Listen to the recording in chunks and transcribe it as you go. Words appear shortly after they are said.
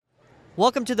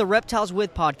Welcome to the Reptiles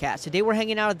With podcast. Today we're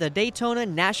hanging out at the Daytona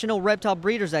National Reptile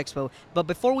Breeders Expo. But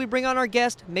before we bring on our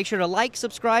guest, make sure to like,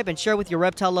 subscribe, and share with your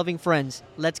reptile-loving friends.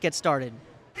 Let's get started.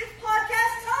 It's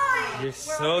podcast time! You're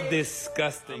so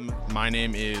disgusting. My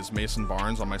name is Mason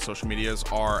Barnes. On my social medias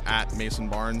are at Mason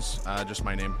Barnes, just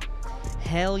my name.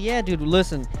 Hell yeah, dude.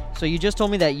 Listen, so you just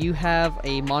told me that you have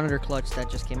a monitor clutch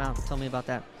that just came out. Tell me about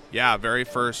that. Yeah, very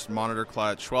first monitor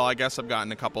clutch. Well, I guess I've gotten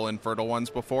a couple infertile ones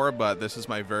before, but this is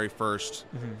my very first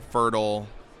fertile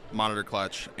monitor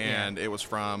clutch. And it was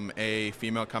from a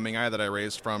female coming eye that I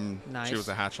raised from, Nice. She was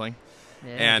a hatchling.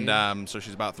 Yeah, And so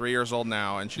she's about 3 years old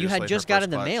now. And she you had laid just her got first in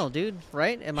the clutch. mail, dude,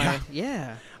 right?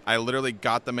 Yeah. I literally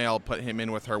got the mail, put him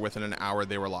in with her. Within an hour,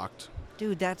 they were locked.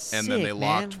 Dude, that's And sick, then they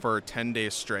locked man. for 10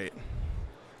 days straight.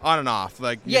 On and off.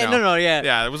 Like, you Yeah, know. yeah.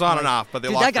 Yeah, it was on and off, but they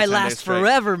Dude, locked that guy for 10 days lasts straight.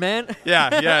 forever, man.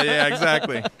 Yeah,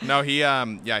 exactly. No,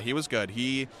 he was good.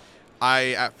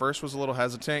 I at first was a little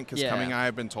hesitant because coming eye,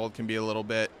 I've been told, can be a little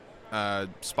bit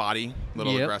spotty, a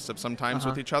little aggressive sometimes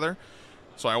with each other.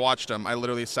 So I watched him. I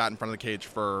literally sat in front of the cage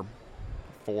for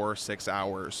 4-6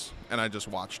 hours, and I just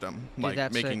watched him, Dude,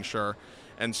 that's making sick. sure.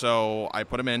 And so I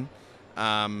put him in.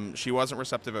 She wasn't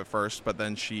receptive at first, but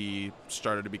then she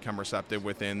started to become receptive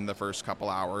within the first couple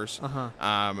hours.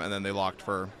 And then they locked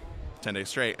for 10 days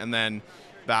straight. And then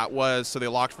so they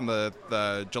locked from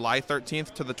the July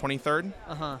 13th to the 23rd.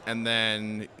 And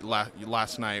then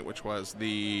last night, which was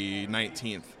the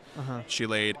 19th, she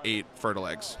laid 8 fertile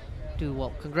eggs. Dude,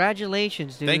 well,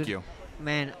 congratulations, dude. Thank you.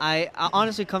 Man, I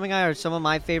honestly, coming eye are some of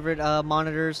my favorite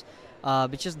monitors.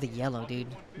 It's just the yellow, dude.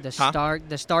 The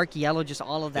stark yellow, just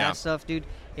all of that stuff, dude.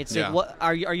 It's like, what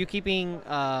are you keeping?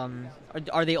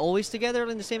 Are they always together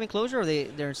in the same enclosure, or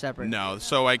they're separate? No,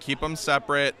 so I keep them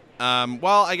separate.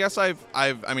 Well, I guess I've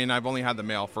only had the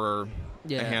male for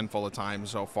a handful of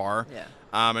times so far. Yeah.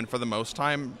 And for the most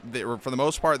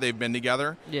part, they've been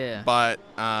together. Yeah. But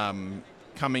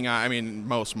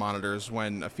most monitors,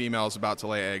 when a female is about to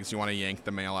lay eggs, you want to yank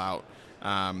the male out.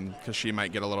 Because she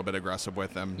might get a little bit aggressive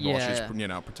with them while she's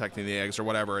protecting the eggs or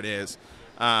whatever it is.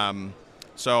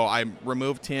 So I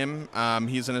removed him.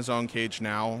 He's in his own cage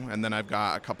now, and then I've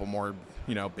got a couple more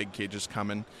big cages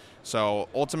coming. So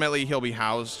ultimately he'll be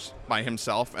housed by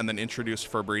himself and then introduced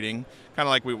for breeding, kind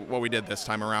of like what we did this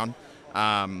time around.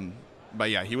 But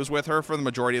yeah, he was with her for the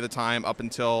majority of the time up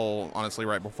until honestly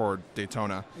right before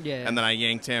Daytona. Yeah. And then I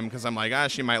yanked him because I'm like,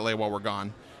 she might lay while we're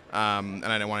gone, and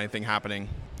I didn't want anything happening.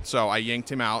 So I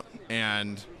yanked him out,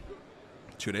 and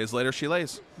 2 days later she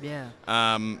lays. Yeah.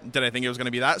 Did I think it was going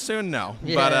to be that soon? No.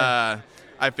 Yeah. But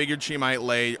I figured she might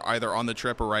lay either on the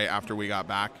trip or right after we got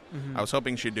back. I was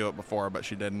hoping she'd do it before, but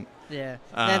she didn't. Yeah.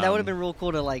 Man, that would have been real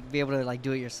cool to be able to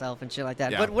do it yourself and shit like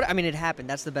that. Yeah. But it happened.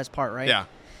 That's the best part, right? Yeah.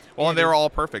 Well, and they were all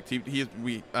perfect.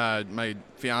 My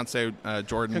fiance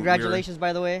Jordan. Congratulations,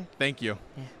 by the way. Thank you.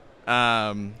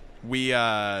 Yeah.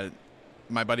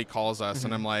 My buddy calls us,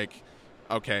 and I'm like,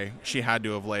 okay, she had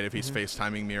to have laid if he's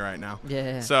FaceTiming me right now.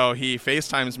 Yeah. So he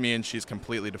FaceTimes me, and she's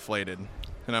completely deflated.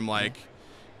 And I'm like,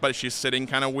 but she's sitting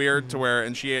kind of weird to where,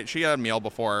 and she had a meal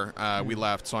before we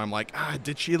left. So I'm like,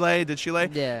 did she lay?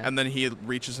 Yeah. And then he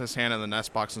reaches his hand in the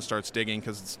nest box and starts digging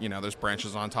because, there's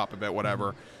branches on top of it,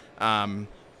 whatever. And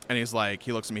he's like,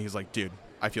 he looks at me, he's like, dude,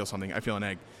 I feel something. I feel an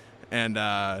egg.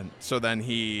 And so then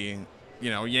he,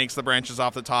 yanks the branches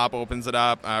off the top, opens it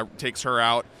up, takes her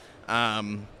out,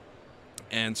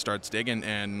 and starts digging,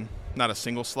 and not a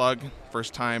single slug.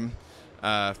 First time,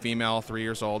 female, 3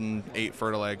 years old, and 8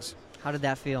 fertile eggs. How did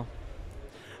that feel?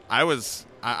 I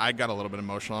got a little bit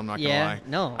emotional, I'm not going to lie.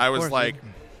 No, I was course, like, dude.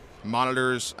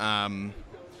 monitors,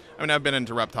 I've been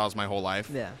into reptiles my whole life.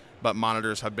 Yeah. But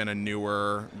monitors have been a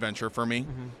newer venture for me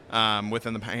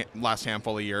within the last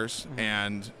handful of years,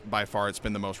 and by far it's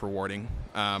been the most rewarding.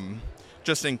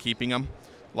 Just in keeping them,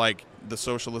 like the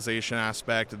socialization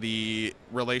aspect, the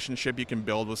relationship you can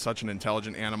build with such an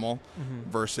intelligent animal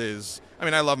versus,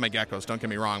 I love my geckos, don't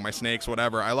get me wrong, my snakes,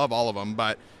 whatever, I love all of them,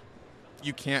 but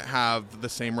you can't have the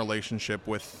same relationship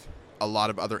with a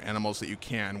lot of other animals that you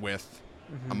can with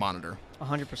a monitor.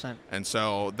 100%. And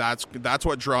so that's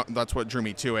what drew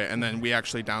me to it. And then we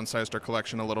actually downsized our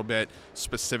collection a little bit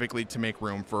specifically to make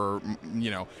room for,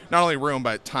 not only room,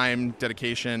 but time,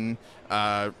 dedication,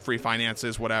 free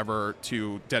finances, whatever,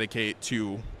 to dedicate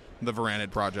to the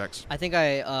Varanid projects. I think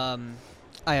I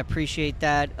appreciate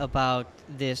that about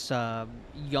this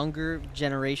younger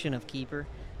generation of keeper.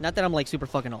 Not that I'm super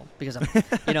fucking old, because I'm,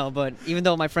 but even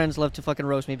though my friends love to fucking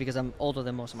roast me because I'm older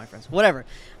than most of my friends, whatever.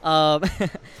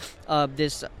 The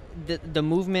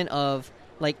movement of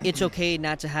like it's okay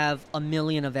not to have a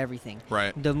million of everything.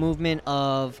 Right. The movement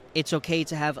of it's okay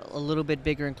to have a little bit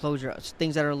bigger enclosure,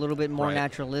 things that are a little bit more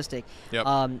naturalistic. Yep.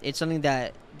 It's something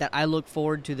that I look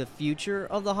forward to the future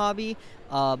of the hobby.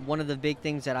 One of the big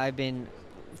things that I've been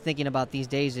thinking about these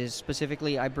days is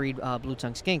specifically I breed blue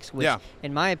tongue skinks, which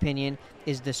in my opinion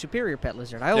is the superior pet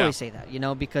lizard. I always say that,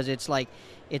 because it's like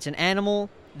it's an animal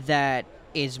that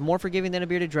is more forgiving than a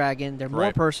bearded dragon. They're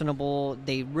more personable.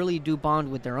 They really do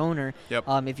bond with their owner. Yep.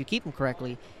 If you keep them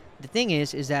correctly. The thing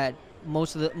is that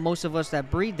most of us that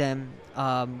breed them,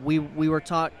 we were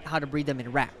taught how to breed them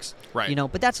in racks. Right.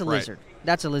 But that's a lizard.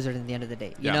 That's a lizard at the end of the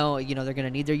day. You know, they're gonna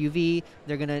need their UV.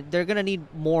 They're gonna need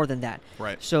more than that.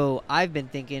 Right. So I've been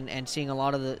thinking and seeing a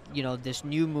lot of the this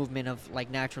new movement of like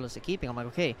naturalistic keeping. I'm like,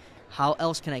 okay, how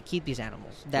else can I keep these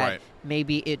animals that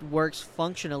maybe it works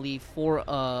functionally for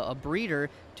a breeder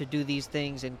to do these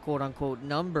things in quote unquote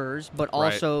numbers, but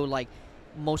also like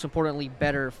most importantly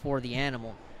better for the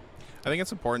animal. I think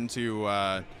it's important to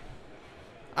I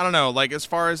don't know, like as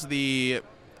far as the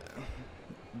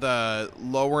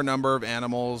lower number of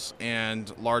animals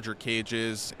and larger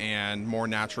cages and more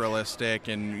naturalistic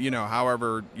and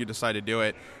however you decide to do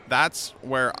it, that's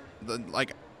where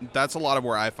that's a lot of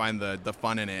where I find the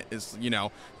fun in it is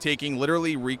taking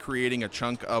literally recreating a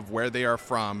chunk of where they are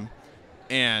from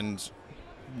and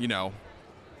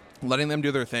letting them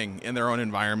do their thing in their own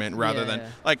environment rather than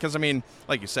because I mean,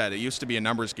 like you said, it used to be a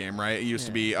numbers game, right? It used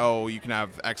to be, you can have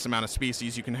X amount of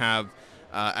species, you can have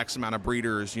X amount of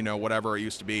breeders, whatever it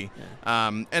used to be.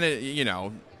 And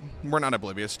it, we're not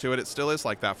oblivious to it. It still is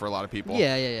like that for a lot of people.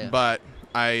 Yeah. But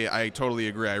I totally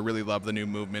agree. I really love the new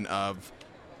movement of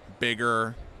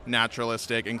bigger,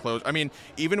 naturalistic, enclosed. I mean,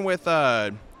 even with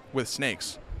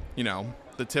snakes,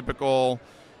 the typical,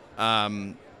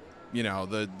 the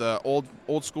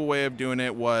old school way of doing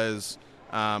it was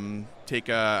I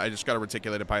just got a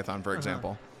reticulated python, for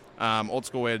example. Old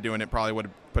school way of doing it probably would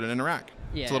have put it in a rack.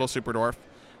 Yeah. It's a little super dwarf.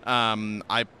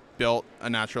 I built a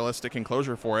naturalistic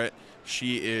enclosure for it.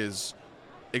 She is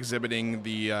exhibiting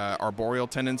the arboreal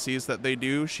tendencies that they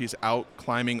do. She's out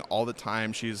climbing all the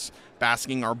time. She's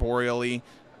basking arboreally.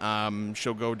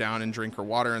 She'll go down and drink her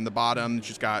water in the bottom.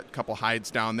 She's got a couple hides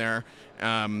down there.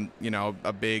 A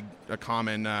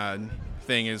common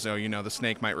thing is, the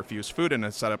snake might refuse food in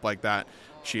a setup like that.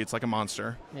 She eats like a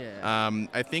monster. Yeah.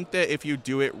 I think that if you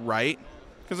do it right,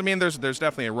 because I mean, there's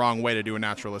definitely a wrong way to do a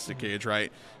naturalistic cage,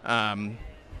 right?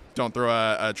 Don't throw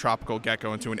a tropical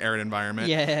gecko into an arid environment.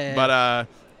 Yeah. But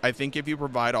I think if you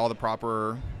provide all the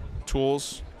proper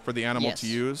tools for the animal to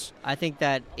use, I think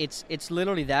that it's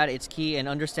literally that. It's key in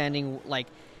understanding like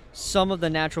some of the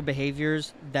natural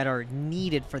behaviors that are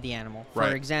needed for the animal.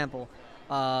 For example,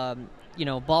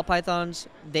 ball pythons,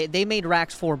 they made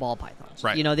racks for ball pythons.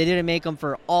 Right. They didn't make them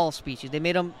for all species. They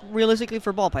made them realistically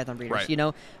for ball python breeders,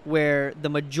 where the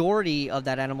majority of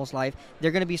that animal's life,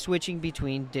 they're going to be switching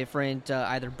between different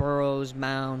either burrows,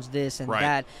 mounds, this and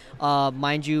that.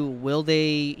 Mind you, will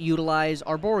they utilize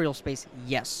arboreal space?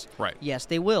 Yes. Right. Yes,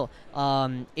 they will.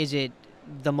 Is it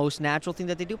the most natural thing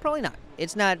that they do? Probably not.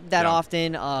 It's not that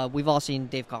often. We've all seen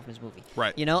Dave Kaufman's movie.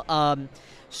 Right.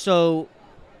 So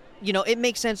it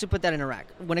makes sense to put that in a rack.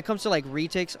 When it comes to like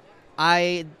retics,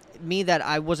 I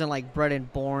wasn't like bred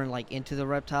and born like into the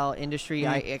reptile industry.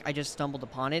 I just stumbled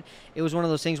upon it. It was one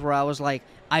of those things where I was like,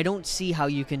 I don't see how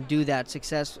you can do that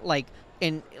success like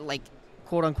in like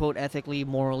quote unquote ethically,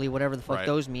 morally, whatever the fuck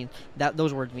those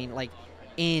words mean, like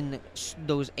in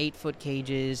those 8-foot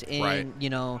cages in racks.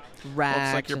 Well,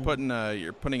 it's like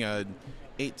you're putting a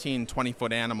 18-20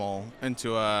 foot animal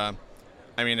into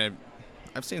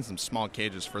I've seen some small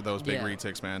cages for those big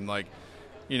retics, man. Like,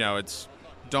 it's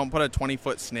don't put a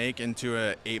 20-foot snake into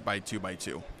a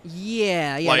 8x2x2.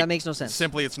 Yeah, that makes no sense.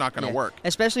 Simply, it's not going to work.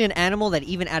 Especially an animal that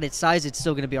even at its size, it's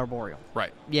still going to be arboreal.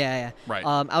 Right. Yeah. Right.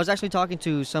 I was actually talking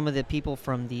to some of the people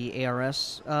from the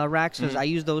ARS racks because I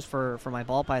use those for my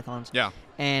ball pythons. Yeah.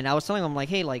 And I was telling them, like,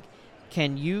 hey, like,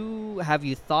 have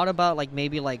you thought about like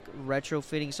maybe like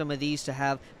retrofitting some of these to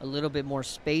have a little bit more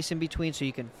space in between so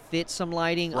you can fit some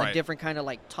lighting, a different kind of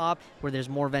like top where there's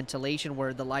more ventilation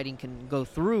where the lighting can go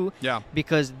through? Yeah.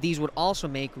 Because these would also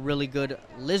make really good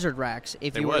lizard racks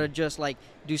if you were to just like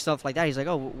do stuff like that. He's like,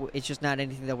 oh, it's just not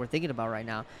anything that we're thinking about right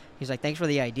now. He's like, thanks for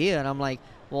the idea. And I'm like,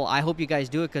 well, I hope you guys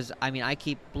do it because I mean, I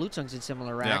keep blue tongues in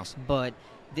similar racks, but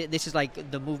this is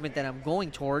like the movement that I'm going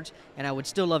towards, and I would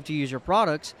still love to use your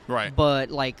products. Right.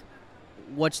 But like,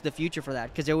 what's the future for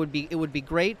that? Because it would be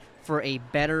great for a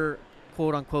better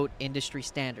quote unquote industry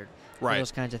standard. For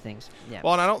those kinds of things. Yeah.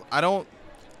 Well, and I don't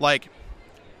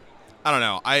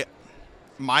know.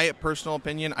 My personal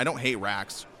opinion, I don't hate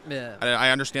racks. Yeah. I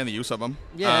understand the use of them.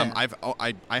 Yeah.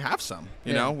 I have some.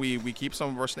 You know, we keep some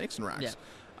of our snakes in racks.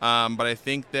 Yeah. But I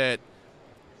think that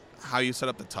how you set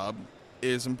up the tub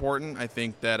is important. I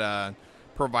think that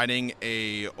providing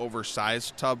a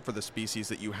oversized tub for the species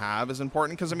that you have is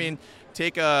important. Because, I mean,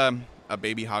 take a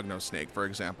baby hognose snake, for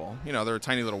example. You know, they're a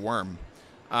tiny little worm.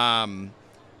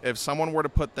 If someone were to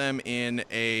put them in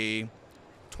a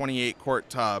 28-quart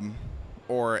tub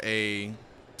or a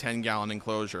 10-gallon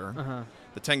enclosure,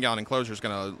 the 10-gallon enclosure is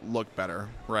going to look better,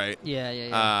 right?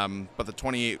 Yeah. But the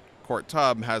 28-quart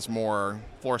tub has more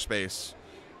floor space.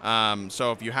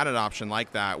 So if you had an option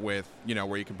like that with, you know,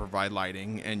 where you can provide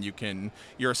lighting and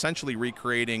you're essentially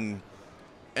recreating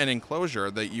an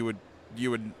enclosure that you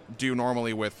would do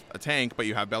normally with a tank, but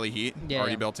you have belly heat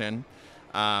already built in.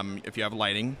 If you have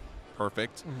lighting,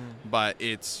 perfect. But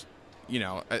it's, you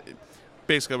know,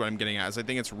 basically what I'm getting at is I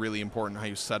think it's really important how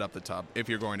you set up the tub if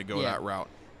you're going to go that route.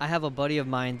 I have a buddy of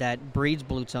mine that breeds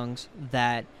blue tongues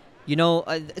that, you know,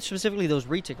 specifically those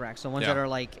retic racks, the ones that are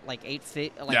like 8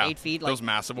 feet, 8 feet, those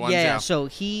massive ones. Yeah. So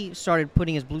he started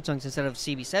putting his blue tongues instead of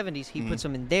CB70s. He puts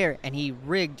them in there, and he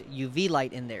rigged UV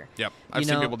light in there. Yep, I've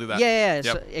seen people do that. Yeah. Yep.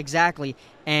 So, exactly.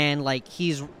 And like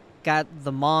he's got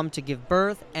the mom to give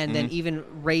birth, and then even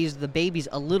raise the babies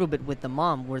a little bit with the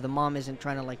mom, where the mom isn't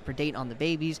trying to like predate on the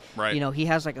babies. Right. You know, he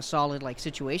has like a solid like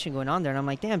situation going on there, and I'm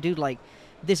like, damn, dude, like.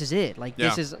 This is it. Like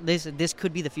this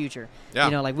could be the future. Yeah,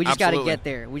 you know, like we just got to get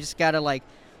there. We just got to like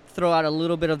throw out a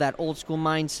little bit of that old school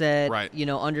mindset. Right. You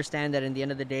know, understand that in the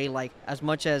end of the day, like as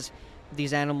much as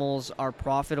these animals are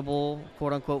profitable,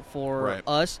 quote unquote, for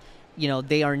us, you know,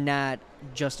 they are not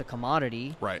just a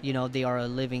commodity. Right. You know, they are a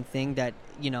living thing that,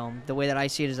 you know, the way that I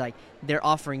see it is like they're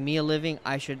offering me a living.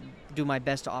 I should do my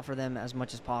best to offer them as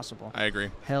much as possible. I agree.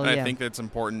 Hell and yeah. I think it's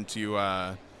important to,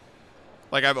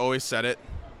 like I've always said it,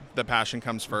 the passion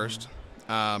comes first.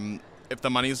 If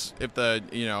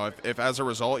as a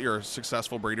result you're a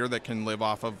successful breeder that can live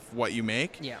off of what you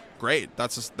make, great.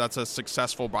 That's a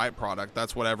successful byproduct.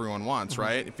 That's what everyone wants,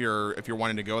 right? If you're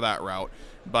wanting to go that route,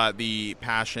 but the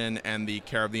passion and the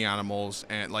care of the animals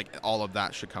and like all of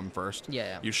that should come first.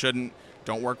 Yeah. You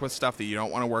don't work with stuff that you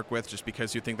don't want to work with just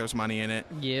because you think there's money in it.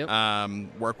 Yep.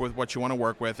 Work with what you want to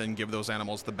work with and give those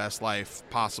animals the best life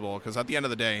possible. Because at the end of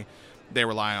the day, they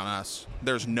rely on us.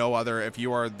 There's no other. If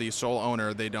you are the sole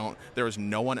owner, there is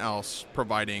no one else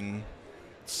providing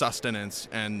sustenance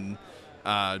and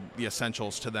the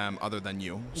essentials to them other than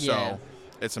you. So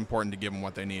it's important to give them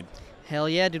what they need. Hell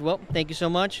yeah, dude. Well, thank you so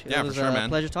much. Yeah, it was for sure, man. A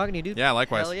pleasure talking to you, dude. Yeah,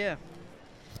 likewise. Hell yeah.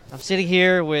 I'm sitting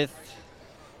here with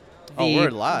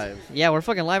we're live. Yeah, we're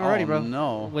fucking live already, bro.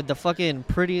 No. With the fucking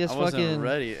prettiest I wasn't fucking...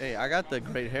 ready. Hey, I got the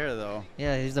great hair, though.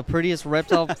 Yeah, he's the prettiest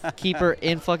reptile keeper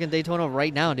in fucking Daytona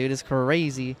right now, dude. It's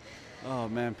crazy. Oh,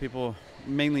 man. People,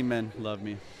 mainly men, love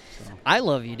me. So. I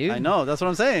love you, dude. I know. That's what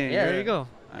I'm saying. Yeah, there you go.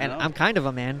 And I'm kind of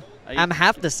a man. I'm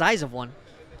half the size of one.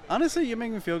 Honestly, you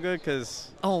make me feel good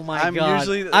because I'm God.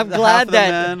 Usually I'm glad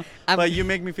that man, but you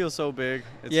make me feel so big.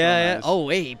 It's yeah. So nice. Oh,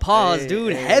 hey, pause,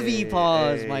 dude. Heavy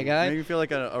pause, my guy. You make me feel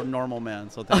like a normal man,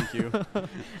 so thank you.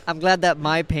 I'm glad that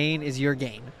my pain is your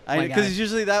gain. Because it's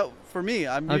usually that for me.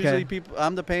 I'm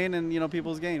the pain and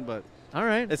people's gain, but all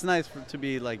right. It's nice to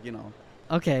be like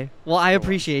Okay. Well, I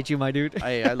appreciate you, my dude.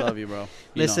 I love you, bro.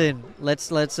 Listen, let's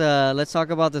talk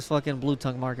about this fucking blue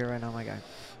tongue market right now, my guy.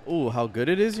 Ooh, how good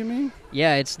it is, you mean?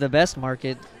 Yeah, it's the best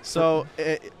market. So,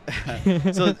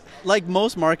 so like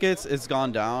most markets, it's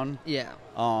gone down. Yeah.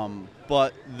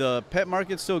 But the pet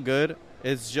market's still good.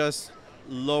 It's just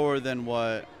lower than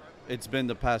what it's been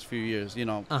the past few years.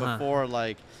 Before,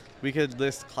 like, we could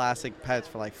list classic pets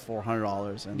for like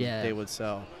 $400 and they would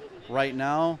sell. Right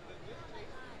now,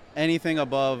 anything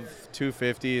above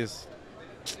 $250 is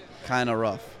kind of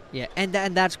rough. Yeah, and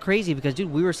that's crazy because,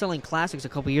 dude, we were selling classics a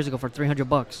couple years ago for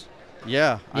 $300.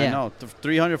 Yeah, I know.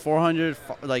 300, 400,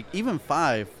 like even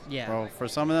 $500, bro. For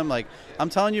some of them, like I'm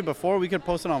telling you, before we could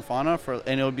post it on Fauna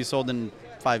and it would be sold in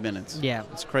 5 minutes. Yeah,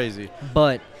 it's crazy.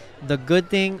 But the good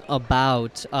thing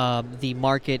about the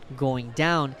market going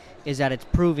down is that it's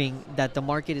proving that the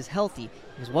market is healthy.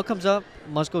 Because what comes up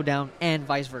must go down, and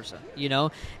vice versa.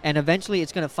 And eventually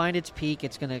it's going to find its peak.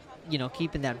 It's going to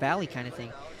keep in that valley kind of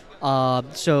thing.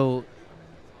 So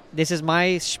this is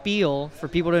my spiel for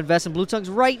people to invest in blue tongues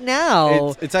right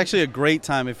now. It's actually a great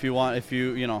time if you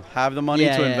have the money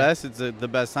to invest. It's the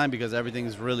best time because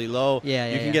everything's really low. You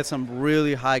can get some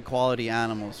really high quality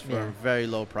animals for very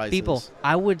low prices. People,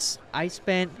 I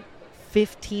spent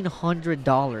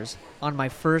 $1,500 on my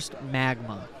first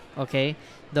Magma. Okay,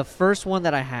 the first one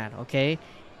that I had. Okay,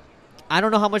 I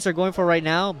don't know how much they're going for right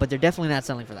now, but they're definitely not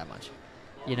selling for that much.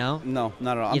 You know? No,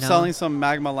 not at all. I'm selling some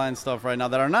Magma line stuff right now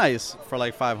that are nice for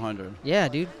like 500. Yeah,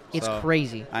 dude. It's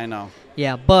crazy. I know.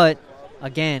 Yeah, but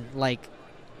again, like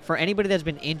for anybody that's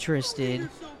been interested,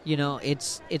 you know,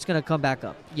 it's gonna come back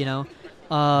up. You know,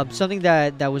 something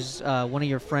that was one of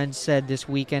your friends said this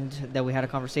weekend that we had a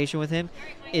conversation with him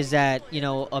is that, you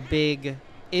know, a big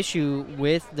issue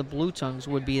with the blue tongues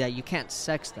would be that you can't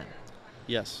sex them.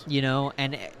 Yes. You know,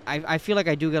 and I feel like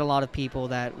I do get a lot of people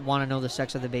that want to know the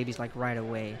sex of the babies like right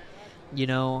away. You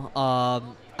know,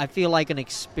 I feel like an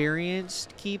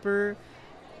experienced keeper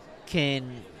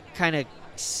can kind of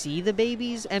see the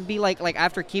babies and be like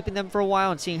after keeping them for a while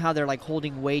and seeing how they're like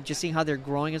holding weight, just seeing how they're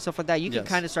growing and stuff like that, you can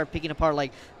kind of start picking apart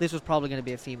like this was probably going to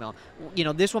be a female. You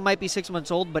know, this one might be 6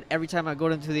 months old, but every time I go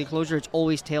into the enclosure, it's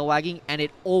always tail wagging and it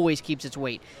always keeps its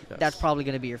weight. Yes. That's probably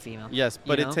going to be your female. Yes,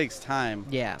 but it takes time.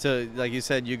 Yeah. To, like you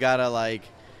said, you gotta like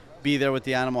be there with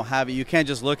the animal, have it. You can't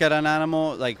just look at an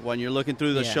animal like when you're looking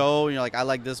through the show and you're like, I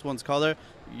like this one's color.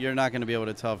 You're not going to be able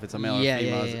to tell if it's a male or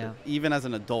female. Yeah. Even as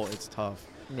an adult, it's tough.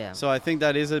 Yeah. So I think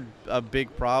that is a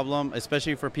big problem,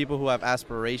 especially for people who have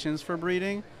aspirations for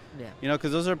breeding. Yeah. You know,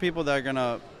 because those are people that are going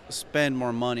to spend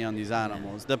more money on these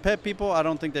animals. The pet people, I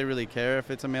don't think they really care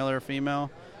if it's a male or a female.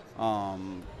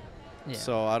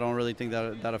 So I don't really think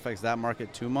that affects that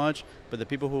market too much. But the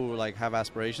people who like have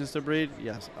aspirations to breed,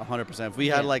 yes, 100%. If we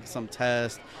had like some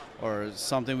test or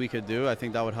something we could do, I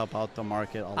think that would help out the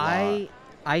market a lot.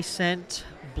 I sent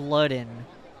blood in.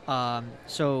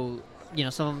 So, you know,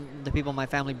 some of the people in my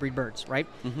family breed birds, right?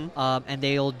 Mm-hmm. And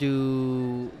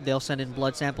they'll send in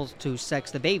blood samples to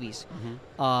sex the babies.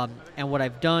 Mm-hmm. And what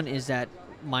I've done is that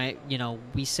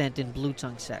we sent in blue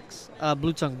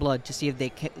tongue blood to see if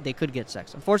they could get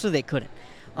sex. Unfortunately, they couldn't.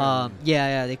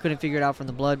 They couldn't figure it out from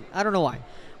the blood. I don't know why.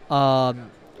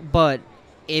 But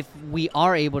if we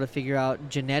are able to figure out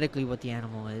genetically what the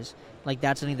animal is, like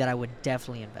that's something that I would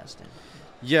definitely invest in.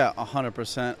 Yeah,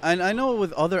 100%. And I know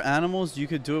with other animals you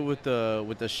could do it with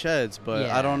the sheds, but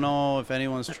I don't know if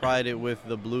anyone's tried it with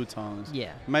the blue tongues.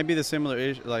 Yeah, it might be the similar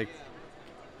issue. Like,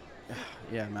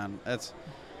 yeah, man,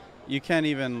 you can't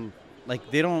even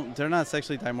they're not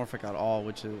sexually dimorphic at all,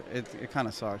 which is it kind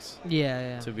of sucks.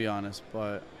 Yeah. To be honest,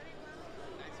 but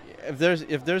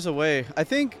if there's a way, I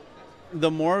think the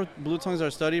more blue tongues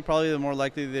are studied, probably the more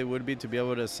likely they would be to be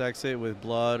able to sex it with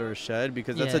blood or shed,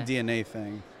 because that's a DNA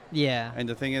thing. Yeah. And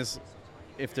the thing is,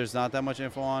 if there's not that much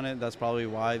info on it, that's probably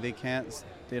why they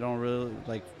don't really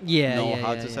know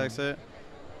how to sex it.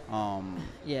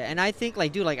 Yeah, and I think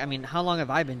how long have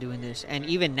I been doing this? And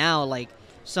even now,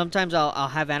 sometimes I'll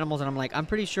have animals and I'm like, I'm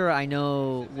pretty sure I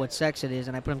know what sex it is,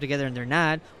 and I put them together and they're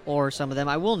not, or some of them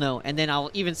I will know, and then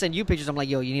I'll even send you pictures. I'm like,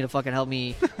 yo, you need to fucking help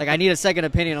me. I need a second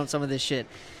opinion on some of this shit,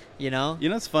 you know? You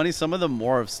know, it's funny, some of the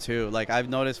morphs too. I've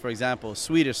noticed, for example,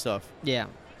 Swedish stuff. Yeah.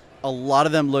 A lot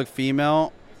of them look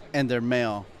female and they're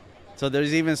male. So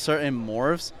there's even certain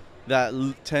morphs that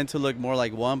tend to look more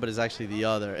like one, but it's actually the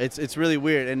other. It's really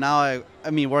weird. And now,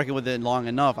 I mean, working with it long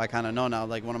enough, I kind of know now.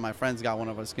 One of my friends got one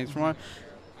of our skinks from her.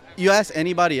 You ask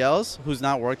anybody else who's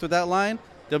not worked with that line,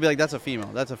 they'll be like, that's a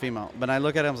female, that's a female. But I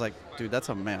look at it, I was like, dude, that's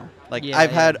a male.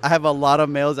 I have a lot of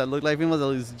males that look like females that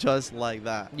look just like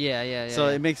that. Yeah. So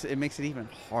it makes it even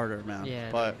harder, man. Yeah.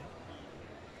 But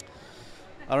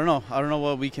I don't know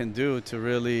what we can do to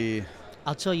really...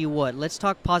 I'll tell you what. Let's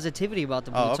talk positivity about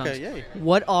the blue tongues. Okay, yay.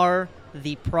 What are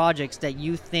the projects that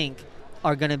you think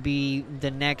are going to be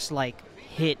the next,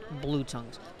 hit blue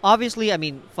tongues? Obviously, I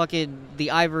mean, fucking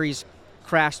the ivories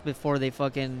crashed before they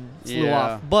fucking flew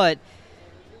off. But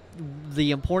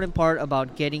the important part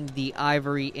about getting the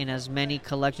ivory in as many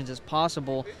collections as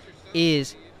possible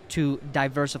is to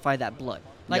diversify that blood.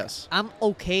 Yes. I'm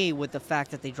okay with the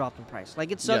fact that they dropped in price.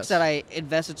 It sucks that I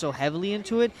invested so heavily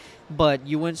into it, but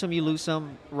you win some, you lose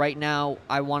some. Right now,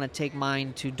 I want to take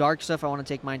mine to dark stuff. I want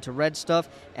to take mine to red stuff,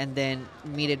 and then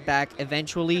meet it back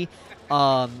eventually.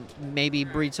 Maybe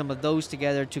breed some of those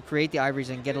together to create the ivories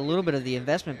and get a little bit of the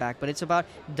investment back. But it's about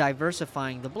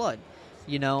diversifying the blood.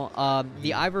 You know,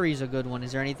 the ivory is a good one.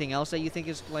 Is there anything else that you think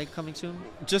is coming soon?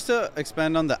 Just to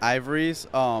expand on the ivories,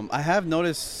 I have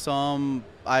noticed some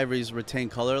ivories retain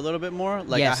color a little bit more.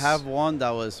 Yes. I have one that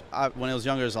was when it was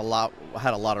younger,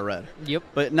 had a lot of red. Yep.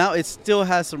 But now it still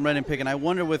has some red and pink, and I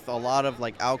wonder with a lot of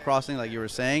outcrossing, like you were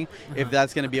saying, if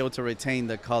that's going to be able to retain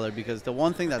the color. Because the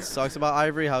one thing that sucks about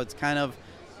ivory, how it's kind of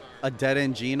a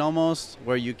dead-end gene almost,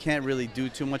 where you can't really do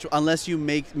too much unless you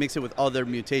mix it with other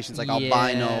mutations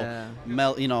albino,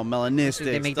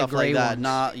 melanistic, stuff like that.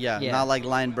 Ones. Not like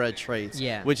line-bred traits,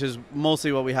 which is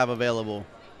mostly what we have available.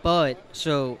 But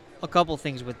so a couple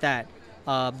things with that.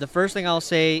 The first thing I'll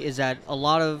say is that a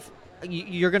lot of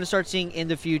you're going to start seeing in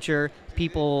the future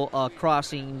people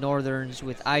crossing northerns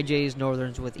with IJs,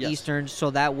 northerns with easterns, so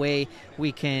that way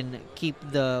we can keep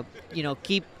the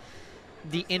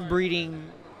inbreeding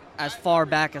as far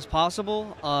back as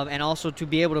possible, and also to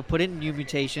be able to put in new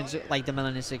mutations like the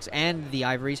melanistics and the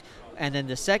ivories. And then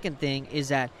the second thing is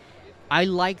that I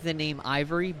like the name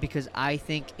ivory because I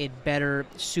think it better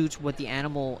suits what the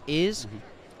animal is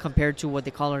compared to what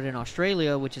they call it in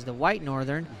Australia, which is the white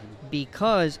northern,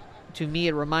 because to me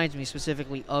it reminds me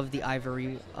specifically of the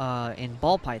ivory in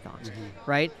ball pythons,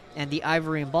 right? And the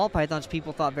ivory in ball pythons,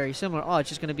 people thought very similar. Oh, it's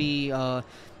just going to be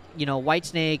white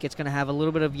snake. It's going to have a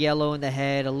little bit of yellow in the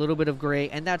head, a little bit of gray,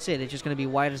 and that's it. It's just going to be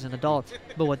white as an adult.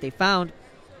 But what they found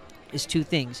is two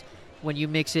things. When you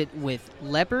mix it with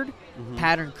leopard,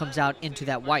 pattern comes out into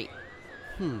that white.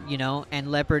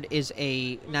 And leopard is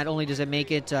not only does it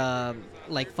make it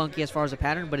like funky as far as a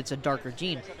pattern, but it's a darker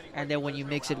gene. And then when you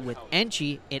mix it with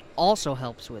Enchi, it also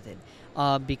helps with it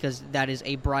because that is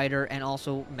a brighter and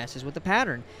also messes with the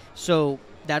pattern. So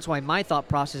that's why my thought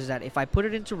process is that if I put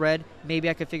it into red, maybe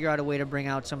I could figure out a way to bring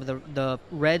out some of the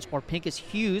reds or pinkish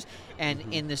hues. And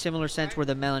in the similar sense where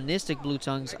the melanistic blue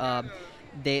tongues,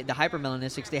 the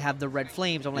hypermelanistics, they have the red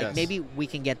flames. I'm like, maybe we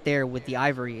can get there with the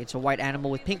ivory. It's a white animal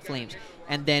with pink flames.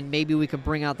 And then maybe we could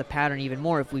bring out the pattern even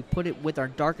more if we put it with our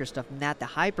darker stuff, not the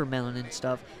hypermelanin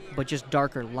stuff, but just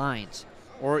darker lines.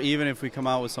 Or even if we come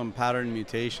out with some pattern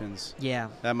mutations. Yeah.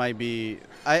 That might be...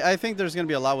 I think there's going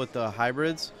to be a lot with the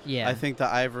hybrids. Yeah. I think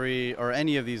the ivory or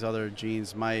any of these other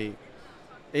genes might...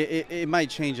 It might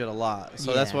change it a lot.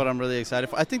 So that's what I'm really excited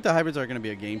for. I think the hybrids are going to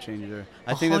be a game changer.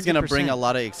 I think that's going to bring a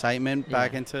lot of excitement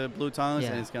back into blue tongues,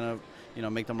 and it's going to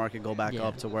make the market go back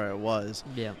up to where it was.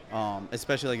 Yeah.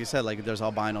 Especially like you said, like there's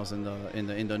albinos in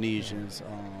the Indonesians,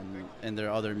 and there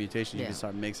are other mutations. You can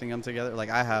start mixing them together. Like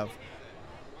I have,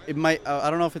 it might I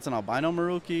don't know if it's an albino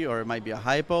Maruki or it might be a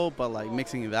hypo, but like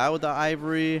mixing that with the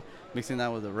ivory, mixing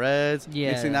that with the reds,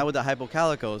 mixing that with the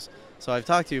hypocalicos. So I've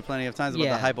talked to you plenty of times about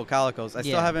the hypocalicos. I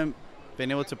still haven't been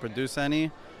able to produce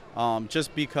any,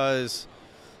 just because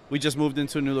we just moved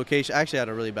into a new location. Actually, had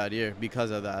a really bad year because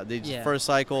of that. They first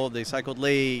cycled, they cycled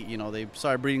late. They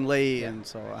started breeding late, and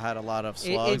so I had a lot of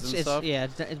slugs and stuff. Yeah,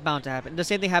 it's bound to happen. The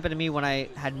same thing happened to me when I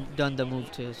had done the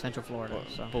move to Central Florida.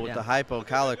 But with the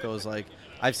hypocalicos, like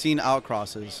I've seen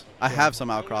outcrosses. I have some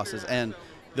outcrosses, and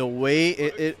the way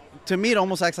it to me, it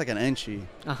almost acts like an Enchi.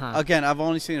 Again, I've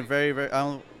only seen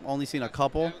only seen a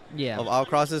couple of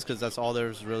outcrosses because that's all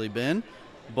there's really been.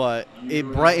 But it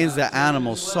brightens the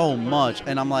animal so much,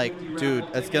 and I'm like, dude,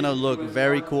 it's gonna look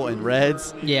very cool in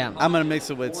reds. Yeah, I'm gonna mix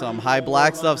it with some high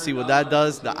black stuff, see what that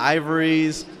does. The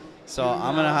ivories. So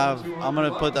I'm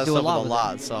gonna put that stuff with a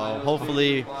lot. So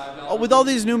hopefully, with all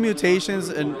these new mutations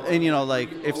and like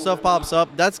if stuff pops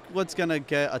up, that's what's gonna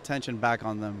get attention back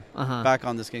on them, back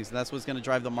on this game. So that's what's gonna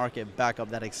drive the market back up,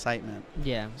 that excitement.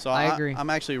 Yeah. So I agree. I'm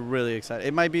actually really excited.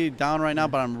 It might be down right now,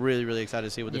 but I'm really, really excited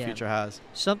to see what the future has.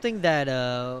 Something that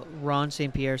Ron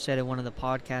St. Pierre said in one of the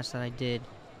podcasts that I did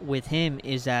with him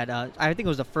is that I think it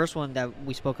was the first one that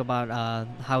we spoke about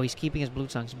how he's keeping his blue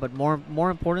tongues, but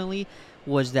more importantly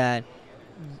was that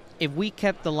if we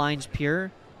kept the lines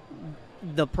pure,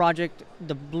 the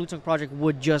blue tongue project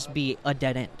would just be a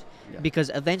dead end. Because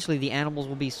eventually the animals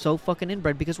will be so fucking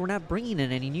inbred because we're not bringing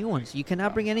in any new ones. You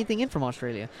cannot bring anything in from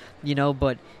Australia,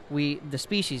 but the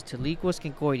species, Teliqua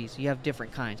skincoides, you have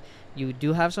different kinds. You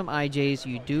do have some IJs,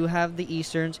 you do have the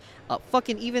Easterns,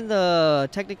 even the,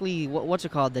 technically, what's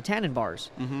it called, the tannin bars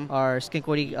are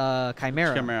skincoide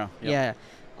chimera. Chimera, yeah.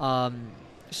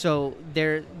 So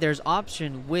there's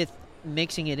option with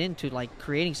mixing it into like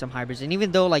creating some hybrids, and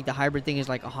even though like the hybrid thing is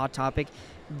like a hot topic,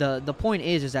 the point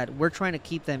is that we're trying to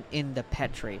keep them in the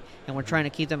pet trade, and we're trying to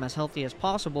keep them as healthy as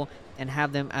possible and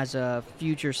have them as a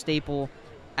future staple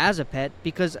as a pet,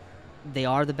 because they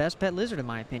are the best pet lizard in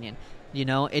my opinion.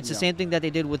 It's the same thing that they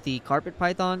did with the carpet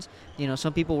pythons.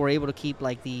 Some people were able to keep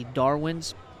like the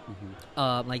Darwins,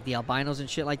 like the albinos and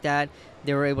shit like that.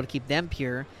 They were able to keep them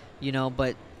pure,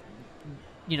 but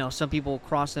some people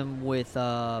cross them with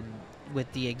the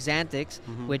Xanthics,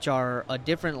 which are a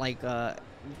different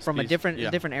from a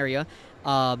different area,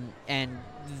 and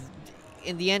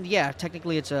in the end,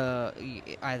 technically it's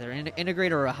either an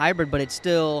integrator or a hybrid, but it's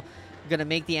still gonna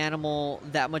make the animal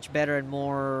that much better and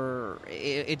more.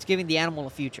 It's giving the animal a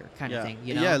future kind of thing.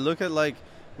 Yeah, look at like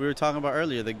we were talking about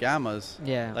earlier, the gammas.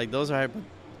 Yeah, like those are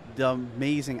the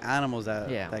amazing animals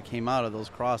that came out of those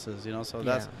crosses. So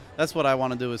that's what I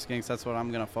want to do with skinks. That's what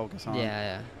I'm gonna focus on.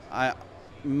 I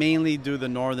mainly do the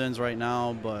northerns right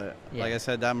now, but like I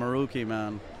said, that Maruki,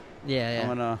 man. I'm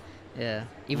gonna.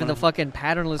 Even the fucking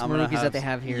patternless Marukis that they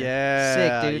have here.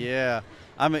 Sick, dude. Yeah.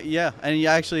 and you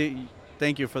actually,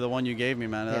 thank you for the one you gave me,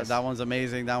 man. Yes. That one's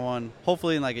amazing. That one,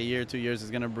 hopefully in like a year, 2 years,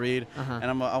 is gonna breed.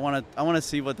 And I wanna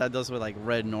see what that does with like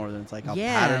red northerns, like a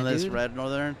patternless red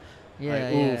northern.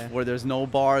 Where there's no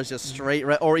bars, just straight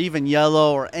red, or even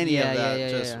yellow, or any of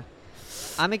that.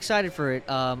 I'm excited for it.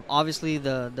 Obviously,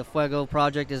 the Fuego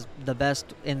project is the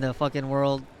best in the fucking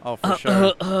world. Oh, for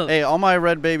sure. Hey, all my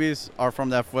red babies are from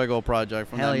that Fuego project,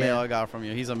 from Hell that yeah. male I got from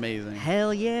you. He's amazing.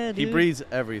 Hell yeah, dude. He breeds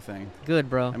everything. Good,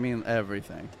 bro. I mean,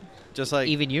 everything. Just like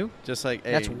even you. Just like,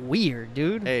 hey. That's weird,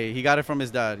 dude. Hey, he got it from his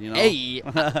dad, you know. Hey,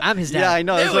 I'm his dad. Yeah, I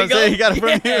know. That's what I'm saying. He got it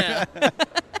from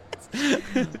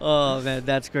you. Oh man,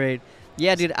 that's great.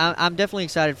 Yeah, dude, I'm definitely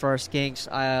excited for our skinks.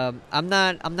 I'm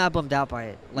not bummed out by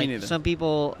it. Like Me neither. some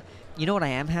people, you know what I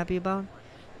am happy about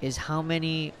is how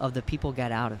many of the people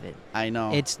got out of it. I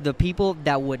know. It's the people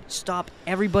that would stop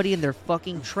everybody in their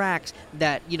fucking tracks.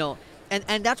 That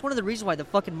and that's one of the reasons why the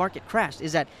fucking market crashed.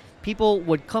 Is that people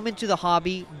would come into the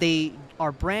hobby, they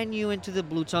are brand new into the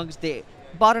blue tongues, they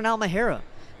bought an Almahera.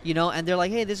 And they're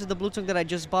like, hey, this is the blue tongue that I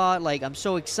just bought. Like, I'm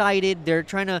so excited. They're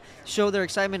trying to show their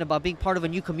excitement about being part of a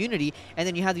new community. And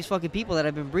then you have these fucking people that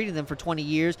have been breeding them for 20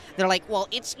 years. They're like, well,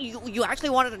 it's you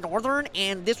actually wanted a northern,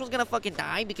 and this was going to fucking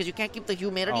die because you can't keep the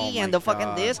humidity and the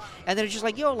fucking this. And then it's just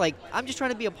like, yo, like, I'm just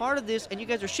trying to be a part of this, and you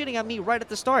guys are shitting on me right at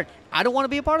the start. I don't want to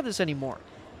be a part of this anymore.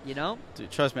 Dude,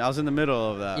 trust me, I was in the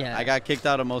middle of that. Yeah. I got kicked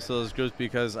out of most of those groups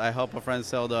because I helped a friend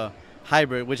sell the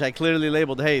hybrid, which I clearly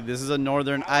labeled, hey, this is a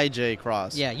Northern IJ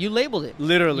cross. Yeah, you labeled it.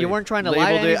 Literally. You weren't trying to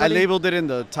lie to anybody? I labeled it in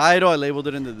the title. I labeled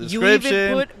it in the description.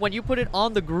 You even when you put it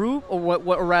on the group, or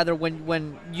rather,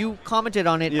 when you commented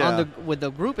on it with the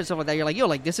group and stuff like that, you're like, yo,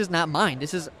 like, this is not mine.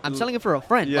 I'm selling it for a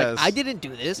friend. Yes. Like, I didn't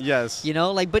do this. Yes.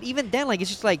 But even then, like, it's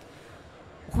just like,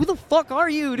 who the fuck are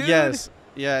you, dude? Yes.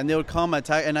 Yeah, and they would come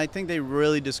attack, and I think they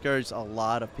really discouraged a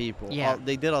lot of people. Yeah.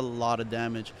 They did a lot of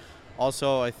damage.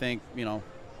 Also, I think,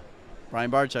 Brian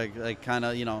Barczyk, like, kind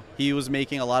of, he was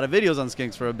making a lot of videos on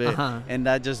skinks for a bit, and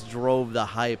that just drove the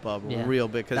hype up real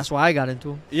big. That's why I got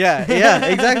into him. Yeah,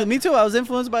 exactly. Me too. I was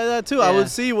influenced by that too. Yeah. I would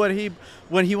see when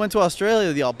he went to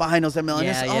Australia, the albinos and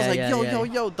melanists. I was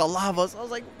like, yo, the lavas. I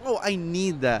was like, oh, I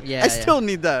need that. I still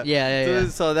need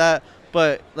that. So that,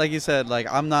 but like you said,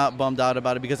 like, I'm not bummed out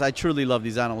about it because I truly love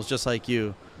these animals, just like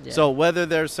you. Yeah. So whether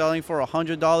they're selling for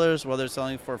 $100, whether they're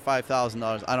selling for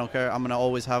 $5,000, I don't care. I'm gonna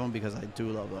always have them because I do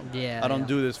love them. I don't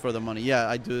do this for the money. Yeah,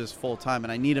 I do this full time,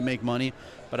 and I need to make money,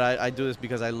 but I do this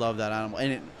because I love that animal.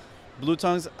 And blue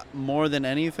tongues, more than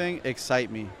anything,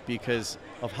 excite me because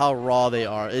of how raw they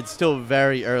are. It's still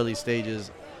very early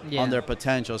stages on their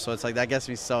potential, so it's like that gets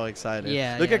me so excited.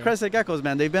 Look at crested geckos,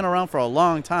 man. They've been around for a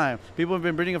long time. People have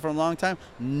been breeding them for a long time.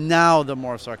 Now the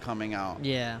morphs are coming out.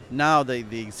 Now the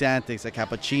xanthics, the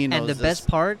cappuccinos. And the best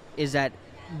part is that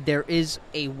there is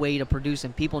a way to produce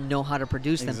them. People know how to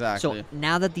produce them. Exactly. So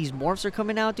now that these morphs are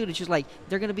coming out, dude, it's just like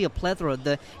they're gonna be a plethora.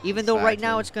 Even though right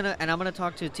now it's gonna, and I'm gonna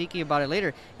talk to Tiki about it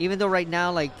later. Even though right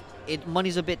now, like,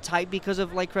 money's a bit tight because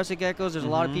of like crested geckos. There's a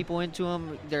lot of people into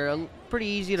them. They're pretty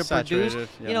easy to produce.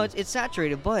 It's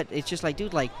saturated, but it's just like,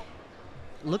 dude, like,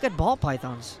 look at ball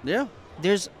pythons. Yeah.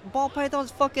 There's ball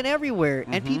pythons fucking everywhere,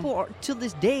 and people are to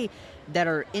this day that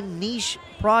are in niche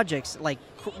projects. Like,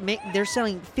 they're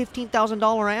selling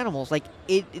 $15,000 animals. Like,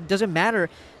 it doesn't matter.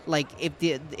 Like,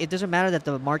 it doesn't matter that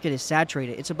the market is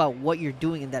saturated. It's about what you're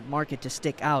doing in that market to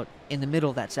stick out in the middle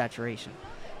of that saturation.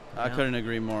 I couldn't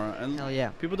agree more. And hell yeah.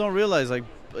 People don't realize, like,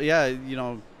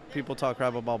 people talk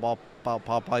crap about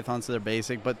ball pythons, they're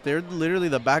basic, but they're literally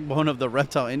the backbone of the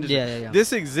reptile industry.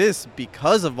 This exists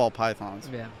because of ball pythons.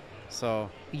 Yeah. So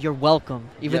you're welcome,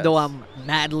 even though I'm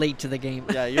mad late to the game.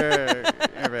 Yeah, you're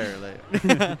very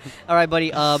late. All right,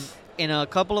 buddy. In a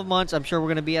couple of months, I'm sure we're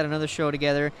going to be at another show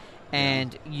together.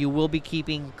 And you will be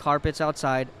keeping carpets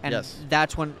outside, and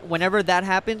that's whenever that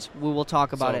happens, we will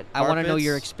talk about it. I want to know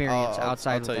your experience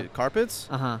outside. I'll tell you, carpets,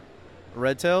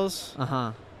 red tails,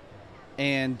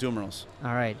 and Dumerals.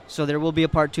 All right, so there will be a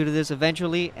part 2 to this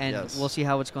eventually, and we'll see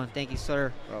how it's going. Thank you,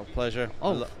 sir. Oh, pleasure.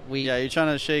 Oh, you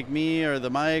trying to shake me or the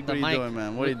mic? What are you doing,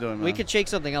 man? What are you doing, man? We could shake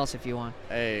something else if you want.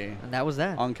 Hey. And that was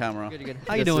that. On camera. Good.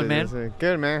 How you doing, man?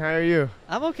 Good, man. How are you?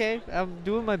 I'm okay. I'm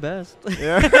doing my best.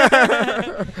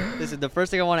 Yeah. Listen, the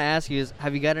first thing I want to ask you is,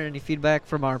 have you gotten any feedback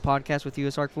from our podcast with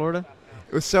USARK Florida?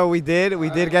 So we did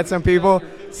get some people.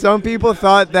 Some people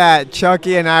thought that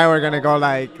Chucky and I were gonna go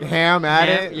like ham at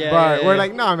it, but we're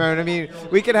like, no, man. I mean,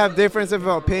 we could have difference of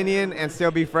opinion and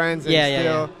still be friends.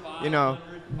 And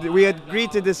we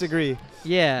agreed to disagree.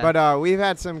 Yeah. But we've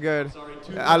had some good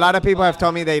a lot of people have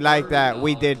told me they like that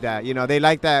we did that. You know, they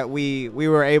like that we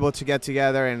were able to get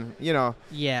together and, you know,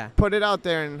 put it out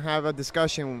there and have a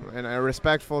discussion and a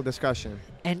respectful discussion.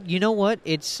 And you know what?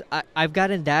 I've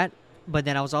gotten that, but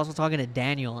then I was also talking to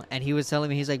Daniel, and he was telling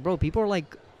me, he's like, bro, people are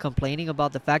like complaining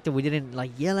about the fact that we didn't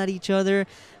like yell at each other,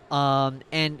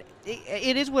 and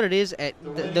it is what it is.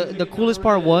 The coolest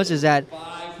part is that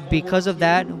because of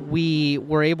that, we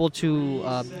were able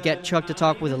to get Chuck to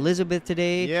talk with Elizabeth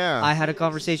today. Yeah. I had a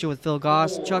conversation with Phil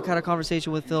Goss. Chuck had a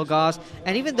conversation with Phil Goss.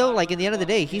 And even though, like, in the end of the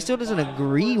day, he still doesn't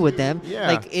agree with them,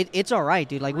 like, it's all right,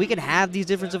 dude. Like, we can have these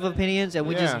differences of opinions, and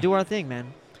we just do our thing,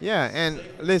 man. Yeah, and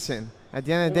listen, at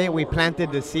the end of the day, we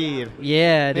planted the seed.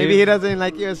 Yeah, dude. Maybe he doesn't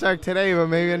like USARK today, but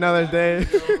maybe another day.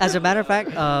 As a matter of fact...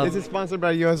 this is sponsored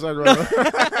by USARK.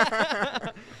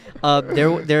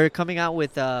 They're coming out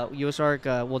with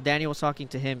USARK. Well, Daniel was talking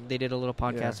to him. They did a little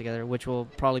podcast together, which will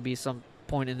probably be some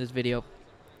point in this video.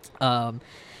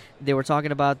 They were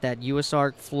talking about that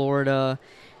USARK Florida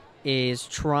is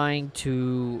trying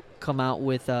to come out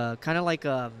with kind of like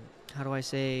a, how do I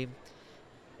say,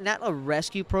 not a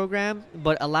rescue program,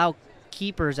 but allow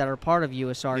keepers that are part of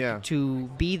USARK to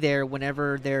be there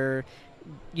whenever they're,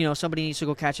 you know, somebody needs to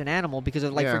go catch an animal because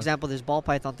of, like, for example, this ball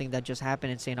python thing that just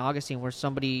happened in St. Augustine where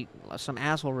some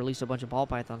asshole released a bunch of ball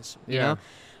pythons, you know?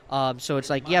 So it's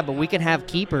like, but we can have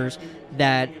keepers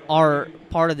that are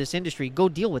part of this industry go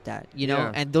deal with that, you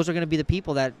know? And those are going to be the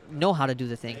people that know how to do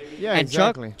the thing. Yeah, and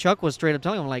exactly. Chuck was straight up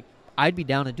telling him, like, I'd be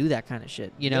down to do that kind of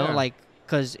shit, you know? Like,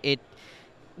 because it,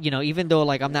 you know, even though,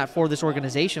 like, I'm not for this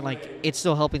organization, like, it's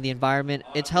still helping the environment.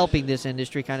 It's helping this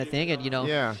industry kind of thing. And, you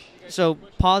know, so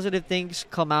positive things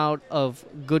come out of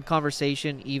good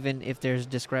conversation, even if there's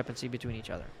discrepancy between each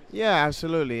other. Yeah,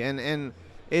 absolutely. And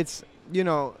it's, you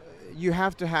know, you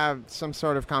have to have some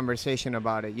sort of conversation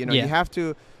about it. You know, you have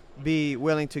to be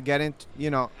willing to get in,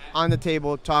 you know, on the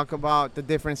table, talk about the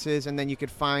differences, and then you could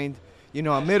find, you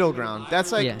know, a middle ground.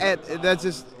 That's like, that's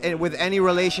just with any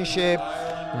relationship,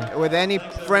 with any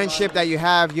friendship that you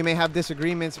have, you may have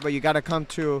disagreements, but you got to come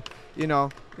to, you know,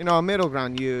 a middle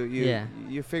ground.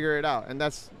 You figure it out, and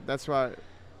that's what.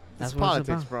 That's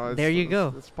politics, bro. There you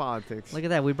go. It's politics. Look at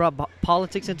that. We brought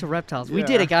politics into reptiles. We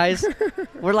did it, guys.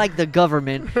 We're like the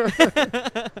government.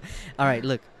 All right,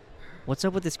 look. What's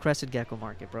up with this crested gecko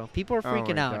market, bro? People are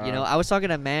freaking out. God. You know, I was talking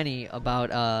to Manny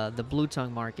about the blue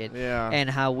tongue market and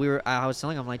how I was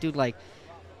telling him, like, dude, like,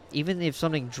 even if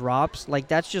something drops, like,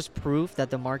 that's just proof that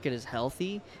the market is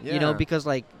healthy, you know, because,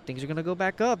 like, things are going to go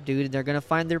back up, dude, and they're going to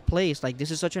find their place. Like,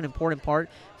 this is such an important part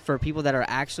for people that are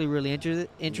actually really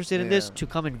interested in this to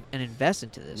come and invest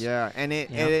into this. Yeah, and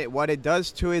it what it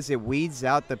does, too, is it weeds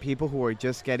out the people who are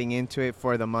just getting into it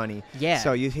for the money. Yeah.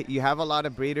 So you have a lot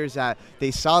of breeders that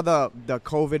they saw the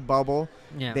COVID bubble.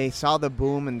 Yeah. They saw the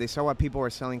boom, and they saw what people were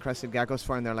selling crested geckos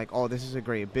for, and they're like, oh, this is a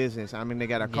great business. I'm going to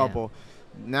get a couple.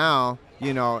 Now,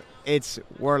 you know,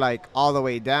 we're like all the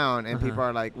way down, and people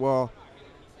are like, well,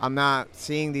 I'm not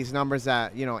seeing these numbers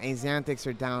that, you know, Axanthics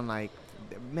are down. Like,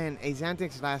 man,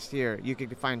 Axanthics last year, you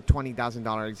could find $20,000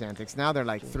 Axanthics. Now they're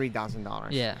like $3,000.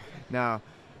 Yeah. Now,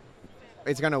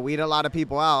 it's going to weed a lot of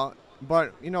people out,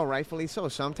 but, you know, rightfully so.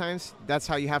 Sometimes that's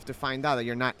how you have to find out that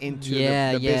you're not into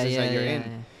the business that you're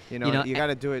in. You know, you got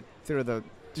to do it through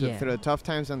the tough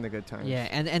times and the good times. Yeah,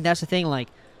 and that's the thing, like,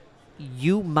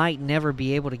 you might never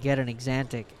be able to get an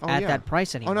Axanthic at that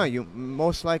price anymore. Oh, no, you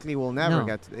most likely will never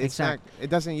get it. It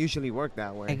doesn't usually work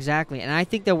that way. Exactly, and I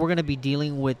think that we're going to be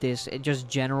dealing with this just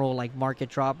general, like, market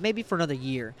drop maybe for another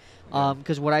year.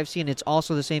 Because what I've seen, it's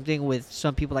also the same thing with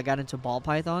some people that got into ball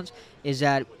pythons, is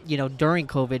that, you know, during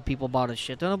COVID, people bought a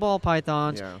shit ton of ball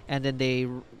pythons, and then they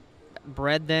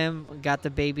bred them, got the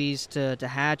babies to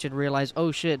hatch, and realized,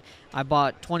 oh shit, I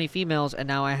bought 20 females and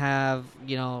now I have,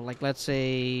 you know, like, let's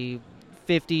say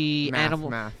 50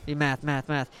 animals.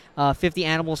 50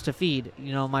 animals to feed.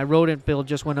 You know, my rodent bill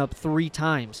just went up 3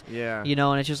 times. Yeah. You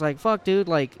know, and it's just like, fuck, dude.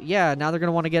 Like, now they're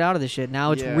gonna want to get out of this shit.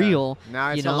 Now it's real. Now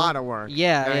it's a lot of work.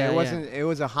 It wasn't. It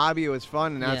was a hobby. It was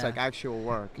fun, and now it's like actual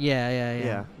work.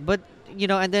 Yeah. But, you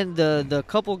know, and then the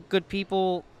couple good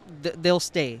people, they'll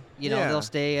stay, you know, they'll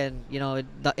stay, and, you know,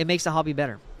 it makes the hobby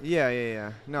better.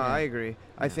 Yeah. No, I agree.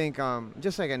 I think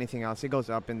just like anything else, it goes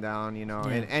up and down, you know.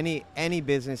 In any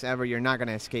business ever, you're not going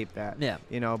to escape that. Yeah.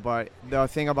 You know, but the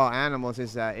thing about animals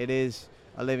is that it is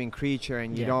a living creature,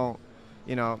 and you don't,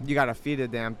 you know, you got to feed the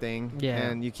damn thing. Yeah.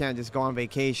 And you can't just go on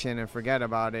vacation and forget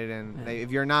about it. And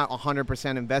if you're not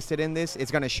 100% invested in this,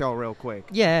 it's going to show real quick.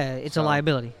 Yeah, it's a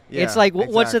liability. Yeah, it's like,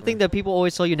 what's the thing that people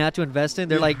always tell you not to invest in?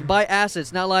 They're like, buy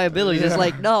assets, not liabilities. It's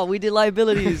like, no, we did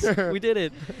liabilities. We did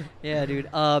it. Yeah, dude.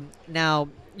 Now,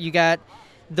 you got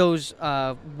those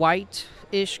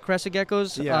white-ish crescent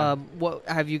geckos. Yeah. What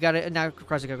have you got? Not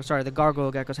crescent geckos. Sorry, the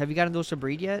gargoyle geckos. Have you gotten those to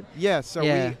breed yet? Yeah.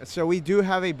 So we do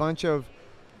have a bunch of.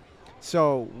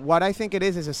 So what I think it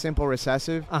is a simple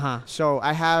recessive. So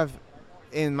I have,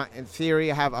 in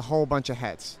theory, I have a whole bunch of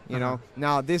heads. You know.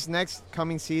 Now this next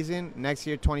coming season, next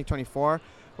year, 2024,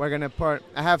 we're gonna put.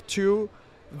 I have 2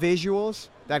 visuals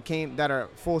that are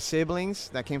full siblings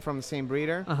that came from the same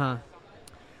breeder.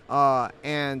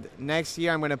 And next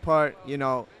year I'm going to put,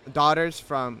 daughters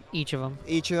from each of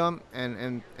them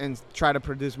and try to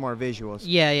produce more visuals.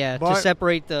 Yeah, to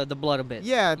separate the blood a bit.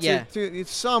 Yeah, to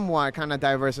somewhat kind of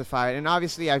diversify it. And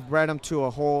obviously I've bred them to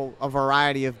a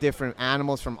variety of different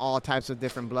animals from all types of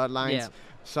different bloodlines. Yeah.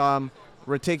 Some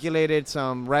reticulated,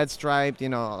 some red striped,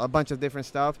 a bunch of different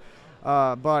stuff.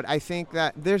 But I think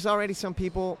that there's already some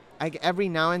people, every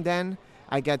now and then,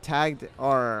 I get tagged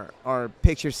or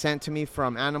pictures sent to me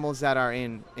from animals that are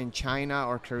in China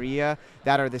or Korea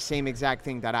that are the same exact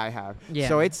thing that I have. Yeah.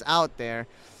 So it's out there.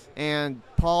 And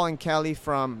Paul and Kelly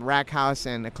from Rack House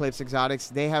and Eclipse Exotics,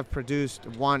 they have produced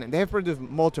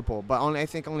multiple, but I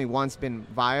think only one's been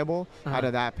viable out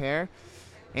of that pair.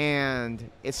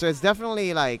 And it's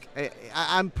definitely like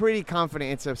I'm pretty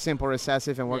confident it's a simple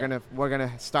recessive, and we're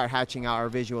gonna start hatching out our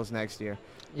visuals next year.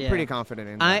 I'm pretty confident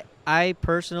in that. I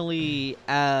personally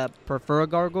prefer a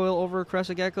gargoyle over a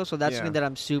crescent gecko, so that's something that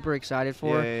I'm super excited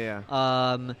for. Yeah.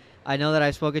 I know that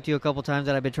I've spoken to you a couple times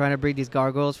that I've been trying to breed these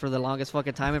gargoyles for the longest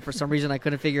fucking time, and for some reason I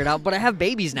couldn't figure it out. But I have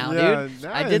babies now, dude. Nice,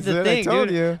 I did the thing, I told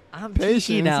dude. You. I'm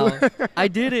cheeky now. I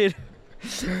did it.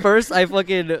 First, I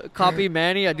fucking copy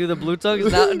Manny. I do the blue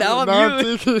tongues. Now I'm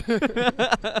you.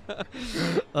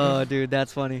 Oh, dude,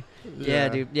 that's funny. Yeah,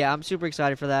 dude. Yeah, I'm super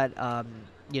excited for that.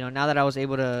 Now that I was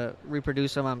able to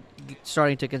reproduce them, I'm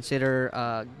starting to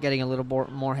consider getting a little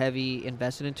more heavy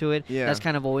invested into it. Yeah. That's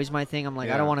kind of always my thing. I'm like,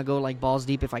 I don't want to go like balls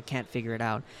deep if I can't figure it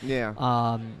out.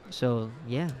 Yeah. So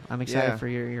yeah, I'm excited for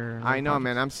your I know,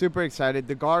 man. I'm super excited.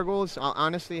 The gargoyles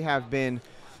honestly have been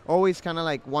always kind of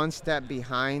like one step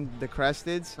behind the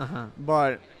cresteds,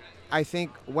 but I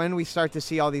think when we start to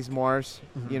see all these morphs,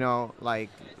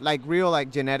 like real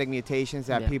like genetic mutations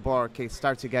that people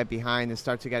start to get behind and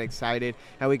start to get excited,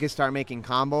 and we can start making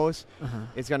combos,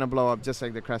 it's gonna blow up just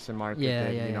like the crescent market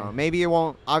did. Maybe it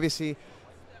won't. Obviously,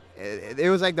 it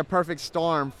was like the perfect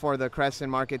storm for the crescent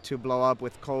market to blow up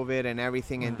with COVID and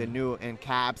everything, and the new and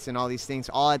caps and all these things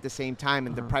all at the same time,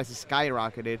 and the prices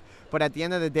skyrocketed. But at the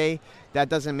end of the day, that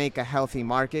doesn't make a healthy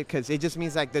market, because it just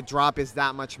means like the drop is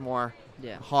that much more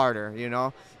harder.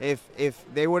 If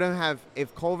they wouldn't have,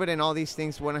 if COVID and all these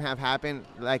things wouldn't have happened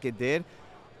like it did,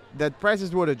 the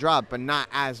prices would have dropped, but not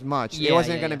as much. It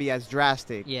wasn't going to be as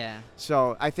drastic.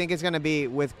 So I think it's going to be,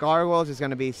 with gargoyles, it's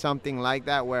going to be something like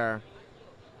that, where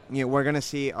we're going to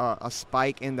see a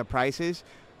spike in the prices,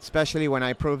 especially when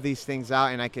I prove these things out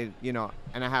and I could,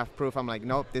 and I have proof. I'm like,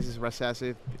 nope, this is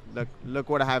recessive. Look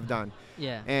what I have done.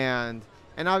 Yeah.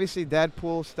 And obviously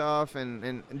Deadpool stuff,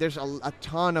 and there's a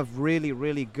ton of really,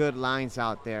 really good lines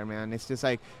out there, man. It's just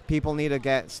like people need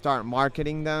to start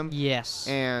marketing them. Yes.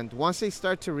 And once they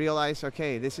start to realize,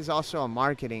 okay, this is also a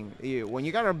marketing. When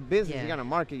you got a business, you got to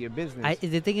market your business.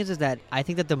 The thing is that I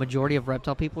think that the majority of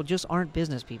reptile people just aren't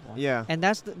business people. Yeah. And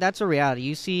that's a reality.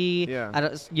 You see,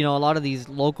 at a lot of these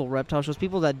local reptile shows,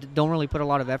 people that don't really put a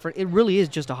lot of effort. It really is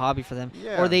just a hobby for them.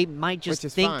 Yeah. Or they might just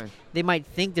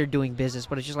think they're doing business,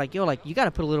 but it's just like, you got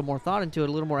to put a little more thought into it,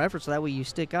 a little more effort, so that way you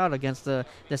stick out against the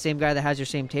same guy that has your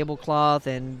same tablecloth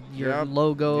and your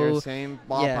logo, your same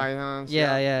ball pythons.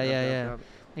 Yeah.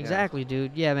 Exactly,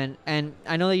 dude. Yeah, man. And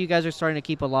I know that you guys are starting to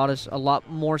keep a lot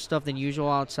more stuff than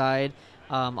usual outside.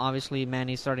 Obviously,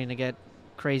 Manny's starting to get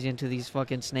crazy into these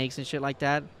fucking snakes and shit like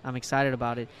that. I'm excited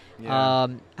about it. Yeah.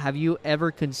 Have you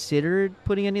ever considered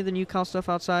putting any of the new cow stuff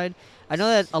outside? I know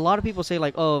that a lot of people say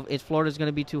like, oh, Florida's going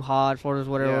to be too hot, Florida's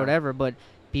whatever, but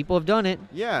people have done it.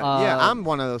 Yeah, I'm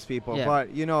one of those people. Yeah. But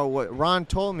what Ron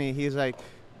told me, he's like,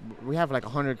 we have like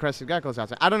 100 crested geckos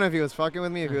outside. I don't know if he was fucking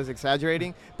with me, if he was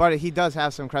exaggerating, but he does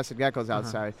have some crested geckos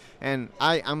outside. And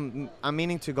I'm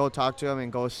meaning to go talk to him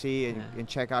and go see and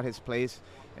check out his place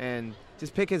and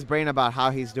just pick his brain about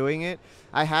how he's doing it.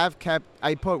 I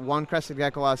put one crested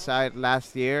gecko outside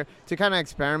last year to kind of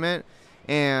experiment.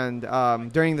 And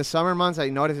during the summer months, I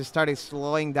noticed it started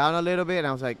slowing down a little bit. And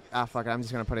I was like, fuck it, I'm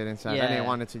just going to put it inside. I didn't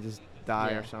want it to just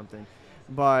die or something.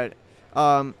 But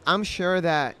I'm sure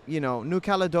that, New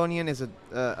Caledonian is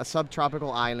a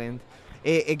subtropical island.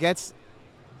 It gets,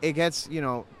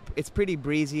 it's pretty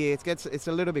breezy. It's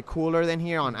a little bit cooler than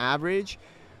here on average.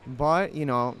 But,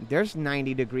 there's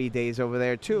 90-degree days over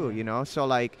there too, So,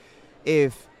 like,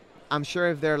 I'm sure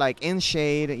if they're, like, in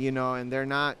shade, and they're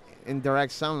not in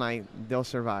direct sunlight, they'll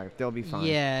survive. They'll be fine.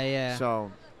 Yeah.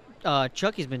 So.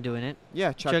 Chucky's been doing it.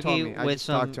 Yeah, Chuck told me. I just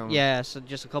talked to him. Yeah, so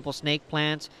just a couple snake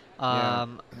plants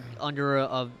under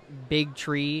a big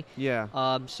tree.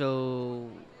 Yeah.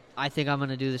 So I think I'm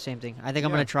gonna do the same thing. I think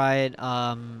I'm gonna try it.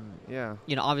 Yeah.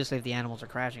 You know, obviously if the animals are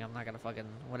crashing, I'm not gonna fucking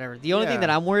whatever. The only thing that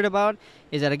I'm worried about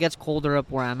is that it gets colder up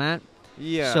where I'm at.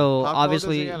 Yeah. So how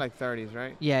obviously, cold does it get? Like 30s,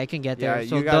 right? Yeah, it can get there. Yeah,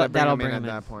 so you gotta that'll bring bring them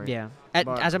them at that point. Yeah.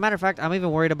 As a matter of fact, I'm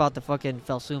even worried about the fucking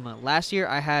Phelsuma. Last year,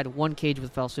 I had one cage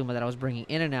with Phelsuma that I was bringing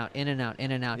in and out.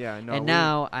 Yeah, no, and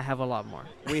now I have a lot more.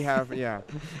 We have, yeah.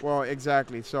 Well,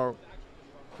 exactly. So,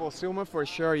 Phelsuma for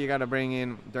sure you got to bring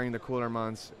in during the cooler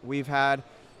months. We've had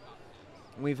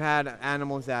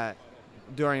animals that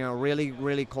during a really,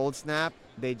 really cold snap,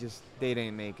 they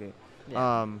didn't make it.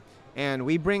 Yeah. And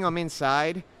we bring them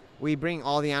inside. We bring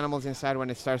all the animals inside when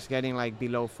it starts getting like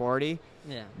below 40.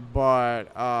 Yeah. But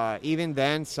even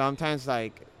then, sometimes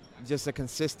like just a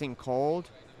consistent cold,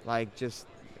 like just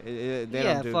they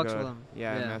don't do fucks good. with them.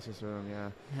 Yeah, it messes with them. Yeah.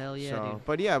 Hell yeah, So, dude.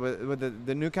 but yeah, with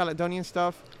the New Caledonian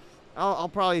stuff, I'll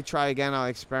probably try again. I'll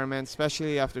experiment,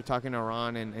 especially after talking to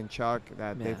Ron and Chuck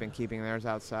that they've been keeping theirs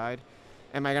outside.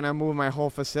 Am I gonna move my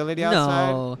whole facility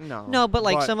outside? No, but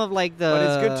like some of like the. But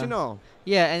it's good to know.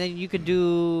 Yeah, and then you could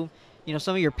do. You know,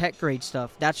 some of your pet grade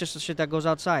stuff, that's just the shit that goes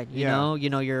outside, you know? You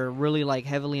know, your really, like,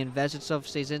 heavily invested stuff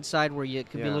stays inside where it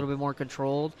can be a little bit more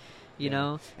controlled, you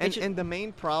know? And the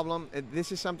main problem,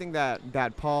 this is something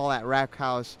that Paul at Rack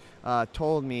House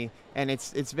told me, and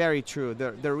it's very true.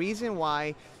 The reason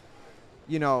why,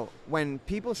 you know, when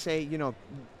people say, you know,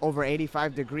 over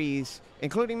 85 degrees,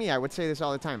 including me, I would say this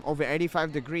all the time, over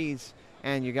 85 degrees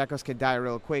and your geckos could die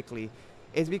real quickly,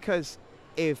 is because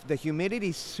if the humidity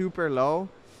is super low,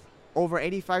 over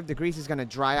 85 degrees is going to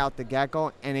dry out the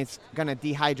gecko, and it's going to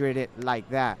dehydrate it like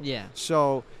that. Yeah.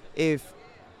 So if,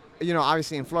 you know,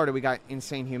 obviously in Florida we got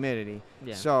insane humidity.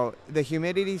 Yeah. So the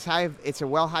humidity's high. It's a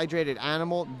well-hydrated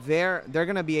animal. They're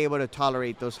going to be able to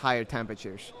tolerate those higher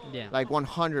temperatures. Yeah. Like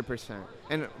 100%.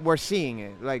 And we're seeing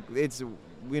it. Like it's,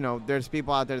 you know, there's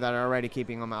people out there that are already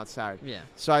keeping them outside. Yeah.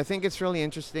 So I think it's really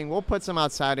interesting. We'll put some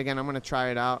outside again. I'm going to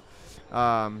try it out.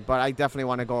 But I definitely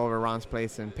want to go over Ron's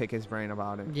place and pick his brain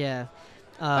about it. Yeah.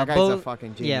 That guy's a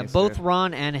fucking genius. Yeah, both dude.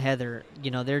 Ron and Heather,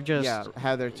 you know, they're just... Yeah,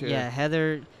 Heather, too. Yeah,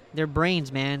 Heather, they're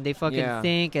brains, man. They fucking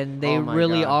think, and they Oh my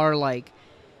really God. are, like...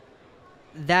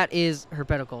 That is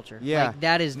herpetoculture. Yeah. Like,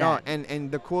 that is that. No,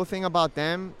 and the cool thing about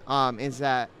them is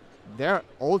that they're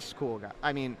old school guys.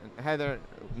 I mean, Heather,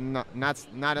 not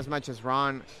as much as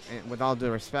Ron, with all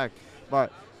due respect,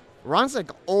 but... Ron's like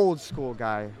old school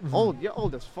guy. Mm-hmm. You're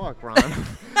old as fuck, Ron.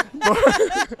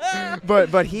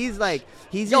 but he's like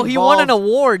Yo, involved. he won an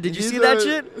award. Did you see that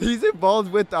shit? He's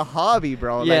involved with the hobby,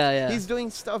 bro. Yeah, like, yeah. He's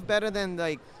doing stuff better than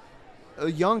like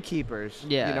young keepers.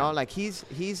 Yeah. You know, like he's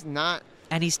not.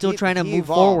 And he's still trying to he move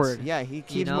evolves. forward. Yeah, he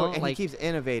keeps you know? and like, he keeps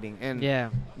innovating. And yeah.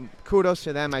 kudos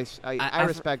to them. I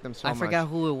respect them so much. I forgot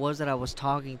who it was that I was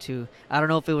talking to. I don't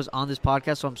know if it was on this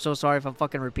podcast, so I'm so sorry if I'm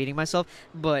fucking repeating myself.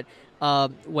 But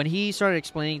when he started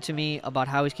explaining to me about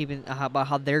how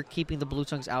they're keeping the blue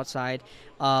tongues outside,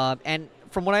 and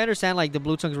from what I understand, like the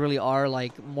blue tongues really are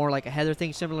like more like a Heather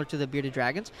thing, similar to the bearded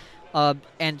dragons.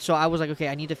 And so I was like, okay,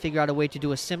 I need to figure out a way to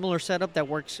do a similar setup that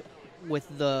works with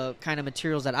the kind of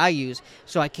materials that I use.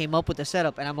 So I came up with the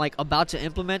setup, and I'm like about to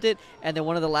implement it. And then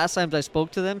one of the last times I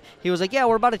spoke to them, he was like, yeah,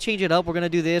 we're about to change it up. We're going to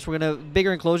do this. We're going to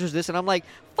bigger enclosures, this. And I'm like,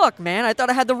 fuck, man, I thought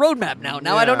I had the roadmap now.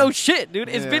 Now I don't know shit, dude.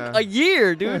 It's been a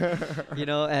year, dude. You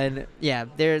know, and yeah,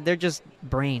 they're just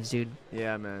brains, dude.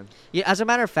 Yeah, man. Yeah, as a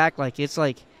matter of fact, like it's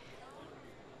like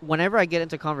whenever I get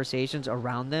into conversations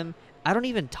around them, I don't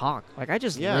even talk. Like I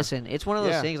just listen. It's one of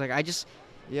those things. Like I just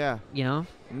you know?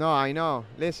 No, I know.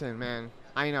 Listen, man.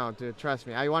 I know, dude. Trust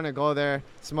me. I want to go there,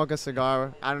 smoke a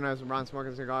cigar. I don't know if Ron smokes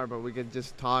a cigar, but we could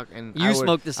just talk. And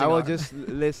smoke the cigar. I will just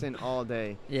listen all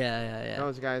day. Yeah.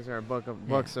 Those guys are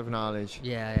books of knowledge.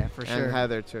 Yeah, for sure. And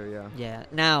Heather, too, yeah. Yeah.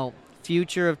 Now,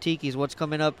 future of Tiki's. What's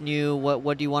coming up new?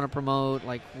 What do you want to promote?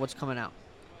 Like, what's coming out?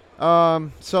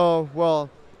 Well,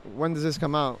 when does this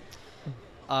come out?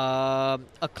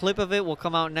 A clip of it will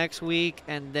come out next week,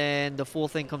 and then the full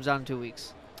thing comes out in 2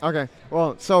 weeks. Okay.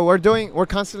 Well, so we're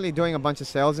constantly doing a bunch of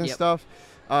sales and stuff.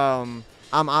 I'm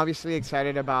obviously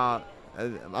excited about.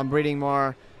 I'm breeding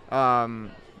more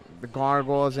the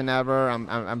gargoyles than ever.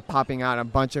 I'm popping out a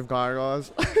bunch of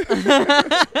gargoyles.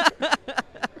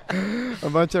 A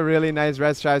bunch of really nice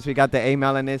red stripes. We got the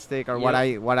amelanistic, or what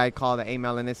I call the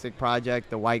amelanistic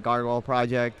project, the white gargoyle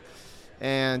project.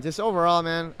 And just overall,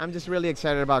 man, I'm just really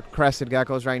excited about crested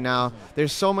geckos right now.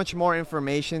 There's so much more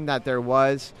information that there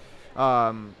was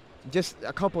just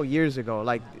a couple years ago.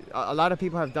 Like a lot of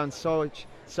people have done such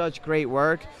great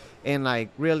work in like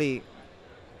really,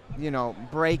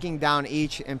 breaking down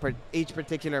each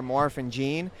particular morph and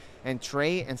gene and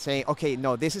trait and saying, okay,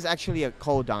 no, this is actually a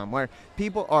codom where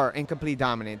people are incomplete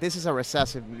dominant. This is a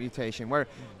recessive mutation where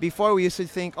before we used to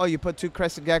think, oh, you put 2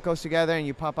 crested geckos together and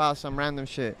you pop out some random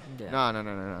shit. Yeah.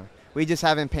 No. We just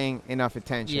haven't paying enough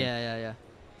attention. Yeah.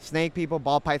 Snake people,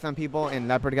 ball python people, and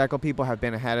leopard gecko people have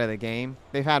been ahead of the game.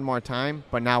 They've had more time,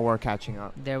 but now we're catching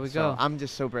up. There we go. I'm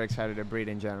just super excited to breed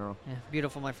in general. Yeah,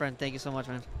 beautiful, my friend. Thank you so much,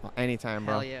 man. Well, anytime,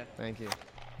 bro. Hell yeah. Thank you.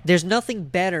 There's nothing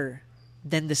better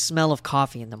than the smell of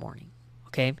coffee in the morning,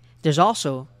 okay? There's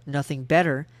also nothing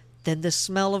better than the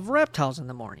smell of reptiles in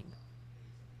the morning.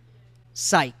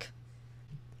 Psych.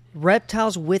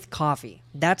 Reptiles with coffee.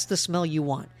 That's the smell you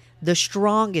want. The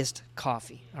strongest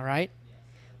coffee, all right?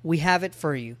 We have it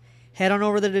for you. Head on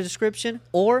over to the description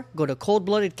or go to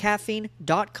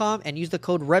coldbloodedcaffeine.com and use the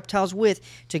code ReptilesWith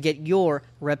to get your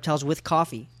Reptiles with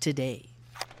coffee today.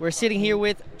 We're sitting here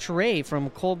with Trey from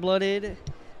Cold Blooded.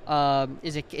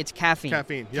 It's caffeine.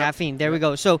 Caffeine. Yep. Caffeine. There we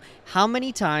go. So, how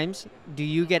many times do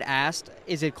you get asked?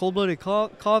 Is it cold-blooded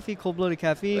coffee, cold-blooded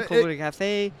caffeine, cold-blooded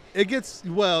cafe? It gets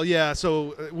yeah.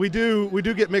 So we do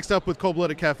get mixed up with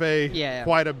cold-blooded cafe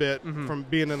quite a bit from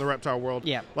being in the reptile world.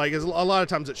 Yeah. Like a lot of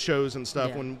times at shows and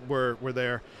stuff when we're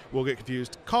there, we'll get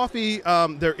confused. Coffee.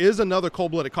 There is another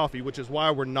cold-blooded coffee, which is why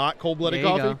we're not cold-blooded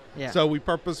coffee. Go. Yeah. So we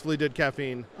purposefully did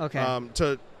caffeine. Okay.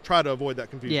 To try to avoid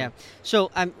that confusion. Yeah. So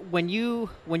when you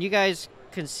guys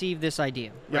conceived this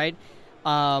idea, right?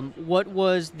 What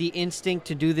was the instinct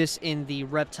to do this in the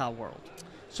reptile world?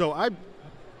 So I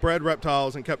bred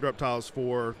reptiles and kept reptiles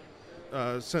for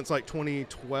since like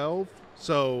 2012.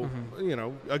 So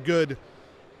a good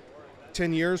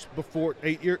 10 years before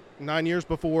 9 years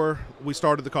before we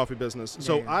started the coffee business.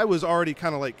 So I was already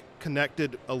kind of like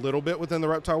connected a little bit within the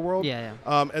reptile world.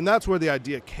 And that's where the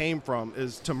idea came from,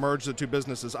 is to merge the two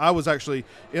businesses. I was actually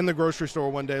in the grocery store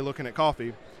one day looking at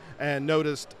coffee and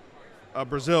noticed a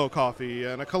Brazil coffee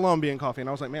and a Colombian coffee. And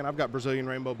I was like, man, I've got Brazilian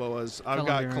rainbow boas. I've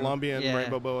got Colombian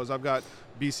rainbow boas. I've got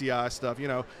BCI stuff,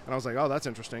 And I was like, oh, that's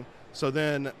interesting. So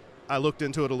then I looked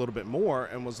into it a little bit more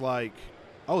and was like,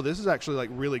 oh, this is actually like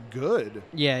really good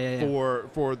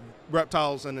for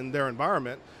reptiles and in their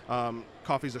environment.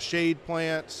 Coffee's a shade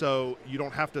plant, so you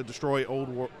don't have to destroy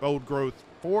old growth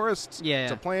forests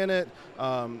to plant it.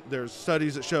 There's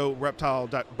studies that show reptile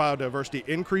biodiversity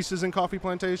increases in coffee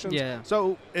plantations.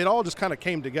 So it all just kind of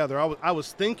came together. I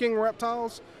was thinking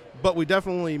reptiles, but we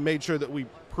definitely made sure that we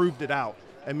proved it out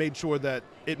and made sure that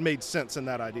it made sense in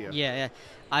that idea.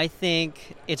 I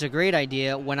think it's a great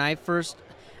idea. When I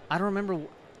don't remember.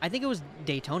 I think it was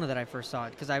Daytona that I first saw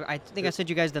it, because I think I sent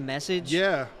you guys the message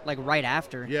like right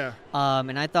after.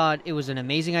 And I thought it was an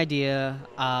amazing idea.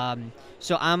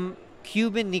 So I'm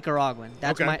Cuban Nicaraguan.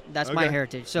 That's my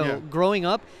heritage. So growing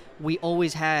up, we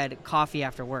always had coffee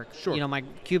after work. Sure. My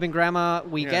Cuban grandma,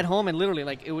 we get home and literally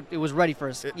like it was ready for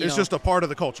us. It's just a part of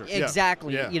the culture.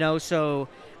 Exactly. So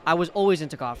I was always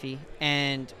into coffee,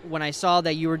 and when I saw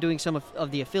that you were doing some of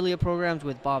the affiliate programs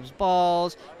with Bob's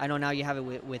Balls, I know now you have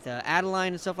it with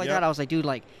Adeline and stuff like that. I was like, dude,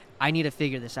 like I need to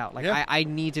figure this out. Like I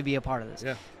need to be a part of this.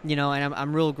 And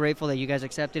I'm real grateful that you guys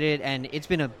accepted it, and it's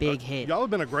been a big hit. Y'all have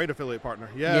been a great affiliate partner.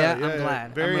 I'm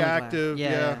glad. Very really active.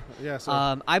 Glad.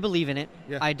 So. I believe in it.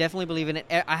 I definitely believe in it.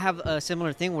 I have a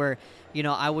similar thing where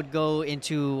I would go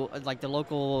into like the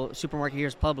local supermarket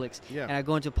here's Publix, and I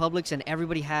go into Publix and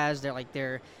everybody has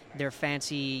their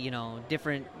fancy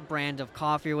different brand of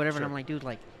coffee or whatever, and I'm like, dude,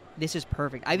 like this is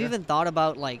perfect. I've even thought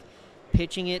about like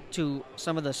pitching it to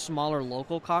some of the smaller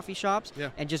local coffee shops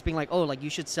and just being like, oh, like you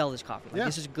should sell this coffee. Like,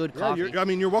 this is good coffee.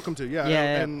 You're welcome to.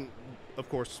 And of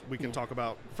course we can talk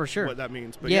about for sure what that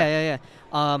means. But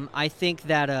I think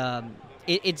that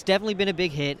it's definitely been a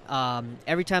big hit.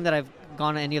 Every time that I've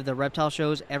gone to any of the reptile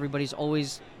shows, everybody's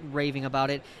always raving about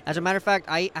it. As a matter of fact,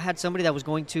 I had somebody that was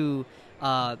going to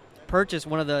purchase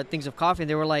one of the things of coffee, and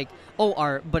they were like,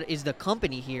 but is the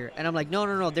company here? And I'm like,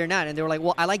 no, they're not. And they were like,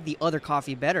 well, I like the other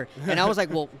coffee better. And I was like,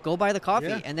 well, go buy the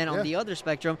coffee. And then on the other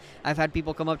spectrum, I've had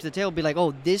people come up to the table and be like,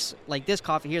 oh, this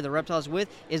coffee here, the Reptiles with,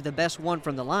 is the best one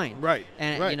from the line.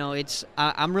 And it's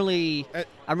I'm really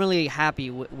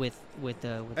happy with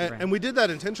the brand. And we did that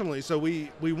intentionally. So we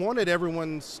wanted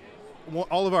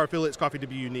all of our affiliates coffee to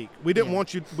be unique. We didn't want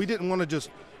to just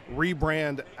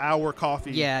rebrand our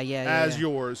coffee as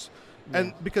yours,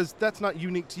 and because that's not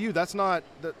unique to you. That's not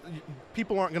that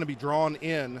people aren't going to be drawn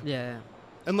in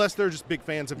unless they're just big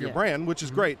fans of your brand, which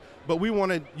is great. But we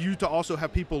wanted you to also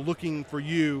have people looking for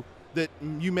you that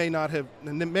you may not have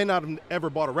ever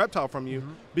bought a reptile from you,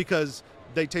 because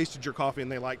they tasted your coffee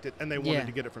and they liked it and they wanted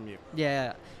to get it from you.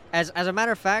 Yeah. As a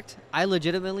matter of fact, I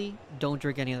legitimately don't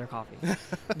drink any other coffee.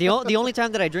 The only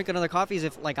time that I drink another coffee is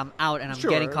if like I'm out and I'm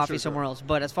getting coffee somewhere else.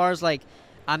 But as far as like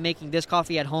I'm making this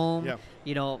coffee at home,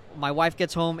 you know, my wife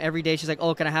gets home every day. She's like,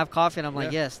 "Oh, can I have coffee?" And I'm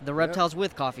like, "Yes, the Reptiles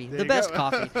with coffee, the best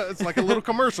coffee." It's like a little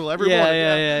commercial every morning.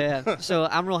 Yeah. So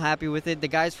I'm real happy with it. The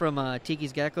guys from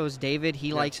Tiki's Geckos, David,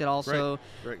 he likes it also.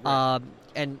 Great.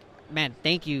 And man,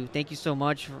 thank you so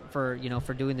much for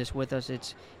doing this with us.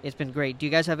 It's been great. Do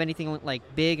you guys have anything like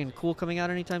big and cool coming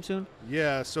out anytime soon?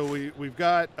 Yeah, so we've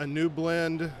got a new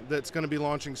blend that's going to be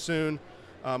launching soon.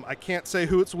 I can't say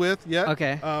who it's with yet.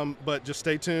 Okay. But just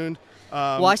stay tuned.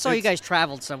 Well, I saw you guys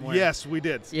traveled somewhere. Yes, we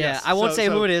did. Yeah, yes. I won't say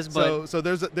who it is, but so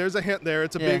there's a hint there.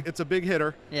 It's a big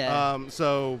hitter. Yeah.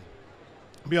 So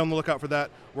be on the lookout for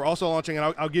that. We're also launching,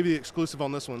 and I'll give you the exclusive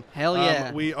on this one. Hell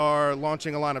yeah. We are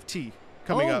launching a line of tea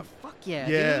coming up. Fuck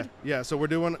yeah, dude. So we're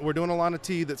doing a line of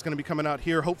tea that's going to be coming out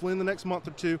here hopefully in the next month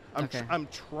or two. I'm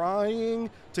trying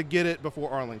to get it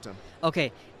before Arlington.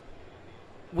 Okay.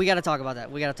 We got to talk about that.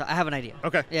 I have an idea.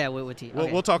 Okay. Yeah, with tea.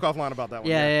 We'll talk offline about that one.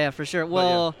 Yeah, for sure.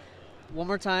 Well, one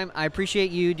more time, I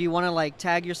appreciate you. Do you want to like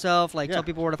tag yourself, like tell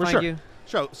people where to find you?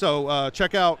 Sure. So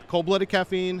check out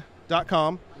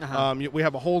coldbloodedcaffeine.com. We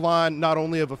have a whole line not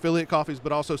only of affiliate coffees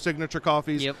but also signature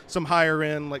coffees, some higher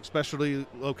end like specialty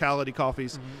locality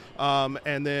coffees.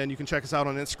 And then you can check us out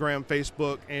on Instagram,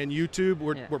 Facebook, and YouTube.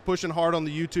 We're pushing hard on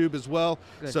the YouTube as well.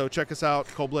 Good. So check us out,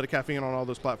 Cold Blooded Caffeine, on all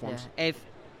those platforms. Yeah.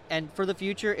 And for the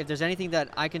future, if there's anything that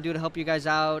I can do to help you guys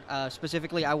out,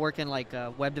 specifically I work in like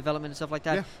web development and stuff like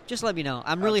that, just let me know.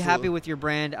 I'm really happy with your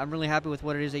brand. I'm really happy with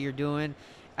what it is that you're doing.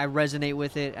 I resonate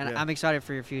with it, and I'm excited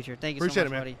for your future. Thank you so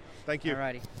much, buddy. Thank you.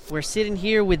 Alrighty. We're sitting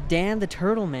here with Dan the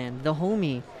Turtle Man, the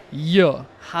homie. Yeah.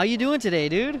 How you doing today,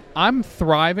 dude? I'm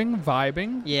thriving,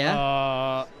 vibing.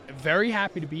 Yeah. Very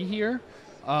happy to be here.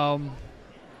 I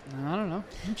don't know.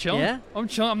 I'm chilling. Yeah? I'm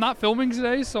chilling. I'm not filming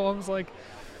today, so I was like...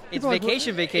 It's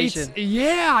vacation.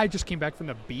 I just came back from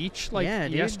the beach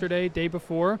yesterday, day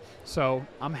before, so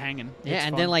I'm hanging. Yeah, it's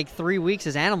and fun. then like 3 weeks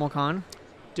is Animal Con.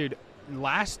 Dude,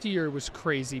 last year was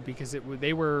crazy because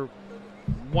they were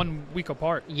 1 week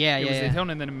apart. It was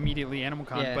Daytona and then immediately Animal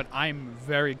Con, but I'm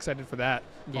very excited for that.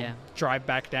 I'll drive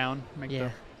back down, make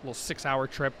the little 6-hour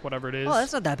trip, whatever it is. Oh,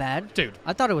 that's not that bad. Dude.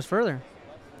 I thought it was further.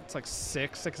 It's like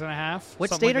 6.5.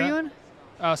 What state are you in?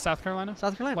 South Carolina.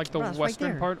 South Carolina. Like the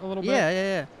western part a little bit.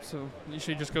 Yeah. So you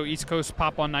should just go East Coast,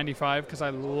 pop on 95 because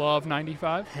I love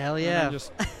 95. Hell yeah. And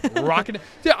just rocking it.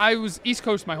 Yeah, I was East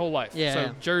Coast my whole life. Yeah.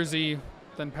 So Jersey,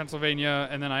 then Pennsylvania,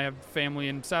 and then I have family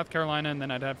in South Carolina, and then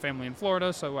I'd have family in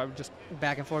Florida, so I would just...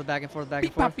 Back and forth.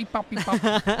 Beep, pop, beep, pop, beep, pop.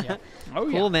 Yeah. Oh,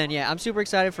 cool, man. Yeah, I'm super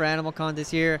excited for Animal Con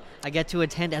this year. I get to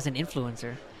attend as an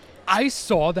influencer. I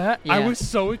saw that. I was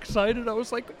so excited. I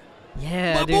was like...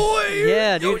 Yeah, my dude. boy,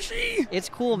 yeah, dude. Yoshi. It's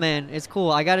cool, man. It's cool.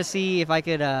 I got to see if I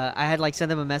could. I had like sent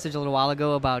them a message a little while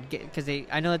ago about because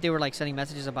I know that they were like sending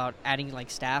messages about adding like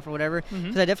staff or whatever.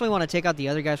 Because I definitely want to take out the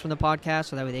other guys from the podcast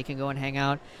so that way they can go and hang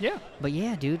out. Yeah. But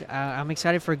yeah, dude, I'm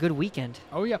excited for a good weekend.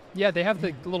 Oh yeah. They have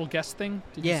the little guest thing.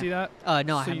 Did you see that?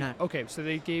 No, I have not. Okay, so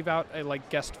they gave out a like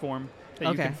guest form that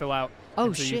you can fill out.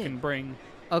 Oh so shit. you can bring.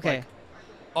 Okay.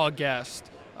 Like, a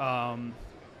guest.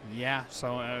 Yeah,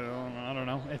 so I don't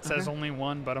know. It says only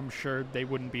one, but I'm sure they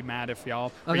wouldn't be mad if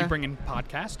y'all... Are you bringing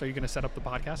podcast? Are you going to set up the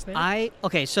podcast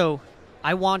there? So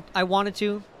I wanted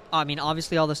to. I mean,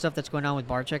 obviously all the stuff that's going on with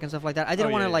bar check and stuff like that. I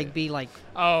didn't want to be like...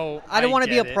 Oh, I don't want to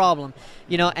be a problem,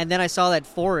 you know. And then I saw that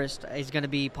Forrest is going to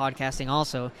be podcasting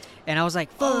also, and I was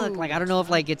like, fuck. Like I don't know if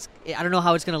like it's... I don't know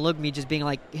how it's going to look, me just being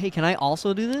like, hey, can I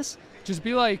also do this? Just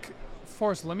be like...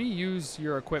 Forrest, let me use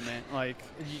your equipment. Like,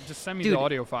 you just send me the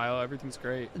audio file. Everything's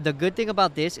great. The good thing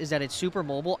about this is that it's super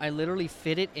mobile. I literally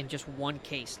fit it in just one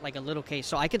case, like a little case.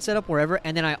 So I could set up wherever.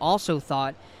 And then I also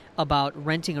thought about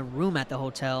renting a room at the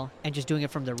hotel and just doing it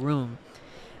from the room.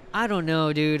 I don't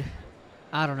know, dude.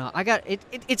 I don't know. I got it.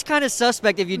 It's kind of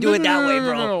suspect if you do it that way,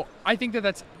 bro. No. I think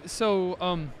that's so.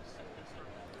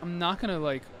 I'm not gonna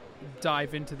like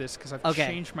dive into this because I've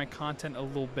changed my content a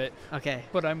little bit. Okay.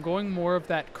 But I'm going more of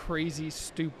that crazy,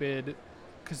 stupid,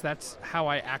 because that's how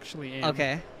I actually am.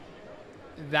 Okay.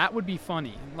 That would be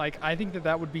funny. Like, I think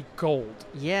that would be gold.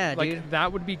 Yeah, like, dude.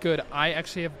 That would be good. I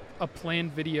actually have a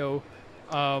planned video.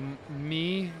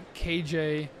 Me,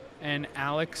 KJ, and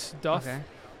Alex Duff. Okay.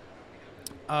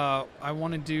 I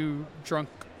want to do drunk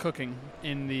cooking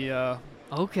in the...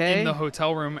 in the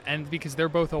hotel room, and because they're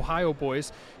both Ohio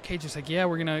boys, KJ's like, yeah,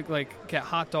 we're gonna like get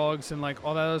hot dogs and like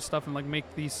all that other stuff and like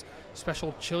make these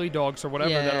special chili dogs or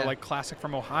whatever that are like classic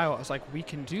from Ohio. I was like, we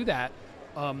can do that.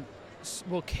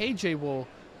 Well, KJ will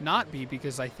not be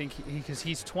because I think because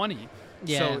he's 20,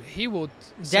 Yeah. So he will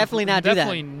definitely not do that.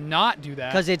 Definitely not do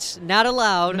that. Because it's not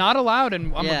allowed. Not allowed,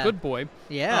 and I'm a good boy.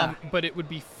 Yeah. But it would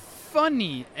be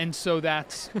funny, and so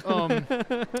that's a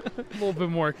little bit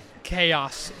more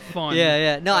chaos fun.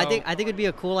 Yeah. No, I think it'd be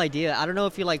a cool idea. I don't know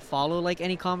if you follow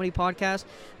any comedy podcast,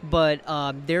 but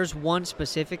there's one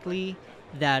specifically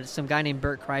that some guy named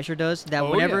Bert Kreischer does. That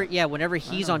whenever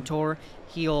he's on tour,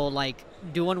 he'll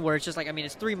do one where it's just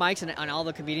it's 3 mics and all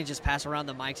the comedians just pass around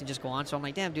the mics and just go on. So I'm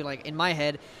like, damn, dude, in my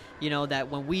head, that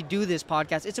when we do this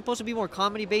podcast, it's supposed to be more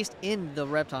comedy based in the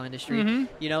reptile industry.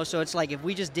 So it's if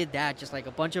we just did that, just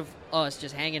a bunch of us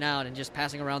just hanging out and just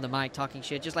passing around the mic, talking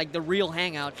shit, just the real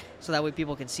hangout, so that way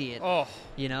people can see it.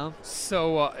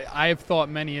 So I have thought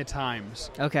many a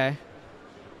times. Okay.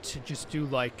 To just do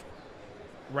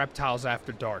Reptiles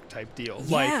After Dark type deal.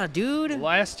 Yeah, dude.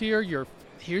 Last year,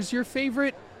 here's your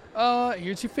favorite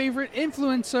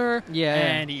influencer. Yeah.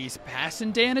 And he's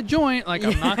passing Dan a joint.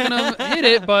 I'm not gonna hit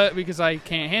it, but because I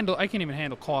can't even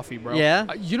handle coffee, bro.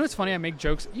 Yeah. You know what's funny? I make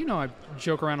jokes. I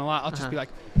joke around a lot. I'll just be like,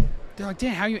 they're like,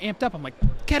 Dan, how you amped up? I'm like,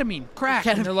 ketamine, crack.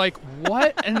 And they're like,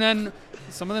 what? And then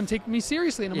some of them take me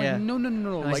seriously, and I'm like,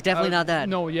 no. It's definitely not that.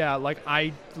 No, yeah,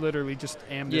 I literally just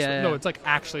am this. Yeah. No, it's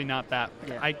actually not that.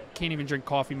 Yeah. I can't even drink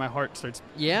coffee. My heart starts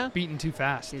beating too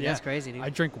fast. Dude, that's crazy, dude. I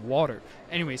drink water.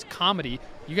 Anyways, comedy.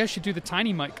 You guys should do the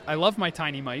tiny mic. I love my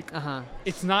tiny mic.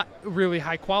 It's not really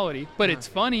high quality, but it's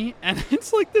funny, and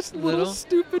it's this little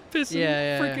stupid pissing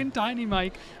freaking tiny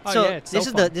mic. Oh, so it's this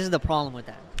is the problem with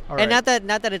that. All and right.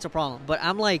 not that it's a problem, but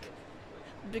I'm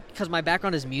because my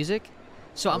background is music,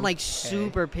 so I'm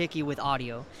super picky with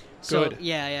audio. So Good.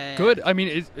 Yeah. Good. I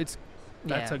mean,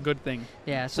 that's a good thing.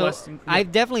 Yeah. So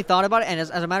I've definitely thought about it, and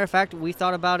as a matter of fact, we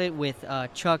thought about it with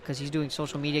Chuck because he's doing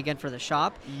social media again for the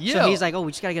shop. Yeah. So he's like, "Oh,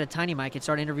 we just gotta get a tiny mic and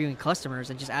start interviewing customers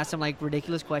and just ask them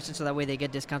ridiculous questions, so that way they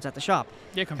get discounts at the shop."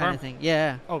 Yeah, kind of thing.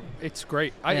 Yeah. Oh, it's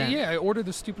great. I ordered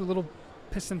the stupid little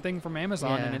piston thing from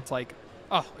Amazon, and it's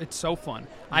oh, it's so fun.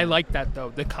 I like that, though.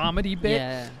 The comedy bit,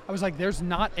 I was like, there's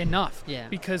not enough. Yeah.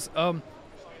 Because,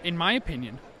 in my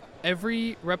opinion,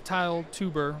 every reptile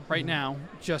tuber right now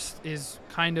just is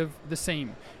kind of the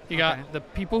same. You got the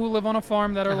people who live on a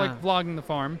farm that are, vlogging the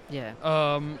farm. Yeah.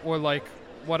 Or,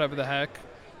 whatever the heck.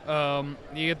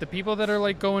 You get the people that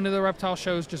are, going to the reptile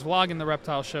shows, just vlogging the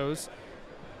reptile shows.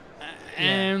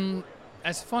 And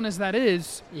as fun as that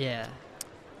is... Yeah.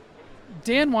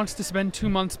 Dan wants to spend 2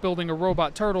 months building a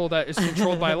robot turtle that is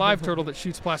controlled by a live turtle that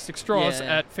shoots plastic straws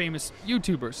at famous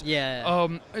YouTubers.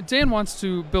 Yeah. Dan wants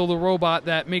to build a robot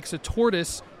that makes a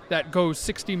tortoise that goes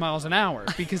 60 miles an hour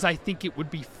because I think it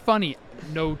would be funny.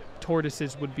 No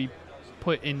tortoises would be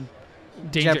put in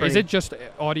danger. Jeopardy. Is it just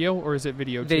audio or is it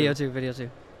video too? Video too.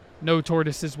 No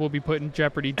tortoises will be put in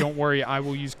jeopardy. Don't worry, I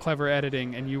will use clever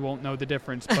editing and you won't know the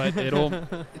difference, but it'll...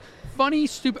 Funny,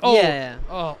 stupid... Oh,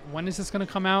 Oh, when is this going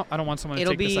to come out? I don't want someone to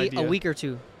take this idea. It'll be a week or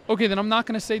two. Okay, then I'm not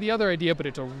going to say the other idea, but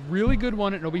it's a really good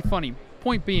one and it'll be funny.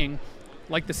 Point being,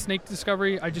 the snake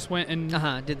discovery, I just went and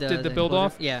did the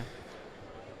build-off. Yeah.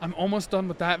 I'm almost done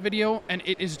with that video, and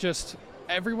it is just...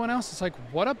 Everyone else is like,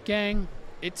 what up, gang?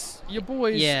 It's your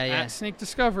boys at Snake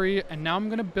Discovery, and now I'm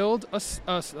going to build a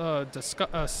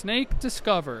Snake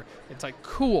Discover. It's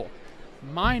cool.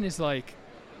 Mine is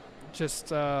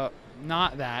just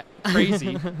not that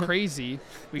crazy.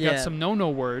 We got some no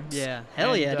words. Yeah.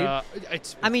 Hell yeah,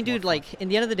 dude. I mean, dude, in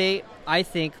the end of the day, I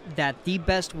think that the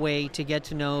best way to get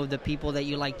to know the people that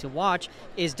you like to watch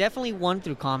is definitely one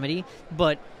through comedy,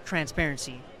 but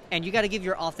transparency. And you got to give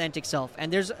your authentic self.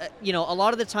 And there's, a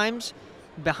lot of the times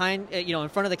behind, in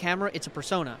front of the camera, it's a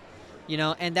persona,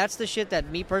 and that's the shit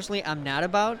that me personally, I'm not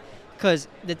about. Because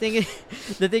the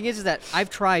thing is that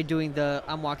I've tried doing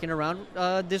I'm walking around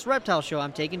this reptile show.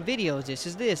 I'm taking videos. This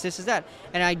is that.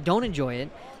 And I don't enjoy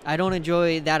it. I don't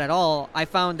enjoy that at all. I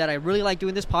found that I really like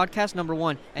doing this podcast, number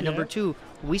one. And number two,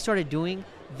 we started doing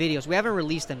videos. We haven't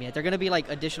released them yet. They're going to be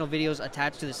additional videos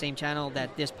attached to the same channel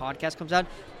that this podcast comes out.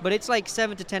 But it's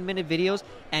 7 to 10 minute videos.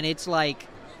 And it's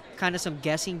kind of some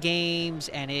guessing games.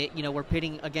 And we're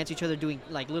pitting against each other doing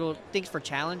little things for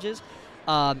challenges.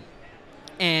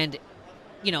 And...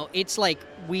 it's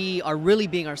we are really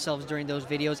being ourselves during those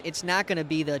videos. It's not going to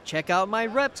be the check out my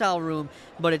reptile room,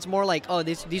 but it's more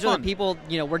these are the people,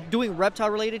 we're doing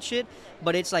reptile-related shit,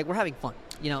 but it's we're having fun,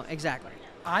 exactly.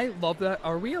 I love that.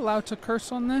 Are we allowed to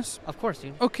curse on this? Of course,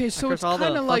 dude. Okay, so it's kind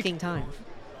of fucking time.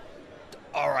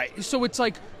 All right, so it's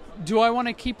do I want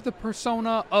to keep the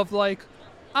persona of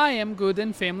I am good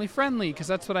and family friendly because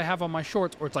that's what I have on my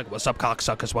shorts. Or it's like, what's up,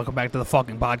 cocksuckers? Welcome back to the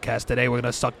fucking podcast. Today we're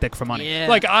gonna suck dick for money. Yeah.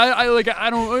 Like I don't like I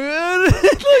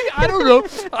don't know.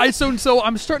 So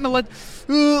I'm starting to let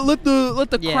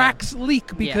the cracks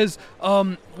leak because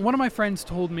one of my friends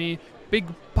told me, big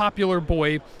popular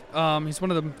boy, he's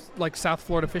one of the like South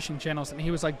Florida fishing channels, and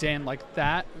he was like, Dan, like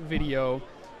that video,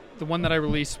 the one that I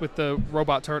released with the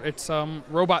robot turtle, it's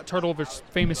robot turtle, this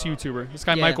famous YouTuber, this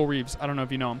guy Michael Reeves. I don't know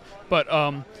if you know him,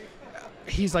 but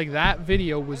he's like, that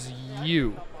video was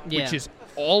you, which is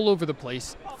all over the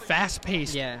place, fast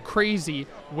paced, crazy,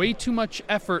 way too much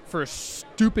effort for a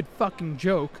stupid fucking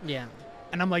joke. Yeah.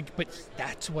 And I'm like, but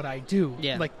that's what I do.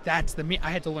 Yeah. Like, that's the me.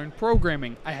 I had to learn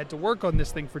programming. I had to work on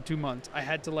this thing for 2 months. I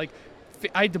had to I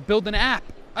had to build an app.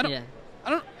 I don't.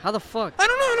 How the fuck? I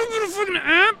don't know how to build a fucking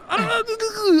app. I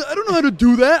don't know how to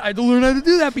do that. I had to learn how to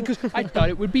do that because I thought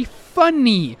it would be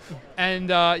funny. And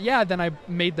then I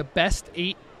made the best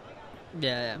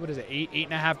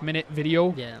 8.5 minute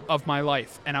video of my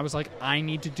life. And I was like, I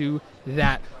need to do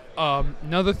that.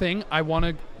 Another thing I want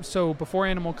to, so before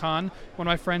Animal Con, one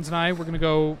of my friends and I were going to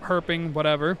go herping,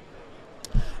 whatever.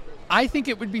 I think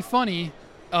it would be funny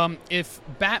if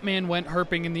Batman went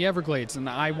herping in the Everglades, and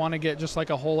I want to get just like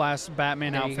a whole ass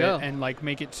Batman outfit and like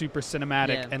make it super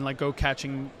cinematic and like go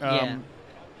catching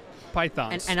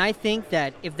pythons. And I think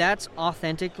that if that's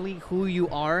authentically who you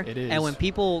are, it is. And when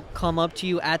people come up to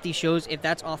you at these shows, if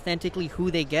that's authentically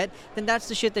who they get, then that's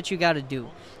the shit that you got to do.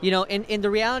 You know, and the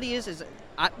reality is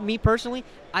me personally,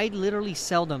 I literally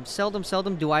seldom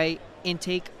do I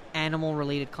intake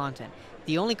animal-related content.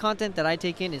 The only content that I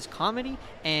take in is comedy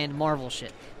and Marvel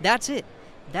shit. That's it.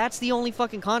 That's the only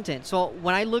fucking content. So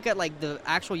when I look at like the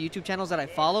actual YouTube channels that I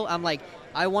follow, I'm like,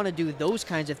 I want to do those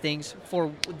kinds of things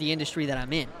for the industry that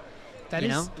I'm in. That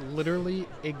is literally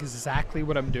exactly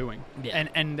what I'm doing. Yeah.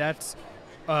 And that's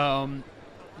the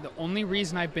only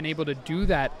reason I've been able to do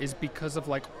that is because of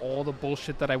like all the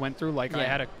bullshit that I went through. Like I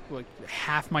had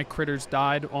half my critters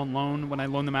died on loan when I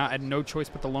loaned them out. I had no choice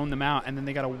but to loan them out, and then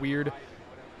they got a weird,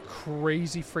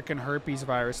 crazy freaking herpes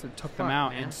virus that took them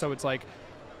out. Man. And so it's like,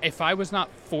 if I was not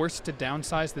forced to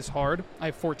downsize this hard, I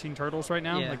have 14 turtles right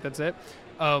now. Like that's it.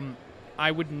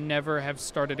 I would never have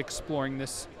started exploring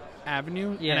this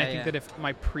avenue. And I think that if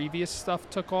my previous stuff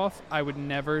took off, I would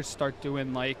never start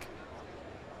doing like,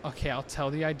 okay, I'll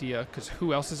tell the idea, because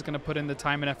who else is going to put in the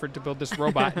time and effort to build this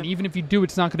robot? And even if you do,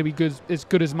 it's not going to be as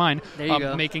good as mine. There you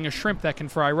go. Making a shrimp that can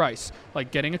fry rice,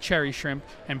 like getting a cherry shrimp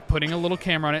and putting a little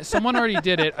camera on it. Someone already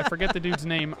did it. I forget the dude's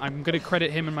name. I'm going to credit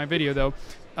him in my video, though.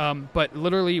 But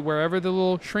literally, wherever the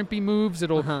little shrimpy moves,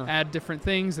 it'll add different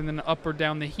things, and then up or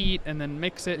down the heat, and then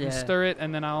mix it and stir it,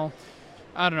 and then I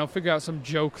don't know, figure out some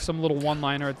joke, some little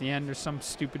one-liner at the end or some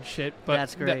stupid shit. But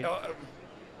that's great.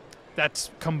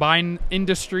 That's combined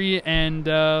industry and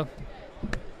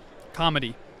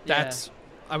comedy. I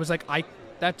was like,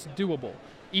 that's doable.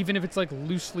 Even if it's like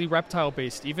loosely reptile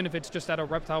based, even if it's just at a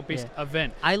reptile based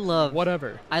event. I love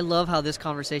how this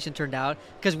conversation turned out,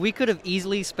 because we could have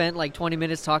easily spent like 20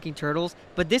 minutes talking turtles,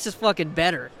 but this is fucking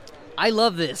better. I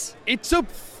love this. It's a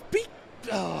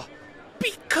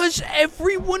because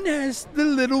everyone has the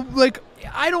little, like,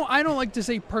 I don't like to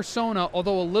say persona,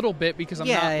 although a little bit, because I'm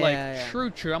not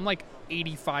true. I'm like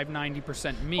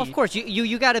 85-90% me. Well, of course,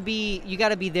 you gotta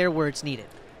be there where it's needed.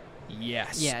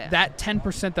 Yes. Yeah. That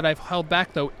 10% that I've held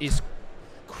back though is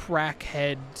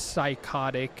crackhead,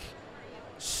 psychotic,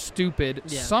 stupid.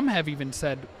 Yeah. Some have even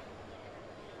said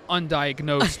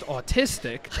undiagnosed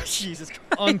autistic. Jesus Christ.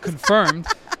 Unconfirmed.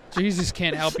 Jesus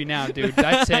can't help you now, dude.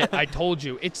 That's it. I told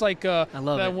you. It's like I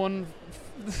love that one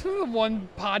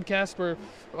podcast where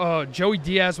Joey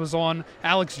Diaz was on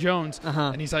Alex Jones,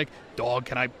 and he's like, "Dog,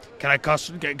 can I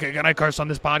cuss? Can I curse on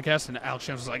this podcast?" And Alex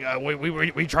Jones was like,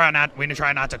 "We try not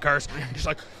to curse." And he's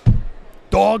like,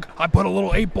 "Dog, I put a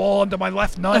little 8-ball under my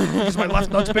left nut because my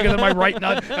left nut's bigger than my right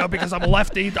nut because I'm a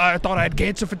lefty. I thought I had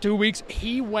cancer for 2 weeks."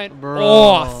 He went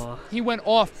off.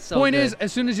 So Point good. is,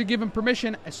 as soon as you give him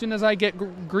permission, as soon as I get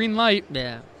green light,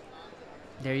 there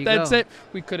you go. That's it.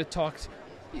 We could have talked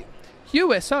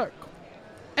U.S. ARC,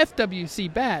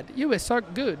 FWC bad, U.S.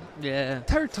 ARC good. Yeah.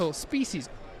 Turtle species.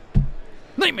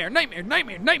 Nightmare.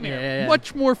 Yeah.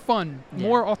 Much more fun,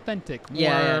 more authentic.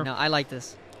 No, I like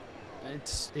this.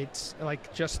 It's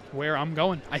like just where I'm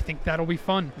going. I think that'll be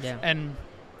fun. Yeah. And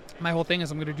my whole thing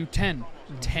is I'm going to do 10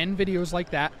 videos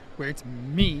like that where it's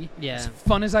me as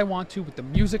fun as I want to, with the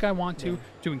music I want to,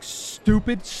 doing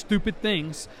stupid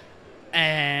things.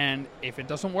 And if it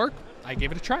doesn't work, I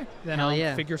give it a try. Then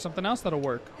I'll figure something else that'll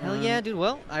work. Hell yeah, dude.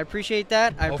 Well, I appreciate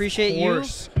that. I appreciate you.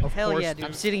 Of course, yeah, dude.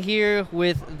 I'm sitting here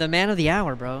with the man of the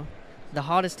hour, bro. the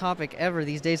hottest topic ever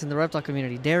these days in the reptile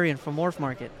community. Darian from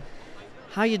MorphMarket.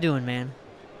 How you doing, man?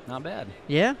 Not bad.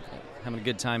 Yeah? Having a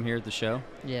good time here at the show.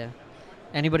 Yeah.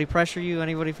 Anybody pressure you?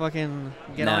 Anybody fucking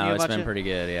get on you about No, it's been you? pretty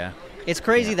good, yeah. It's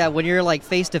crazy that when you're like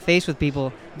face to face with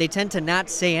people, they tend to not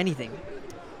say anything.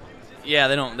 Yeah,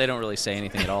 they don't really say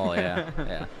anything at all, yeah.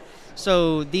 Yeah.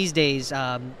 So these days,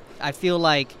 I feel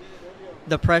like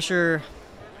the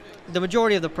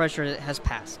majority of the pressure has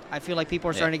passed. I feel like people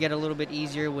are starting to get a little bit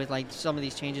easier with like some of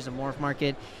these changes in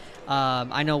MorphMarket.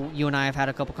 I know you and I have had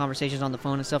a couple conversations on the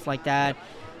phone and stuff like that.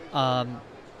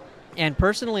 And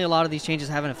personally, a lot of these changes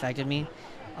haven't affected me.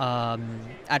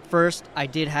 At first, I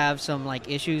did have some like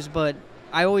issues, but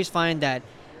I always find that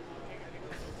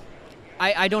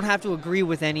I don't have to agree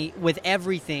with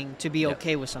everything to be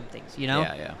okay with some things, you know?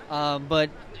 Yeah. But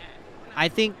I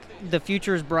think the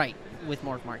future is bright with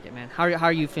MorphMarket, man. How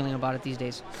are you feeling about it these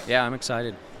days? Yeah, I'm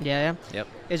excited. Yeah? Yep.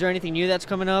 Is there anything new that's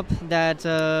coming up that...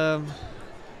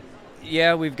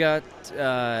 Yeah, we've got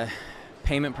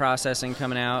payment processing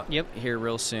coming out here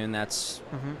real soon. That's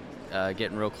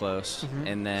getting real close.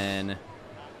 And then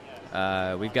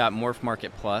we've got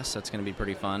MorphMarket Plus. That's going to be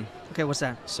pretty fun. Okay, what's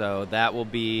that? So that will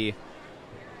be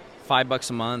 $5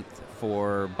 a month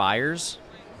for buyers.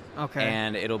 Okay.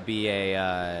 And it'll be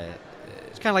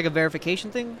it's kind of like a verification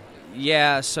thing?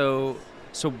 Yeah, so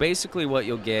basically what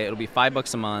you'll get, it'll be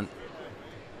 $5 a month.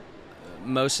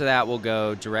 Most of that will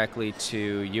go directly to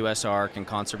U.S. Ark and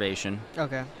conservation.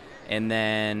 Okay. And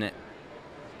then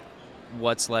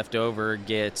what's left over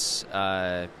gets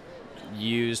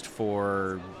used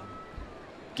for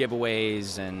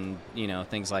giveaways and,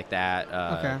 things like that.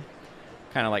 Okay.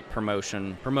 Kind of like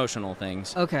promotional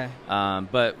things. Okay.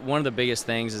 But one of the biggest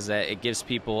things is that it gives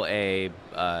people a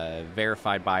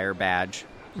verified buyer badge.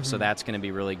 So that's going to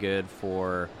be really good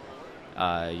for,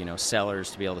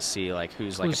 sellers to be able to see like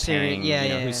who's like who's a paying,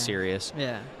 serious. who's serious.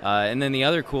 Yeah. And then the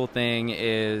other cool thing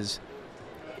is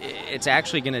it's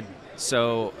actually going to,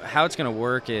 so how it's going to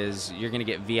work is you're going to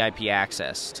get VIP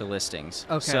access to listings.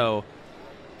 Okay. So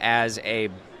as a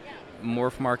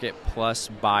MorphMarket Plus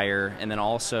buyer and then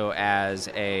also as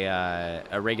a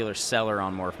regular seller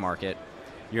on MorphMarket,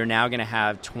 you're now going to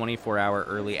have 24-hour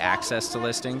early access to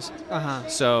listings.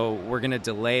 So we're going to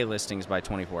delay listings by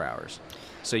 24 hours.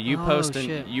 So you post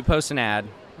an ad,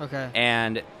 okay,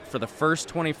 and for the first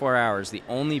 24 hours, the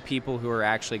only people who are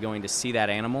actually going to see that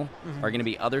animal are going to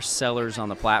be other sellers on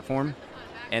the platform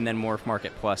and then MorphMarket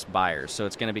Plus buyers. So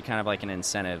it's going to be kind of like an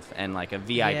incentive and like a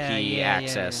VIP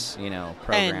access, program.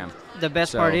 And the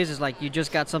best part is like you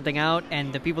just got something out,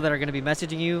 and the people that are going to be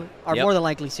messaging you are more than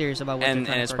likely serious about what they're trying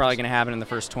to and it's probably going to happen in the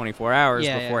first 24 hours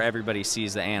before everybody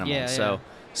sees the animal. So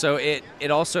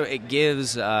it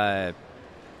gives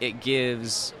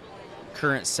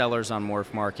current sellers on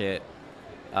MorphMarket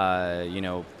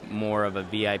more of a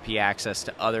VIP access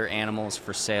to other animals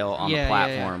for sale on the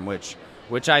platform, which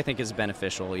I think is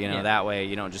beneficial. That way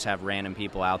you don't just have random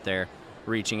people out there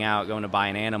reaching out, going to buy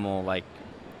an animal. Like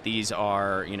these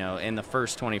are, in the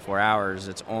first 24 hours,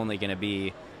 it's only going to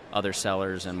be other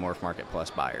sellers and MorphMarket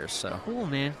Plus buyers. So cool,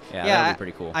 man. Yeah, that'd be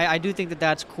pretty cool. I do think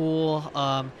that's cool.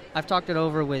 I've talked it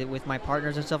over with my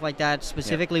partners and stuff like that,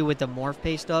 specifically with the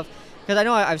MorphPay stuff, because I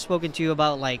know I've spoken to you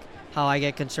about like how I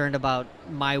get concerned about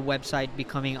my website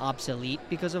becoming obsolete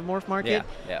because of MorphMarket.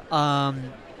 Yeah.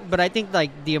 But I think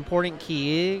like the important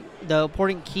key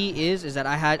is that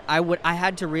I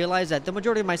had to realize that the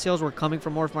majority of my sales were coming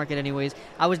from MorphMarket anyways.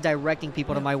 I was directing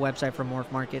people to my website from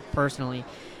MorphMarket personally.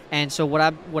 And so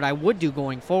what I would do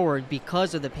going forward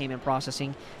because of the payment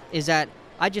processing is that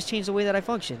I just change the way that I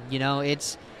function.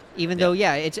 It's even though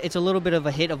it's a little bit of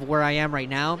a hit of where I am right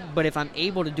now, but if I'm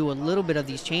able to do a little bit of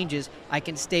these changes, I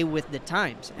can stay with the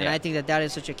times. And I think that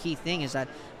is such a key thing, is that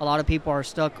a lot of people are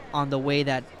stuck on the way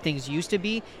that things used to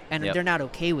be, and they're not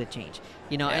okay with change.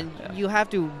 And you have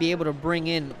to be able to bring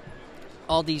in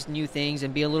all these new things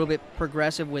and be a little bit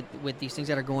progressive with these things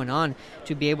that are going on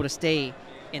to be able to stay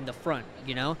in the front,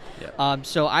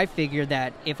 So I figured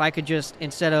that if I could just,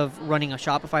 instead of running a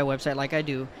Shopify website like I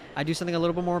do something a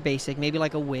little bit more basic, maybe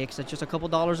like a Wix that's just a couple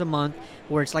dollars a month,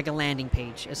 where it's like a landing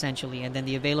page essentially, and then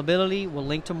the availability will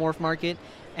link to MorphMarket,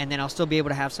 and then I'll still be able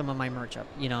to have some of my merch up,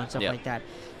 and stuff like that.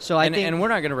 So I think, and we're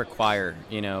not going to require,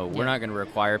 we're not going to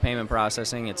require payment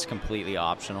processing. It's completely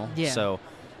optional. So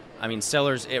I mean,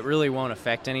 sellers, it really won't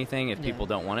affect anything if people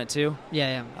don't want it to.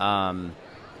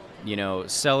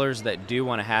 Sellers that do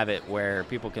want to have it where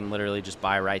people can literally just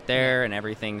buy right there and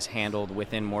everything's handled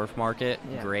within MorphMarket,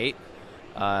 great.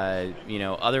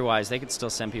 Otherwise they could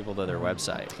still send people to their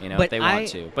website, if they want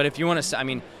to. But if you want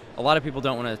to, a lot of people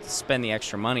don't want to spend the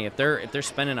extra money. If they're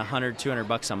spending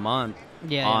 $100-$200 a month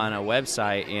on a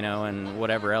website, you know, and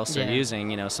whatever else they're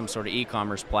using, you know, some sort of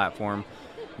e-commerce platform,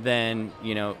 then,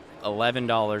 you know,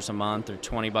 $11 a month or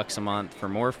 $20 a month for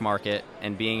MorphMarket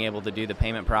and being able to do the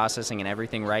payment processing and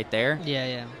everything right there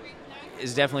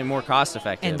is definitely more cost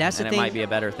effective, and that's the thing. It might be a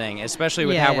better thing, especially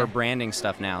with how we're branding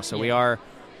stuff now. So we're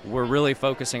really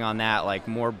focusing on that, like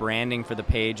more branding for the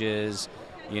pages,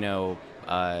 you know,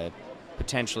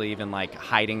 potentially even like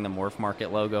hiding the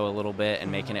MorphMarket logo a little bit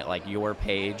and making it like your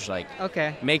page, like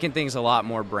making things a lot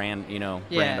more brand, you know,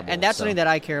 brandable. And that's something that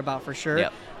I care about for sure.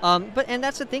 And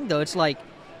that's the thing though, it's like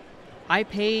I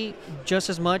pay just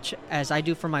as much as I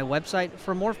do for my website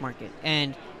for MorphMarket,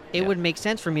 and it would make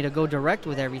sense for me to go direct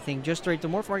with everything just straight to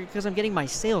MorphMarket because I'm getting my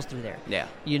sales through there.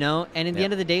 You know, and at the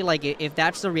end of the day, like if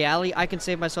that's the reality, I can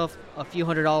save myself a few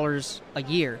 $100s a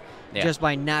year just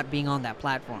by not being on that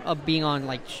platform, of being on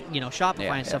like you know,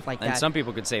 Shopify and stuff like that. And some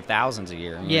people could save thousands a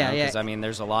year. Because I mean,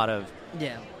 there's a lot of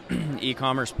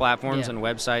e-commerce platforms and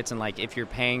websites, and like if you're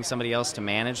paying somebody else to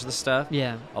manage the stuff,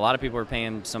 a lot of people are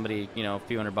paying somebody, you know, a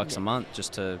few $100 a month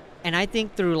just to. And I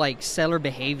think through like seller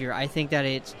behavior, I think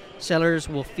that sellers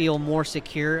will feel more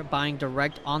secure buying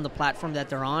direct on the platform that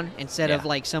they're on, instead of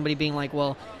like somebody being like,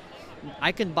 well,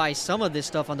 I can buy some of this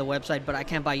stuff on the website, but I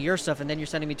can't buy your stuff, and then you're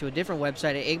sending me to a different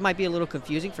website. It might be a little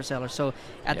confusing for sellers. So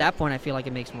at that point, I feel like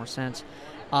it makes more sense.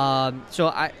 So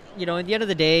I, you know, at the end of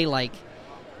the day, like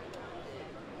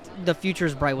the future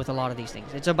is bright with a lot of these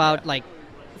things. It's about like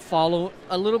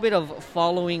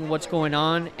following what's going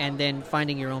on and then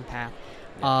finding your own path.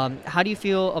 How do you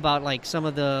feel about like some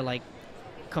of the like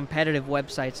competitive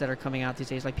websites that are coming out these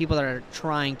days, like people that are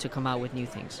trying to come out with new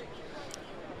things?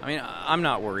 I mean, I'm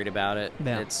not worried about it.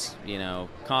 It's, you know,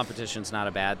 competition's not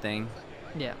a bad thing.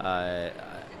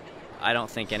 I don't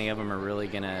think any of them are really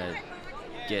going to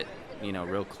get, you know,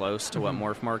 real close to what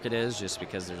MorphMarket is, just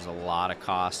because there's a lot of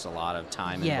costs, a lot of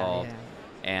time involved.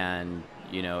 And,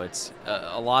 you know, it's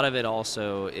a lot of it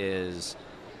also is,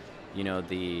 you know,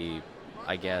 the,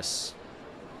 I guess,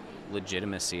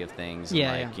 legitimacy of things.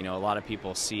 And you know, a lot of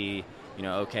people see, you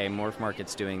know, okay,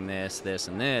 MorphMarket's doing this, this,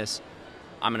 and this.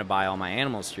 I'm going to buy all my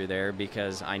animals through there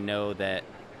because I know that,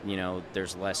 you know,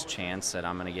 there's less chance that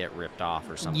I'm going to get ripped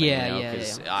off or something.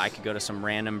 Because I could go to some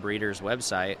random breeder's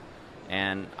website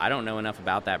and I don't know enough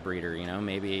about that breeder. You know,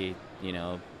 maybe, you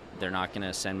know, they're not going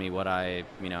to send me what I,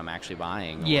 you know, I'm actually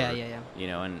buying. You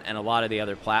know, and a lot of the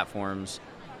other platforms,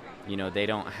 you know, they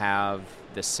don't have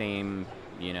the same,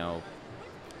 you know,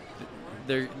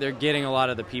 they're getting a lot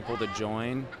of the people to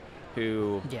join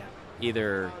who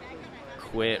either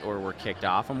quit or were kicked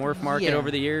off of MorphMarket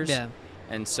over the years.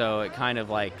 And so it kind of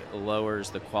like lowers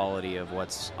the quality of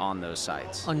what's on those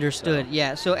sites. Understood.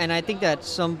 So, and I think that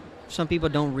some people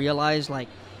don't realize, like,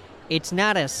 it's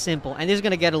not as simple, and this is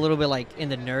going to get a little bit like in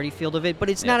the nerdy field of it, but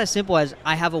it's not as simple as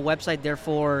I have a website,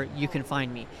 therefore you can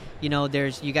find me. You know,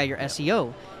 you got your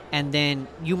SEO, and then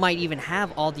you might even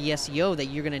have all the SEO that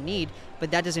you're going to need,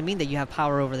 but that doesn't mean that you have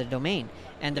power over the domain.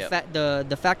 And the fact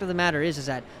of the matter is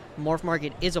that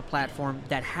MorphMarket is a platform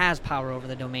that has power over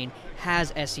the domain,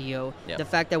 has SEO. The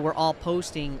fact that we're all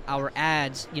posting our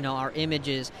ads, you know, our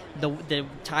images, the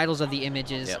titles of the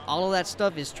images, all of that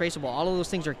stuff is traceable. All of those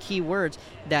things are keywords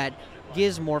that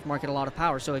gives MorphMarket a lot of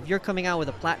power. So if you're coming out with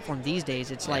a platform these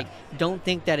days, it's like, don't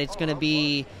think that it's going to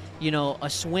be, you know, a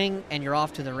swing and you're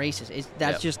off to the races.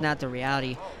 That's just not the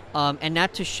reality. And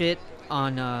not to shit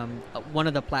on one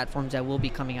of the platforms that will be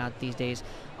coming out these days,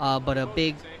 but a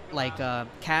big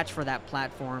catch for that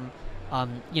platform,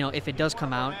 you know, if it does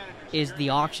come out, is the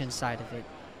auction side of it.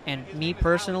 And me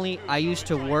personally, I used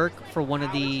to work for one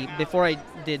of the, before I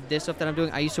did this stuff that I'm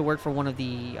doing, I used to work for one of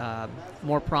the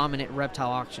more prominent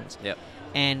reptile auctions.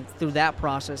 And through that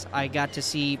process, I got to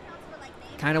see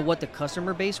kind of what the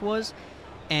customer base was,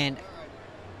 and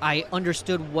I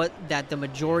understood that the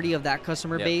majority of that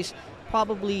customer base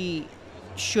probably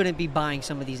shouldn't be buying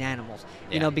some of these animals,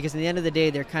 you know, because at the end of the day,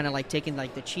 they're kind of like taking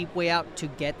like the cheap way out to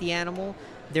get the animal.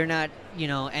 They're not, you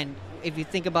know, and if you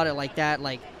think about it like that,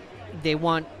 like they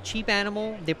want cheap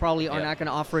animal, they probably are not going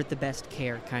to offer it the best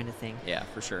care kind of thing.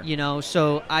 For sure. You know,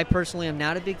 so I personally am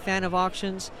not a big fan of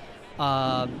auctions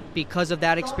because of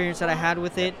that experience that I had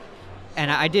with it. And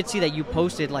I did see that you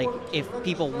posted, like, if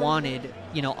people wanted,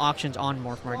 you know, auctions on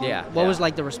MorphMarket. What was,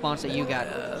 like, the response that you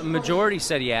got? Majority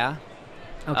said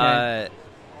Okay.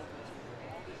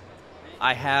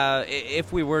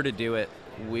 If we were to do it,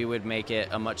 we would make it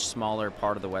a much smaller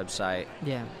part of the website.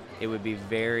 It would be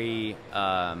very, you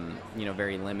know,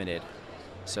 very limited.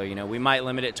 So, you know, we might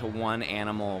limit it to one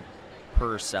animal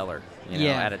per seller, you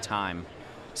know, at a time.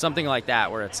 something like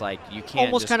that where it's like you can't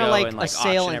almost kind of like and, a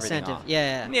sale incentive.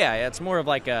 Yeah, it's more of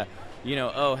like a,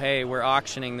 oh, hey, we're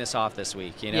auctioning this off this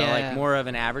week, like more of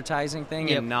an advertising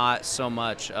thing and not so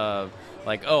much of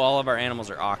like, oh, all of our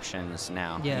animals are auctions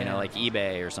now, like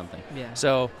eBay or something. Yeah.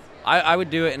 So I would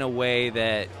do it in a way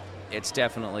that it's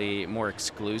definitely more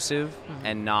exclusive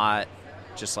and not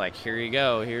just like, here you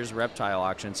go, here's Reptile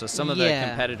auction. So some of the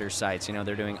competitor sites,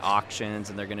 they're doing auctions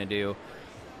and they're going to do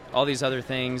all these other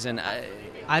things. And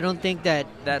I don't think that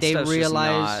they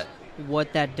realize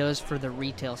what that does for the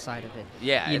retail side of it.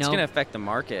 Yeah, it's going to affect the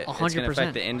market. 100%. It's going to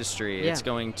affect the industry. Yeah. It's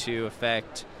going to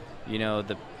affect,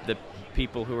 the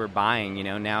people who are buying.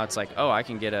 Now it's like, oh, I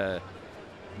can get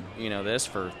this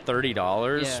for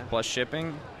 $30 plus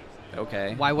shipping.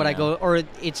 Okay. Why would I go? Or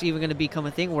it's even going to become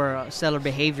a thing where seller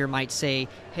behavior might say,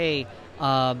 hey,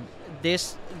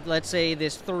 let's say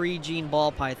this 3-gene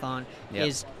ball python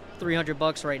is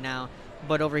 $300 right now,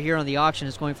 but over here on the auction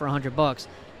it's going for $100.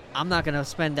 I'm not going to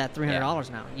spend that $300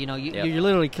 now. You're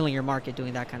literally killing your market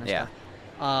doing that kind of stuff.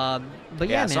 But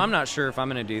man. So I'm not sure if I'm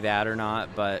going to do that or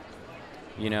not, but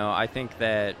I think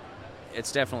that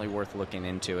it's definitely worth looking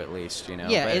into at least.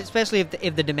 Yeah, especially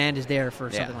if the demand is there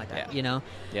for something like that.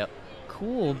 Yep.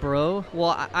 Cool, bro.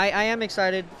 Well, I am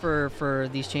excited for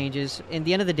these changes. In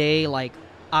the end of the day, like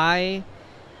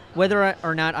whether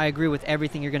or not I agree with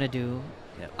everything you're going to do,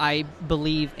 I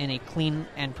believe in a clean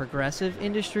and progressive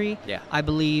industry. Yeah. I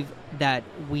believe that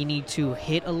we need to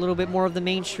hit a little bit more of the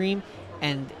mainstream,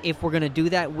 and if we're going to do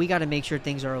that, we got to make sure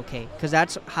things are okay, because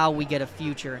that's how we get a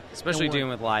future. Especially dealing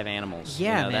with live animals.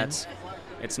 Yeah, man.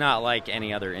 It's not like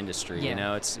any other industry.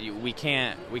 Yeah. We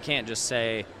can't just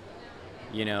say,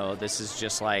 this is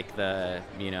just like the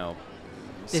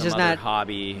this is other not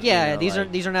hobby. Yeah, these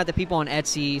are not the people on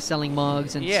Etsy selling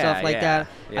mugs and stuff like that.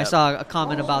 Yep. I saw a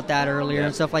comment about that earlier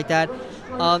and stuff like that.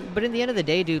 But in the end of the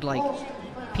day, dude, like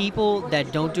people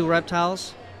that don't do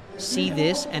reptiles see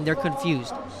this and they're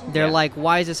confused. They're like,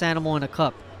 why is this animal in a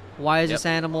cup? Why is this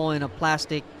animal in a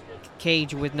plastic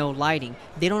cage with no lighting?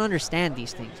 They don't understand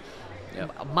these things.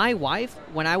 Yep. My wife,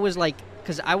 when I was like,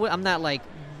 because I'm not like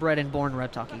bred and born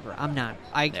reptile keeper. I'm not.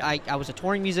 I was a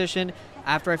touring musician.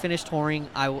 After I finished touring,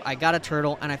 I got a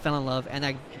turtle and I fell in love.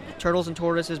 And turtles and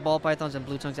tortoises, ball pythons and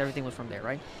blue tongues, everything was from there,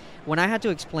 right? When I had to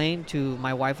explain to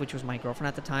my wife, which was my girlfriend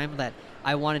at the time, that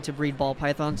I wanted to breed ball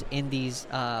pythons in these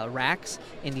racks,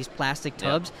 in these plastic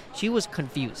tubs, she was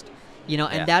confused.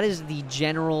 And that is the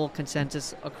general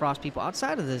consensus across people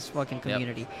outside of this fucking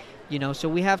community. So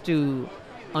we have to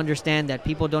understand that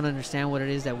people don't understand what it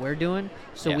is that we're doing,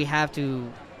 so we have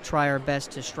to try our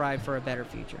best to strive for a better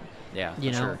future. Yeah,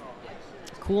 for sure.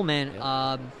 Cool, man.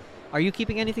 Are you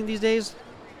keeping anything these days?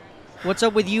 What's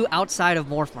up with you outside of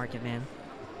MorphMarket, man?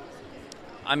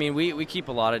 I mean, we keep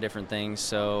a lot of different things.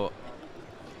 So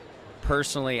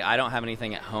personally, I don't have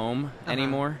anything at home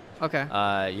anymore. Okay.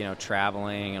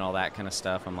 Traveling and all that kind of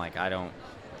stuff. I'm like, I don't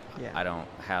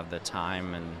have the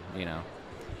time, and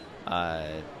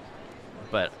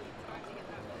but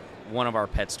one of our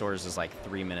pet stores is like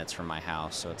 3 minutes from my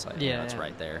house, so it's like it's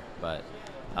right there. But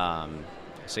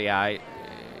I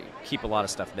keep a lot of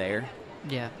stuff there.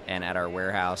 Yeah. And at our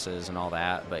warehouses and all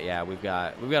that. But we've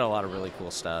got a lot of really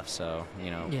cool stuff. So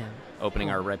opening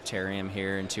our Reptarium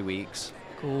here in 2 weeks.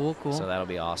 Cool. So that'll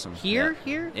be awesome. Here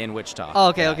in Wichita. Oh,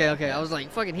 okay. I was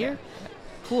like, fucking here. Yeah.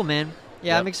 Cool, man.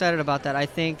 Yeah, I'm excited about that. I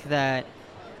think that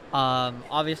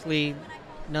obviously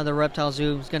another reptile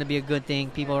zoo is going to be a good thing.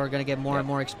 People are going to get more and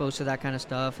more exposed to that kind of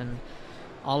stuff, and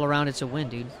all around it's a win,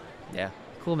 dude. Yeah.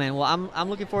 Cool, man. Well, I'm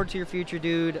looking forward to your future,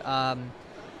 dude.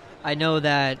 I know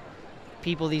that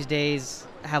people these days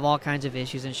have all kinds of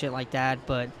issues and shit like that,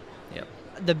 but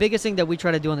the biggest thing that we try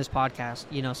to do on this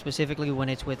podcast, specifically when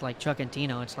it's with like Chuck and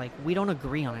Tino, it's like we don't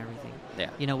agree on everything.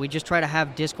 Yeah. We just try to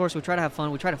have discourse. We try to have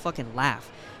fun. We try to fucking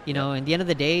laugh. And the end of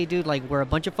the day, dude, like we're a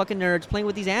bunch of fucking nerds playing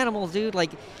with these animals, dude.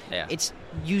 Like, it's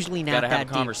usually not that deep. Gotta have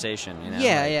a conversation.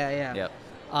 Yeah. Yep.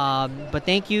 But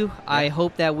thank you. Yep. I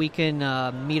hope that we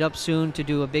can meet up soon to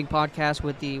do a big podcast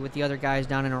with the other guys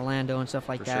down in Orlando and stuff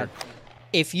like that. Sure.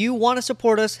 If you want to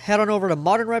support us, head on over to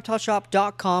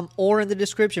modernreptileshop.com or in the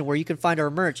description where you can find our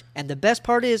merch. And the best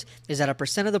part is that a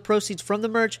 % of the proceeds from the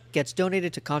merch gets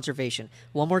donated to conservation.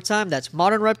 One more time, that's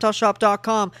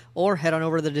modernreptileshop.com or head on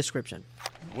over to the description.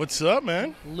 What's up,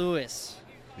 man? Lewis.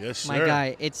 Yes, sir. My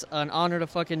guy, it's an honor to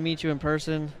fucking meet you in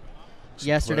person.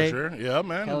 Yesterday. Pleasure. Yeah,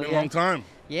 man. It's been a long time.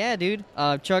 Yeah, dude.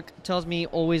 Chuck tells me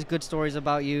always good stories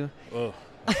about you. Oh.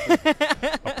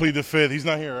 I plead the fifth. He's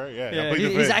not here, right? Yeah, I plead the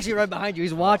fifth. He's actually right behind you.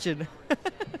 He's watching.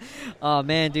 Oh,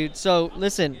 man, dude. So,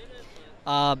 listen,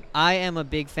 I am a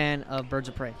big fan of Birds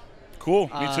of Prey. Cool.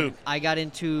 Me too. I got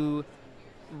into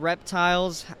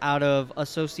reptiles out of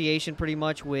association pretty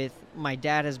much with my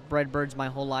dad has bred birds my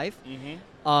whole life.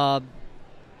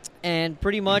 And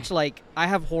pretty much, like, I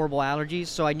have horrible allergies,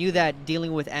 so I knew that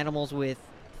dealing with animals with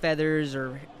feathers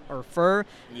or fur,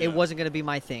 it wasn't going to be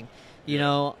my thing. You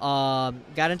know,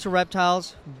 got into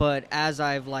reptiles, but as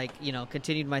I've, like, you know,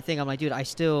 continued my thing, I'm like, dude, I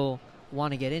still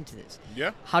want to get into this.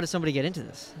 Yeah. How does somebody get into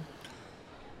this?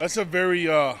 That's a very,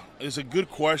 it's a good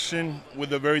question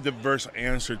with a very diverse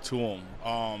answer to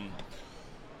them.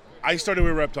 I started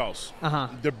with reptiles.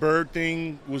 The bird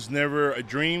thing was never a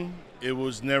dream. It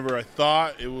was never a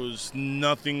thought. It was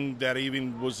nothing that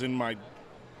even was in my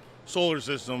solar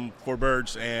system for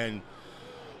birds. And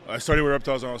I started with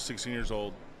reptiles when I was 16 years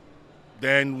old.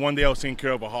 Then one day I was taking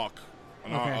care of a hawk,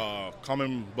 a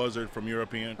common buzzard from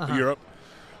Europe.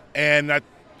 And I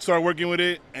started working with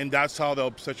it, and that's how the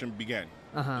obsession began.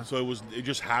 So it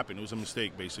just happened. It was a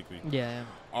mistake, basically. Yeah.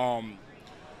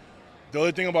 The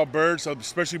other thing about birds,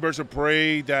 especially birds of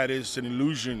prey, that is an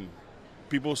illusion.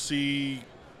 People see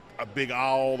a big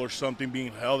owl or something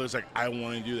being held. It's like, I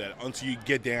want to do that until you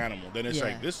get the animal. Then it's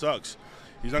like, this sucks.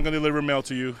 He's not going to deliver mail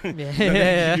to you. Give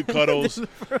you cuddles.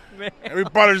 Every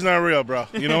potter's not real, bro.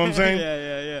 You know what I'm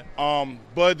saying?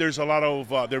 But there's a lot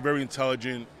of, they're very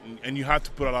intelligent, and you have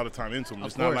to put a lot of time into them.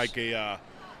 It's not like a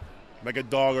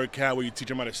dog or a cat where you teach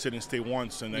them how to sit and stay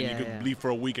once, and then you can leave for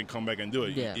a week and come back and do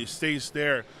it. It stays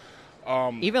there.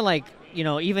 Even like, you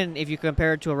know, even if you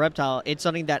compare it to a reptile, it's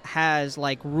something that has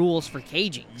like rules for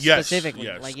caging specifically.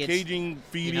 Yes, like caging,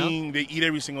 feeding, you know? They eat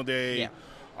every single day.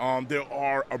 They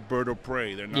are a bird of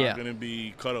prey. They're not going to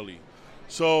be cuddly.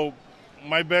 So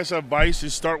my best advice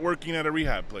is start working at a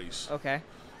rehab place. Okay.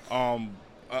 A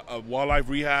wildlife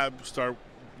rehab, start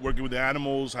working with the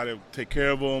animals, how to take care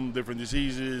of them, different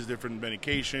diseases, different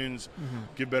medications,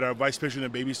 give better advice, especially in the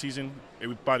baby season.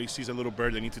 Everybody sees a little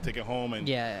bird, they need to take it home and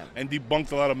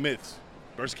debunk a lot of myths.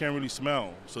 Birds can't really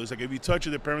smell. So it's like if you touch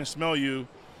it, the parents smell you,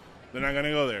 they're not going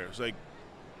to go there. It's like,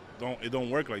 it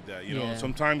don't work like that. You know,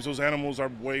 sometimes those animals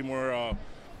are way more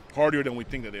hardier than we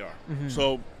think that they are.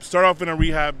 So start off in a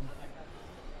rehab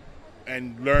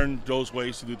and learn those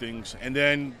ways to do things, and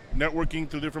then networking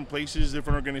through different places,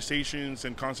 different organizations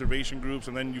and conservation groups,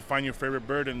 and then you find your favorite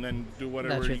bird and then do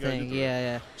whatever you got to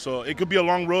do. So it could be a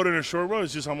long road and a short road.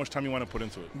 It's just how much time you want to put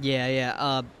into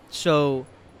it. So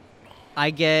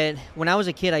when I was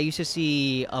a kid, I used to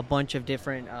see a bunch of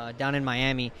different down in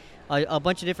Miami, a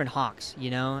bunch of different hawks, you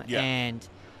know, and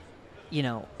you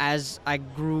know, as I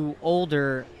grew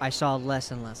older, I saw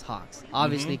less and less hawks.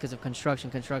 Obviously, because of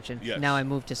construction. Now I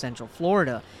moved to Central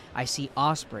Florida. I see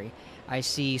osprey. I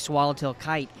see swallowtail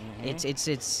kite. It's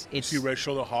you see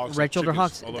red-shouldered hawks. Red-shouldered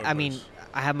hawks. I mean,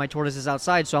 I have my tortoises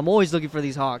outside, so I'm always looking for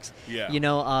these hawks. You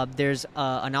know, there's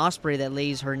an osprey that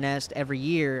lays her nest every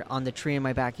year on the tree in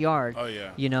my backyard.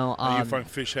 You know, you find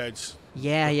fish heads.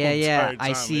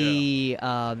 I see.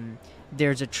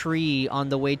 There's a tree on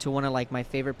the way to one of like my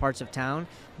favorite parts of town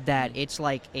that it's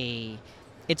like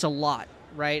it's a lot,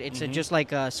 right? It's just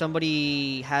like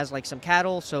somebody has like some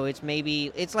cattle, so it's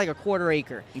like a quarter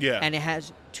acre. And it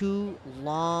has 2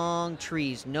 long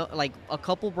trees, no, like a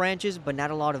couple branches, but not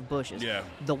a lot of bushes.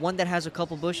 The one that has a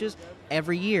couple bushes,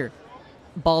 every year,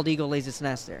 bald eagle lays its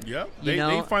nest there.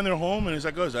 They find their home, and it's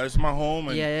like, that's my home.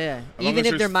 And even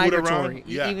if they're migratory,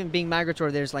 even being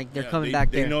migratory, there's like they're coming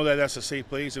back there. They know that that's a safe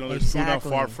place. You know, there's food not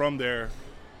far from there.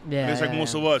 It's like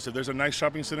most of us. If there's a nice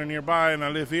shopping center nearby and I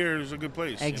live here, it's a good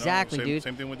place. Exactly, you know? dude.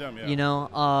 Same thing with them. You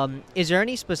know, is there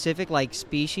any specific like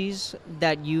species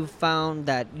that you found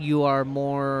that you are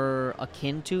more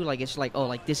akin to? Like it's like, oh,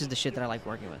 like this is the shit that I like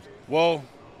working with. Well,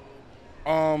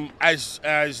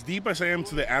 as deep as I am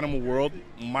to the animal world,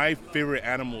 my favorite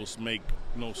animals make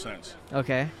no sense.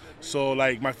 Okay. So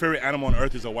like my favorite animal on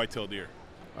earth is a white-tailed deer.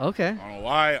 Okay. I don't know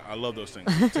why. I love those things.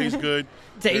 Tastes good.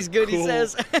 Tastes good, cool. He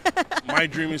says. My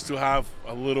dream is to have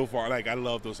a little farm. Like I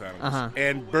love those animals.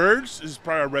 And birds is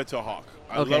probably a red-tailed hawk.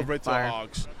 I love red-tailed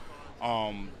hawks.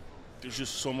 There's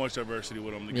just so much diversity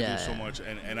with them. They can do so much,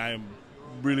 and I am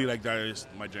really like that is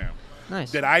my jam.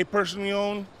 Nice. That I personally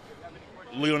own.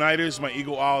 Leonidas, my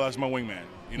eagle owl, that's my wingman.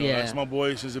 You know, that's my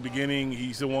boy since the beginning.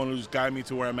 He's the one who's guided me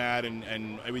to where I'm at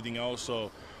and everything else.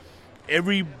 So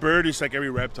every bird is like every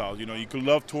reptile. You know, you can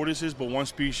love tortoises, but one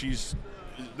species,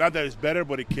 not that it's better,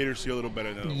 but it caters to you a little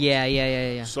better than others.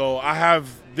 Yeah. So I have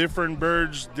different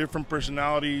birds, different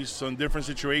personalities, some different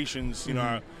situations. You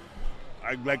know,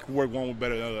 I like to work one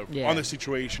better than the other on the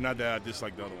situation, not that I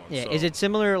dislike the other one. Yeah, so. Is it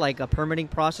similar, like a permitting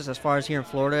process as far as here in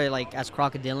Florida, like as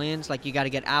crocodilians? Like you got to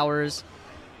get hours?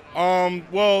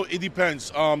 Well, it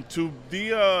depends. You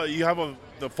have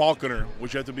the falconer,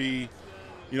 which you have to be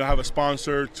have a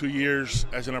sponsor, 2 years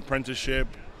as an apprenticeship.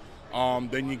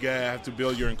 Then you have to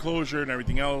build your enclosure and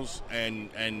everything else, and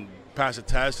pass a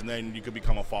test, and then you could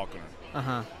become a falconer.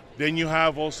 Then you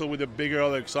have also with the bigger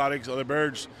other exotics, other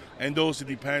birds, and those, it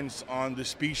depends on the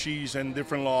species and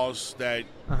different laws that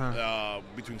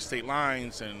between state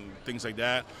lines and things like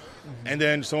that. And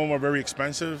then some of them are very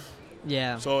expensive.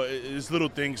 Yeah. So it's little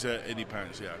things that it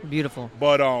depends. Yeah. Beautiful.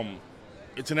 But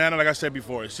it's an animal, like I said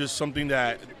before. It's just something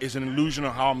that is an illusion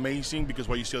of how amazing, because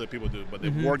what you see other people do, but the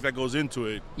work that goes into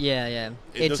it. Yeah.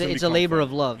 It's a labor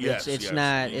of love. Yes, it's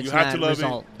not. It's you have not to love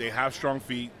result. it. They have strong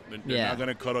feet. They're not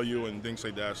gonna cuddle you and things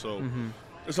like that. So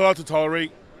it's a lot to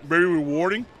tolerate. Very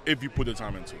rewarding if you put the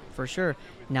time into it. For sure.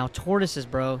 Now tortoises,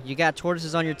 bro. You got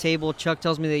tortoises on your table. Chuck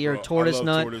tells me that you're a tortoise I love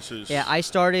nut. Tortoises. Yeah, I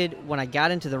started when I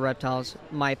got into the reptiles.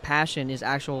 My passion is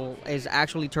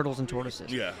actually turtles and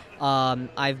tortoises. Yeah.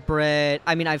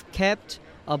 I've kept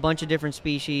a bunch of different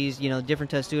species. Different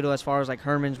testudo as far as like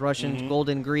Hermans, Russians,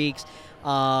 Golden Greeks.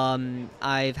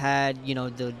 I've had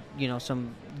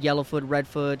some yellowfoot,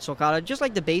 redfoot, sulcata, just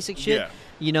like the basic shit.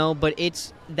 Yeah. But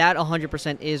it's that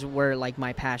 100% is where like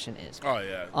my passion is. Oh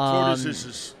yeah. Tortoises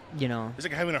is. It's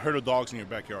like having a herd of dogs in your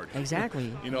backyard.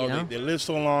 Exactly. They live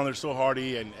so long, they're so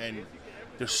hardy, and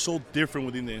they're so different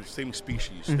within the same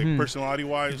species. Like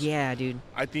personality-wise. Yeah, dude.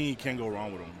 I think you can't go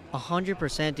wrong with them.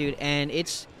 100%, dude. And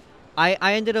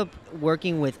I ended up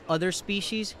working with other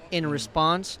species in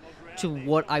response to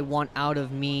what I want out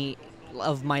of my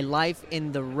life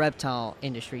in the reptile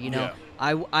industry. Yeah.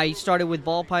 I started with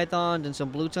ball pythons and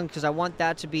some blue tongues because I want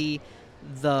that to be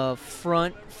the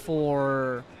front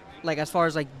for, like, as far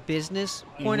as like business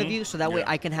point of view, so that way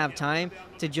I can have time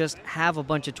to just have a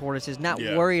bunch of tortoises, not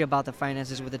worry about the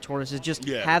finances with the tortoises, just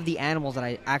have the animals that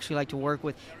I actually like to work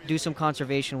with, do some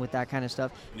conservation with that kind of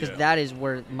stuff, because that is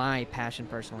where my passion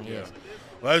personally is.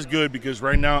 Well, that's good, because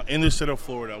right now in the state of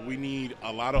Florida, we need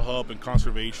a lot of help and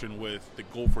conservation with the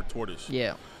gopher tortoise.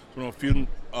 Yeah. So a few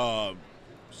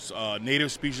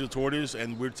native species of tortoise,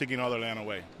 and we're taking all their land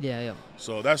away. Yeah.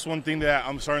 So that's one thing that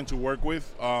I'm starting to work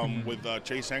with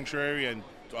Chase Sanctuary and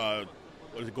the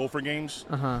Gopher Games.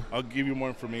 I'll give you more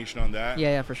information on that.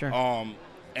 Yeah, for sure.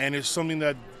 And it's something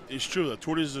that is true. The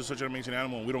tortoise is such an amazing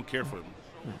animal, and we don't care for them.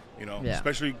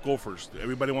 Especially gophers.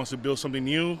 Everybody wants to build something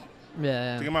new.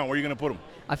 Yeah. Take them out. Where are you going to put them?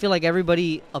 I feel like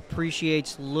everybody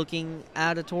appreciates looking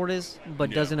at a tortoise,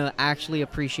 but doesn't actually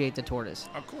appreciate the tortoise.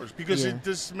 Of course, because it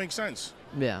just makes sense.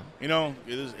 Yeah. It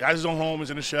has its own home. It's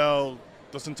in a shell.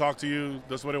 Doesn't talk to you.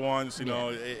 Does what it wants.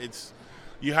 It's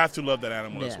you have to love that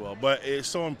animal as well. But it's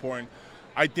so important.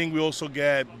 I think we also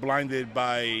get blinded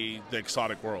by the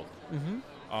exotic world.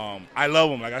 I love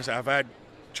them. Like I said, I've had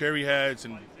cherry heads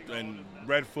and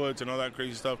redfoots and all that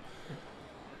crazy stuff.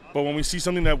 But when we see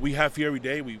something that we have here every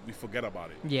day, we forget about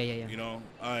it. Yeah.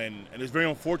 And it's very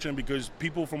unfortunate, because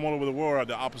people from all over the world are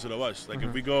the opposite of us. Like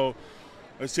if we go,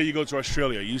 let's say you go to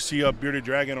Australia, you see a bearded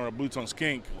dragon or a blue-tongued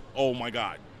skink, oh my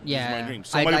God. Yeah. This is my dream.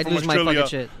 Somebody from lose my Australia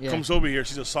fucking shit. comes over here,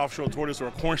 sees a soft-shelled tortoise or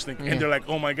a corn snake, and they're like,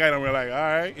 oh my God. And we're like, all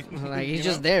right. Like, he's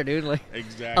just there, dude. Like,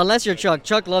 exactly. Unless you're Chuck.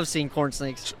 Chuck loves seeing corn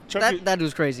snakes. That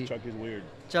dude's crazy. Chuck is weird.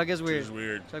 Chuck is weird.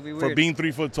 Chuck be weird. For being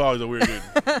 3 foot tall, he's a weird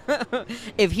dude.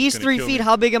 If he's 3 feet,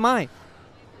 how big am I?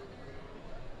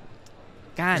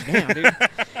 God damn, dude.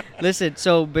 Listen,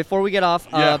 so before we get off,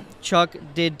 Chuck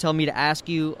did tell me to ask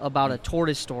you about a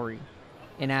tortoise story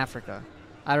in Africa.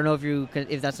 I don't know if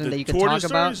that's something that you can talk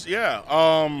about.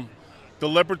 Yeah. The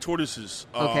leopard tortoises.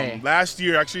 Okay. Last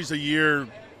year, actually it's a year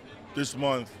this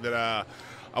month, that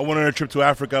I went on a trip to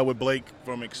Africa with Blake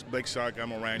from Blake Stock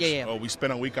Animal Ranch. Yeah. We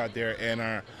spent a week out there,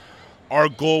 and our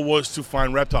goal was to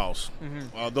find reptiles.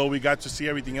 Although we got to see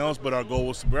everything else, but our goal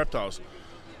was to reptiles.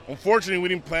 Unfortunately, we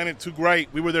didn't plan it too great.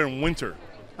 We were there in winter.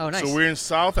 Oh, nice. So we're in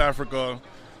South Africa.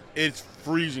 It's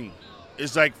freezing.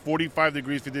 It's like 45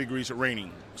 degrees, 50 degrees,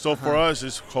 raining. So for us,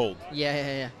 it's cold.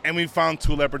 Yeah. And we found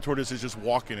 2 leopard tortoises just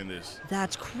walking in this.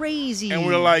 That's crazy. And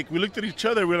we looked at each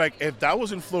other. We're like, if that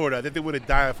was in Florida, I think they would have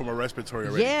died from a respiratory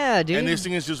already. Yeah, dude. And this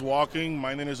thing is just walking,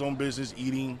 minding his own business,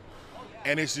 eating.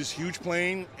 And it's this huge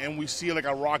plane, and we see like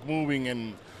a rock moving,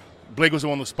 and Blake was the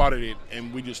one who spotted it,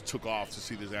 and we just took off to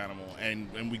see this animal,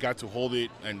 and we got to hold it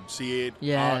and see it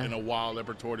in a wild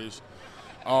leopard tortoise,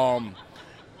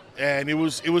 and it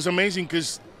was amazing,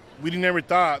 because we never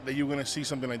thought that you were gonna see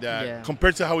something like that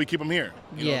compared to how we keep them here.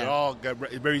 They're all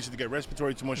it's very easy to get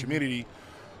respiratory, too much humidity,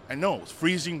 and no, it's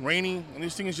freezing, raining, and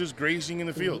this thing is just grazing in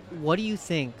the field. What do you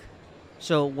think?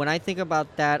 So when I think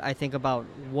about that, I think about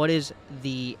what is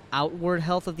the outward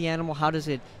health of the animal. How does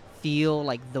it feel,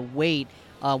 like the weight?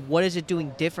 What is it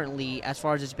doing differently as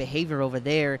far as its behavior over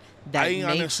there? That I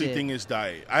honestly think it's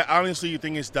diet. I honestly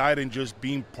think it's diet and just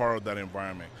being part of that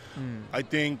environment. I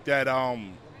think that,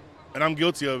 and I'm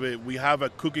guilty of it, we have a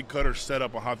cookie cutter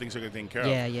setup on how things are getting taken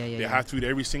care of. They have to eat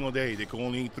every single day. They can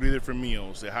only eat 3 different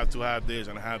meals. They have to have this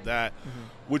and have that,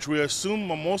 which we assume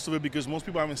on most of it because most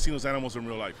people haven't seen those animals in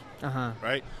real life,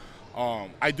 right?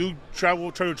 I do try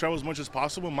to travel as much as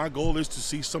possible. My goal is to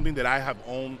see something that I have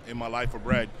owned in my life or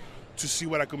bred to see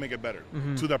what I could make it better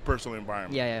to that personal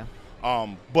environment.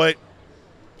 But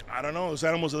I don't know. Those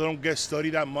animals, they don't get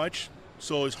studied that much,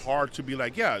 so it's hard to be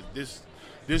like,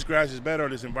 this grass is better,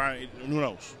 this environment, who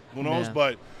knows? Who knows?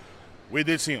 But we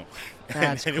did see them.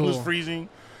 And cool. It was freezing.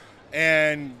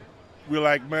 And we're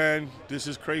like, man, this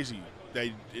is crazy that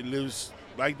it lives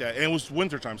like that. And it was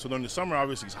wintertime, so during the summer,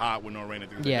 obviously, it's hot with no rain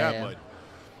and things like that. But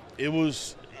it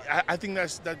was, I think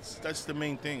that's the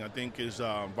main thing. I think is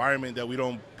environment that we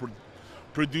don't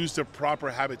produce the proper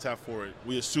habitat for it.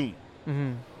 We assume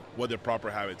what the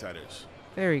proper habitat is.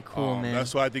 Very cool, man.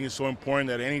 That's why I think it's so important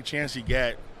that any chance you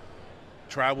get,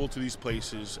 travel to these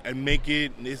places and make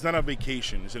it, it's not a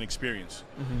vacation, it's an experience.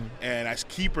 And as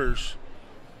keepers,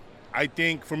 I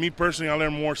think for me personally, I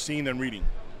learn more seeing than reading.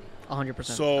 100%.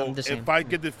 So if I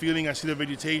get the feeling, I see the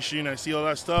vegetation, I see all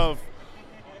that stuff,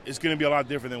 it's going to be a lot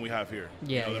different than we have here.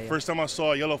 The first time I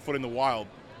saw a yellowfoot in the wild,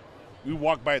 we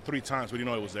walked by it 3 times, we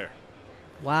didn't know it was there.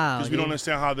 Wow. Because we don't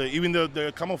understand how even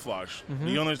the camouflage,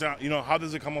 you don't understand, how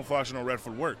does the camouflage in a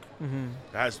redfoot work?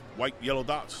 It has white, yellow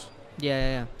dots.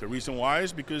 The reason why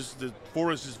is because the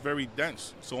forest is very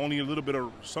dense, so only a little bit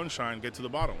of sunshine get to the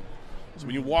bottom. So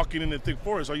when you're walking in the thick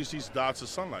forest, all you see is dots of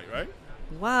sunlight, right?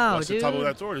 Wow, that's the top of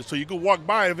that forest. So you could walk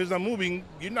by it. If it's not moving,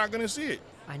 you're not going to see it.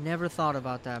 I never thought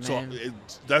about that, man.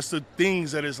 So that's the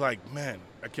things that is like, man,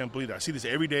 I can't believe that. I see this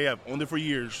every day. I've owned it for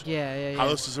years. How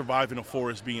does it survive in a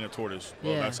forest being a tortoise?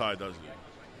 Well, that's how it does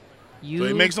it. So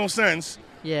it makes no sense.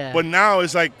 But now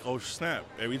it's like, oh snap!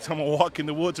 Every time I walk in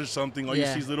the woods or something, all you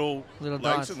see is little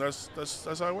lights, and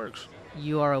that's how it works.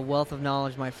 You are a wealth of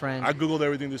knowledge, my friend. I Googled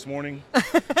everything this morning.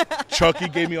 Chucky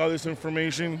gave me all this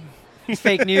information.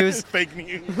 Fake news. Fake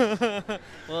news.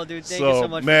 Well, dude, thank you so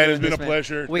much. Man, for it's been this, a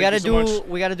pleasure. We got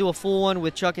to do a full one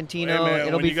with Chuck and Tino. Hey, man, it'll be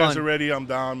fun. When you guys are ready, I'm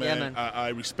down, man. Yeah, man. I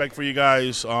respect for you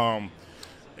guys.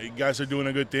 You guys are doing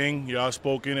a good thing. You're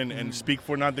outspoken and speak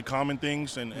for not the common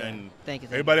things. And thank you.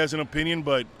 Everybody has an opinion,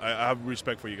 but I have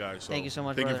respect for you guys. So thank you so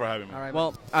much. Thank brother. you for having me. All right.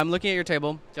 Well, I'm looking at your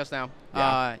table just now.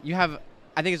 You have,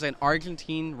 I think it's an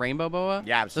Argentine rainbow boa.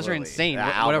 Yeah, absolutely. Those are insane.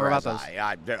 Whatever about those.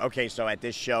 Okay, so at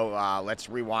this show, let's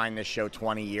rewind this show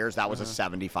 20 years. That was a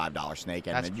 $75 snake,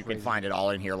 and then you can find it all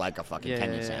in here like a fucking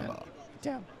Kenyan sandboa.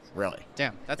 Damn. Really?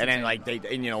 Damn. That's and insane.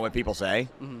 then like what people say,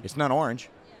 it's not orange.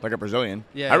 Like a Brazilian.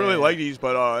 Yeah, I really like these,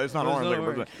 but it's not orange like a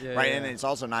orange. Brazilian. Right, and it's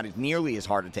also not nearly as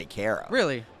hard to take care of.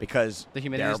 Really? Because the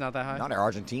humidity's not that high? No, they're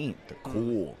Argentine. They're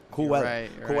cool. Cool weather. Right,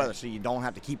 cool weather, so you don't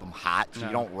have to keep them hot, so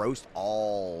you don't roast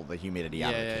all the humidity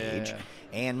out of the cage.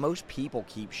 And most people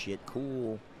keep shit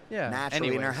cool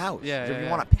naturally in their house. So if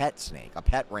you want a pet snake, a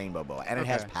pet rainbow boa, and it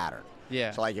has pattern.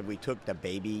 Yeah. So like if we took the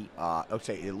baby,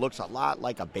 it looks a lot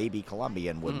like a baby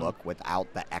Colombian would look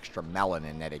without the extra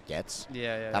melanin that it gets.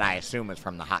 That I assume is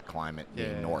from the hot climate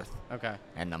being north. Okay.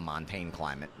 And the montane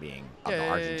climate being of the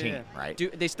Argentine, right? Do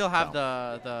they still have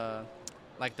the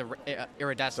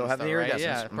iridescence? Still have the iridescence.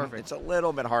 Right? Yeah, perfect. It's a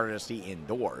little bit harder to see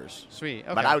indoors. Sweet.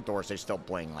 Okay. But outdoors, they still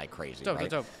bling like crazy. Dope, right?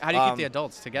 dope. How do you keep the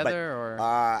adults together? Or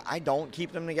I don't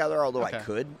keep them together, although I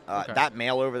could. That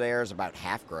male over there is about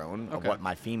half grown of what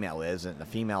my female is, and the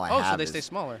female I have so they stay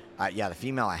smaller. Yeah, the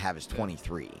female I have is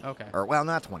 23. Okay. Or, well,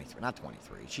 not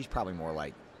 23. She's probably more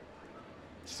like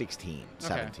 16,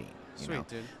 17. Sweet,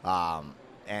 dude.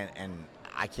 And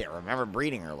I can't remember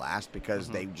breeding her last because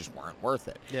they just weren't worth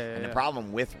it. And the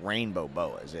problem with rainbow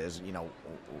boas is,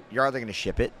 you're either going to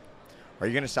ship it or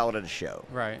you're going to sell it at a show.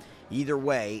 Right. Either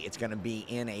way, it's going to be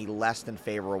in a less than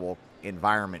favorable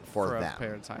environment for them. A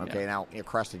period of time, okay, now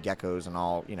crested geckos and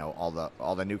all,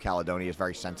 all the New Caledonia is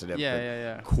very sensitive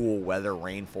to cool weather,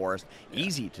 rainforest.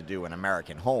 Easy to do in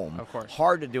American home. Of course.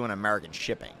 Hard to do in American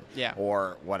shipping.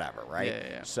 Or whatever, right?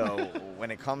 Yeah. So when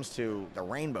it comes to the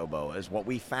rainbow boas, what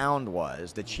we found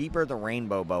was the cheaper the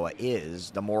rainbow boa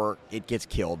is, the more it gets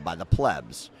killed by the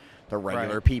plebs. The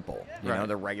regular people,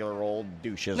 the regular old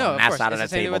douches on that side of the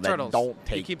table that don't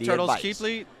take you keep the turtles advice.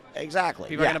 cheaply. Exactly.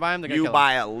 People are going to buy them. They're going to you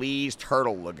buy at least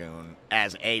Turtle Lagoon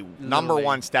as a number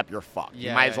one step. You're fucked.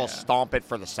 You might as well stomp it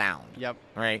for the sound. Yep.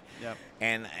 Right. Yep.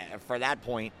 And for that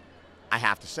point, I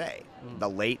have to say the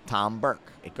late Tom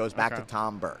Burke. It goes back to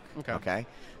Tom Burke. Okay.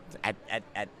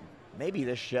 At maybe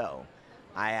this show,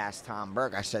 I asked Tom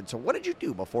Burke, I said, so what did you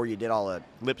do before you did all the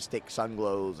lipstick,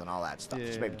 sunglows, and all that stuff?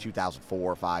 It's maybe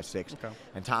 2004, 5, 6. Okay.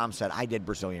 And Tom said, I did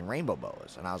Brazilian rainbow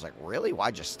boas. And I was like, really?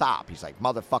 Why'd you stop? He's like,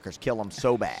 motherfuckers kill them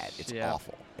so bad. It's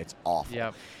awful. It's awful.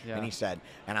 Yep. And he said,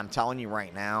 and I'm telling you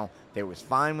right now, they was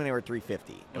fine when they were $350.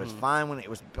 It was fine when it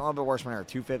was a little bit worse when they were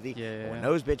 $250. But when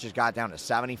those bitches got down to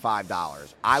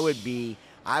 $75,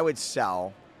 I would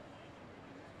sell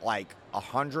like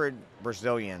 100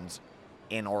 Brazilians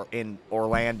in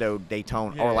Orlando,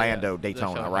 Daytona,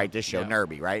 right? This show,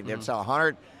 Nerby, right? They'd sell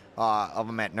 100 of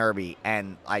them at Nerby,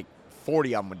 and like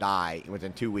 40 of them would die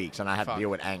within 2 weeks, and I had to deal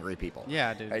with angry people.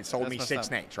 Yeah, dude. It sold me 6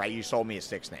 snakes, right? You sold me a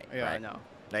 6 snake, yeah, right? I know.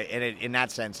 And in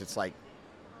that sense, it's like,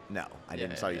 no, I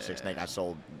didn't sell you a 6 snake. I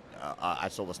sold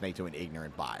a snake to an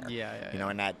ignorant buyer. You know,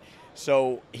 and that.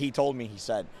 So he told me, he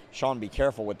said, Sean, be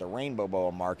careful with the rainbow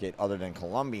boa market other than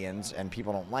Colombians, and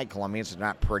people don't like Colombians. They're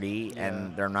not pretty,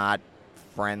 and they're not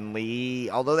friendly,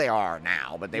 although they are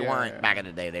now, but they weren't back in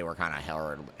the day. They were kind of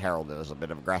heralded as a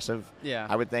bit of aggressive,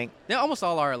 I would think. They almost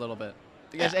all are a little bit.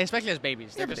 Especially as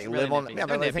babies. They're just they really live on. nippy. Yeah,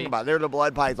 but think about it. They're the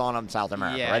blood python of South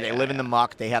America, right? They live in the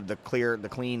muck. They have the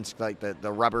clean, like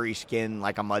the rubbery skin,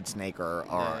 like a mud snake or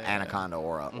anaconda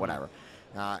or whatever.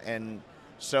 And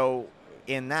so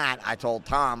in that, I told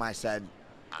Tom, I said,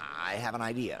 I have an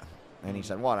idea. And he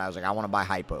said, what? I was like, I want to buy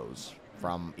hypos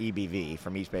from EBV,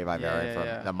 from East Bay Vivarium,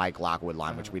 from the Mike Lockwood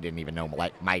line, which we didn't even know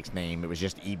Mike's name. It was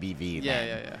just EBV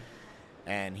then.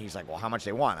 And he's like, well, how much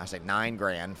they want? I said,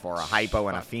 $9,000 for a hypo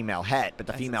and a female het. But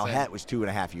the female het was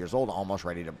 2.5 years old, almost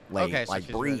ready to lay,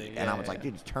 breed. And I was like,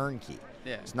 dude, it's turnkey.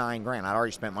 It's $9,000. I'd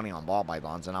already spent money on ball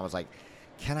pythons. And I was like,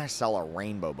 can I sell a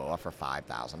rainbow boa for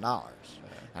 $5,000?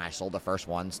 And I sold the first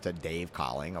ones to Dave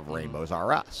Colling of Rainbows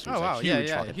R Us. Who's a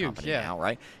huge fucking company now,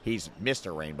 right? He's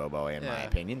Mr. Rainbow Boa, in my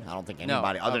opinion. I don't think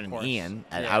anybody other than Ian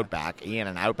at Outback, Ian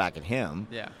and Outback and him,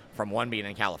 from one being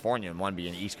in California and one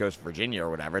being East Coast Virginia or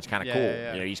whatever, it's kind of cool.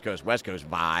 You know, East Coast, West Coast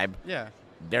vibe.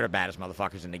 They're the baddest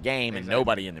motherfuckers in the game, and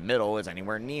nobody in the middle is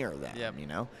anywhere near them, you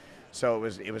know? So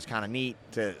it was kind of neat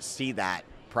to see that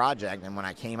project, and when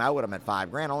I came out with them at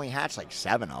 $5,000, I only hatched like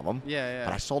 7 of them.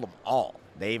 But I sold them all.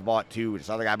 Dave bought 2. This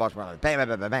other guy bought 1. Bam, bam,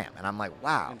 bam, bam, bam. And I'm like,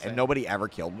 wow. Insane. And nobody ever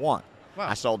killed one. Wow.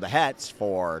 I sold the hets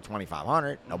for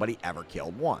 $2,500. Nobody ever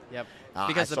killed one.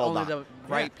 Because only the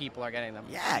right people are getting them.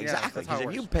 Yeah, exactly. Because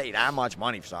if you pay that much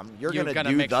money for something, you're going to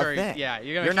do the thing. Yeah,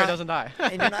 you're going to make sure it doesn't die.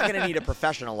 And you're not going to need a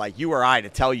professional like you or I to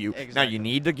tell you, now you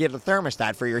need to get a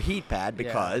thermostat for your heat pad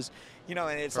because, you know,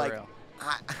 and it's for like,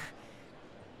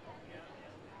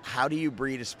 how do you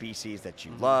breed a species that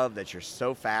you love, that you're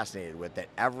so fascinated with, that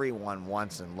everyone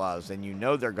wants and loves, and you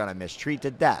know they're going to mistreat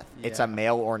to death? It's a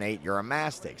male ornate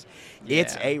Eurymastix.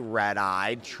 It's a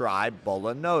red-eyed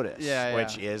Tribulinotus,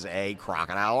 which is a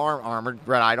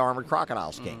red-eyed armored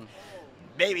crocodile skink.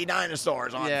 Baby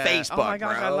dinosaurs on Facebook, oh my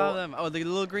gosh, bro. I love them. Oh, the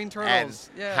little green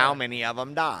turtles. And how many of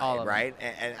them died, all of right?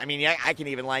 them. And I mean, I can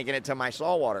even liken it to my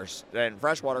saltwater and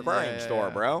freshwater aquarium store,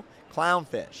 bro.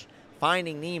 Clownfish.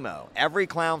 Finding Nemo. Every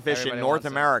clownfish in North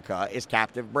America is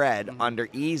captive bred under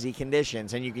easy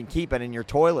conditions, and you can keep it in your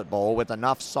toilet bowl with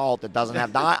enough salt that doesn't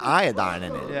have iodine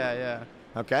in it.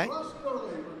 Okay?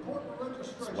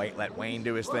 Let's let Wayne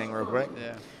do his thing real quick.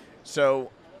 So,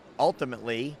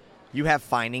 ultimately, you have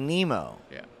Finding Nemo.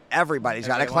 Everybody's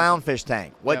got a clownfish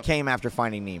tank. What came after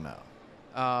Finding Nemo?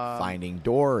 Finding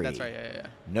Dory. That's right,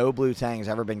 No blue tang has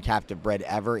ever been captive bred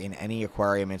ever in any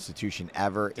aquarium institution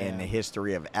ever in the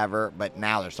history of ever, but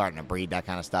now they're starting to breed that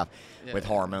kind of stuff with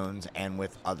hormones and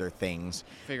with other things.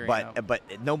 But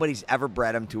nobody's ever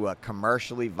bred them to a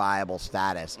commercially viable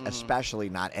status, especially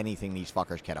not anything these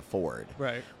fuckers can afford.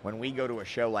 Right. When we go to a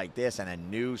show like this and a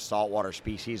new saltwater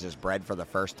species is bred for the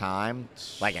first time,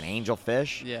 like an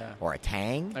angelfish or a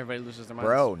tang, everybody loses their minds.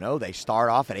 Bro, no, they start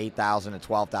off at $8,000 to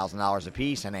 $12,000 a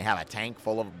piece, and they have a tank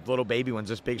full of little baby ones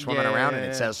this big swimming around, and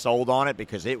it says sold on it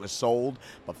because it was sold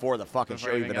before the fucking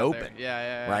show even opened.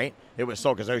 Right? It was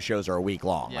sold because those shows are a week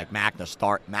long. Like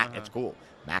it's cool.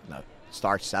 Magna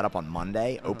starts set up on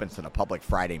Monday, opens to the public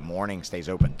Friday morning, stays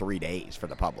open 3 days for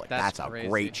the public. That's a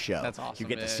great show. That's awesome. You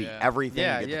get to see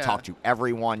everything. You get to talk to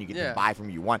everyone. You get to buy from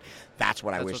you want. That's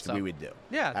what I wish that we would do.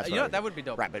 Yeah, that's that would be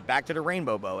dope. Right, but back to the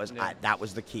rainbow boas, that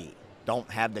was the key. Don't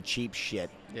have the cheap shit,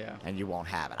 and you won't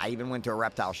have it. I even went to a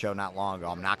reptile show not long ago.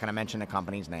 I'm not going to mention the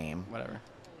company's name. Whatever.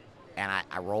 And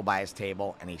I rolled by his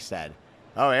table, and he said,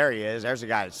 oh, there he is. There's the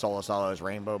guy that sold us all those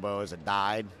rainbow boas that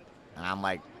died. And I'm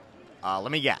like,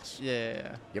 let me guess.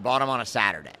 You bought them on a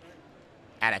Saturday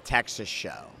at a Texas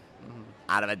show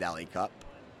out of a deli cup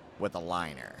with a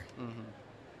liner.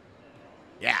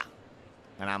 Yeah.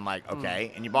 And I'm like,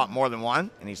 okay. And you bought more than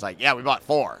one? And he's like, yeah, we bought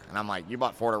 4. And I'm like, you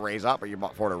bought 4 to raise up or you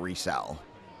bought 4 to resell?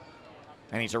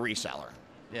 And he's a reseller.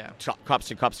 Yeah. Cups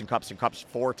and cups and cups and cups,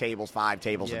 4 tables, 5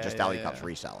 tables of just deli cups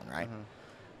reselling, right?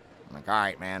 I'm like, all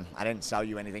right, man, I didn't sell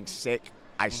you anything sick.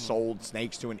 I sold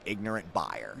snakes to an ignorant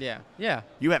buyer. Yeah, yeah.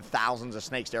 You have thousands of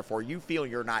snakes, therefore you feel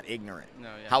you're not ignorant. No,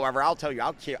 yeah. However, I'll tell you,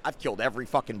 I've killed every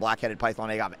fucking black-headed python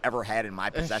egg I've ever had in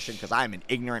my possession because I'm an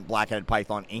ignorant black-headed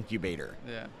python incubator.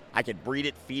 Yeah. I could breed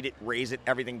it, feed it, raise it,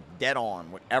 everything dead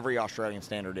on what every Australian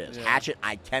standard is. Yeah. Hatch it,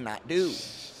 I cannot do.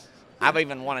 I've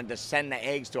even wanted to send the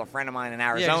eggs to a friend of mine in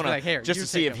Arizona just to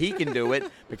see if he can do it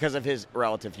because of his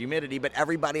relative humidity. But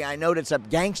everybody I know that's a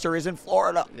gangster is in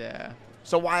Florida. Yeah.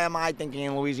 So why am I thinking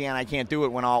in Louisiana I can't do it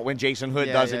when Jason Hood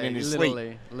does it in his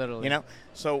sleep? Literally. You know?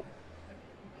 So,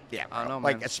 yeah, I don't know,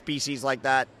 like man. a species like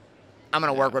that, I'm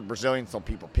going to work with Brazilians so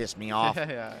people piss me off.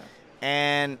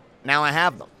 And now I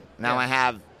have them. Now I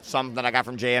have some that I got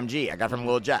from JMG. I got from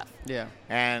Lil Jeff. Yeah.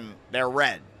 And they're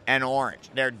red and orange.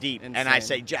 They're deep. Insane. And I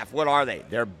say, Jeff, what are they?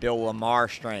 They're Bill Lamar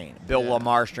strain. Bill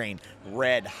Lamar strain.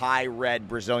 Red, high red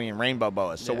Brazilian rainbow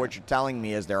boas. So what you're telling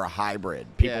me is they're a hybrid.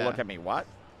 People look at me, what?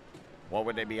 What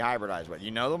would they be hybridized with?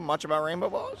 You know much about rainbow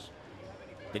boas?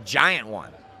 The giant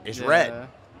one is red,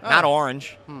 not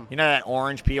orange. You know that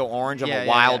orange, peel orange of a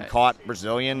wild-caught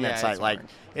Brazilian? That's like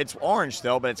it's orange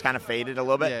still, but it's kind of faded a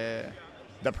little bit. Yeah.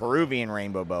 The Peruvian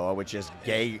rainbow boa, which is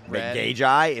the gauge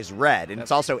eye, is red, and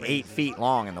it's also 8 feet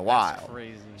long in the wild. That's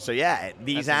crazy. So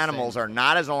these animals are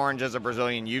not as orange as a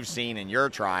Brazilian you've seen in your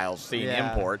trials, seeing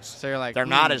imports. So you're like, they're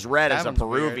not as red as a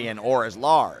Peruvian or as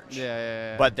large.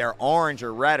 Yeah. But they're orange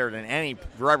or redder than any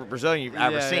Brazilian you've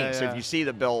ever seen. So if you see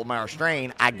the Bill Lamar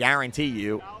strain, I guarantee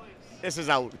you, this is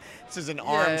an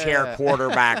armchair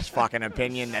quarterback's fucking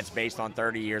opinion that's based on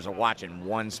 30 years of watching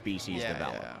one species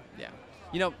develop. Yeah.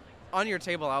 You know, on your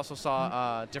table, I also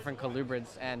saw different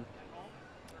colubrids, and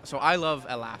so I love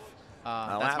Elaf.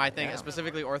 That's my thing,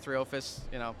 specifically Orthreophis,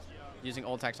 using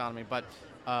old taxonomy. But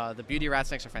the beauty rat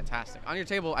snakes are fantastic. On your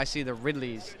table, I see the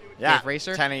Ridleys. Dave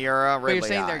Racer. Tenaura, Ridley. But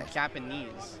you're saying they're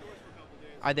Japanese.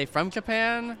 Are they from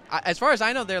Japan? As far as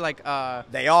I know, they're like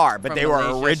they are, but they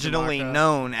Malaysia, were originally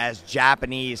known as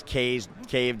Japanese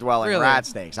cave-dwelling rat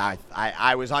snakes.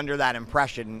 I was under that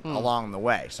impression along the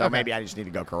way, so maybe I just need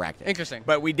to go correct it. Interesting.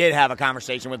 But we did have a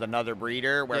conversation with another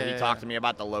breeder where he talked to me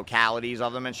about the localities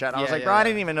of them and shit. I was like, bro, I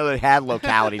didn't even know they had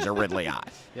localities or Ridley eyes.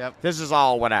 Yep. This is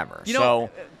all whatever. You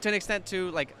know, to an extent, too,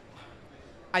 like,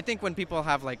 I think when people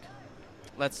have, like,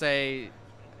 let's say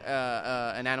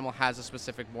an animal has a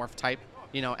specific morph type,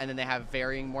 and then they have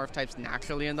varying morph types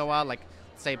naturally in the wild, like,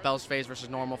 say, Bell's phase versus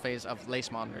normal phase of lace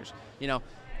monitors.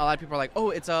 A lot of people are like,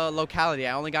 oh, it's a locality.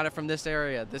 I only got it from this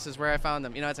area. This is where I found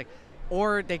them. It's like,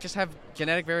 or they just have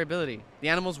genetic variability. The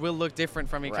animals will look different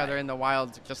from each other in the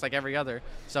wild, just like every other.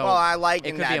 So I like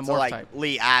it could that be a morph type.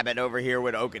 Lee Abbott over here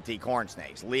with Okatee corn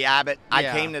snakes. Lee Abbott, I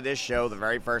came to this show the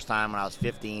very first time when I was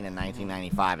 15 in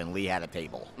 1995, and Lee had a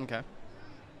table. Okay.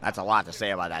 That's a lot to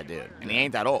say about that dude. And he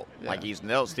ain't that old. Yeah. Like, he's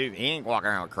no dude. He ain't walking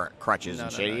around with crutches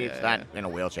and shit. He's not in a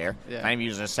wheelchair. Not even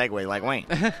using a Segway like Wayne.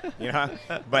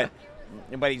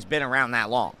 But he's been around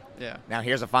that long. Yeah. Now,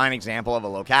 here's a fine example of a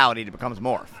locality that becomes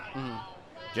morph.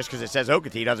 Just because it says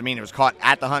Okatee doesn't mean it was caught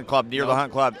at the hunt club, near the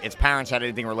hunt club. Its parents had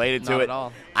anything related to it. Not at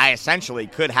all. I essentially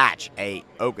could hatch a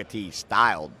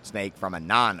Okatee-styled snake from a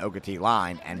non-Okatee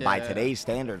line, and by today's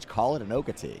standards, call it an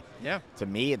Okatee. Yeah. To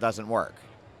me, it doesn't work.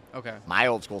 Okay. My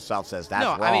old school self says that's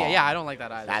wrong. I mean, I don't like that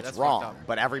either. That's wrong.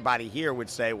 But everybody here would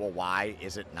say, well, why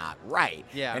is it not right?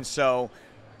 Yeah. And so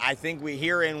I think we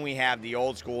have the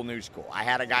old school, new school. I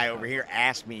had a guy over here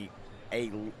ask me a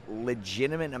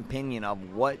legitimate opinion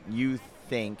of what you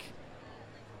think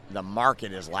the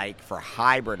market is like for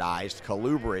hybridized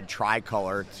colubrid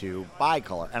tricolor to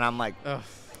bicolor. And I'm like,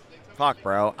 fuck,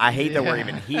 bro. I hate that we're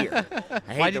even here.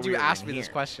 Why did you ask me this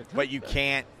question? But you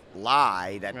can't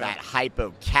lie that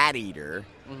hypo cat eater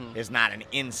is not an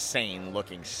insane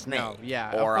looking snake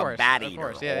or a bat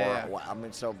eater. I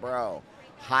mean, so bro,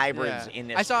 hybrids in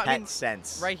this pet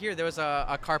sense. Right here, there was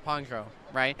a Carpondro,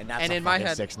 right? And that's in my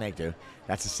head, sick snake, dude.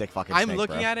 That's a sick fucking snake, snake,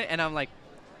 looking at it and I'm like,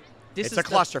 it's a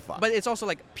clusterfuck. But it's also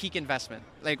like peak investment.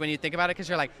 Like when you think about it, because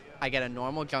you're like, I get a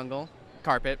normal jungle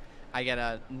carpet, I get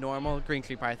a normal green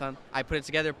tree python. I put it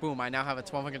together, boom, I now have a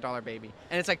 $1,200 baby.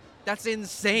 And it's like, that's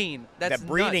insane. That's the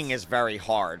breeding nuts. is very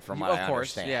hard from what I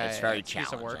course. understand. It's very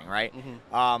challenging, right?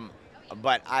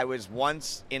 But I was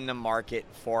once in the market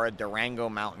for a Durango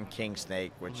Mountain King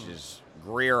snake, which is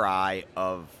Greer Eye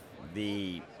of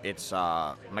it's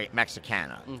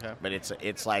Mexicana. Okay. But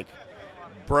it's like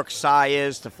Brookside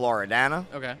is to Floridana.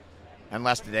 Okay.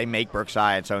 Unless they make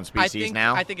Brookside its own species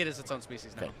now. I think it is its own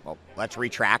species now. Okay, well, let's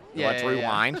retract. Let's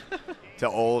rewind to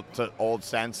old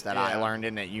sense that I learned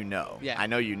in that you know. Yeah. I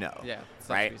know you know. Yeah.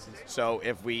 Right? Species. So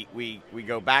if we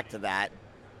go back to that,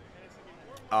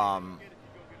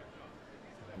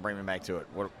 bring me back to it.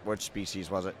 Which species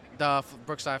was it? The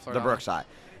Brookside Floridana. The Brookside.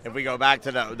 If we go back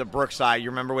to the Brookside,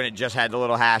 you remember when it just had the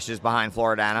little hashes behind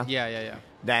Floridana? Yeah.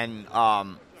 Then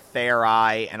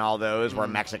Theri and all those were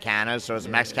Mexicanas, so it was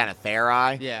Mexicana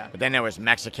Theri. Yeah. But then there was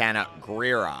Mexicana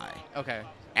Greeri. Okay.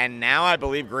 And now I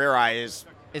believe Greeri is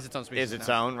its own species. Is its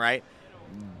own, right?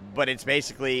 But it's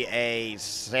basically a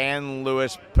San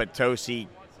Luis Potosi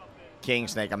king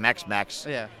snake, a Mex-Mex.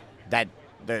 Yeah. That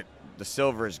the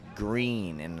silver is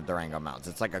green in the Durango Mountains.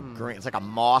 It's like a green. It's like a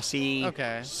mossy.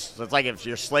 Okay. So it's like if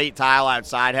your slate tile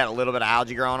outside had a little bit of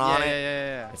algae growing on it.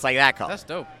 Yeah. It's like that color. That's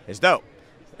dope. It's dope.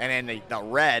 And then the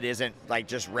red isn't like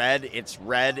just red. It's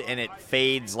red and it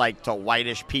fades like to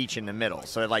whitish peach in the middle.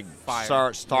 So it like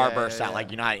starbursts out. Like,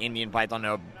 you know how Indian python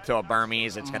to a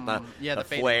Burmese, it's got the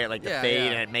flare, like the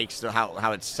fade, and it makes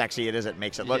how it's sexy it is. It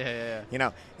makes it look, you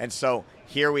know. And so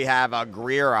here we have a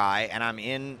Greeri, and I'm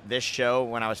in this show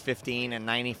when I was 15 in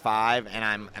 95, and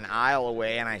I'm an aisle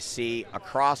away, and I see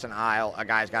across an aisle a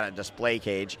guy's got a display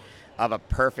cage of a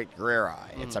perfect Greeri.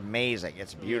 It's amazing.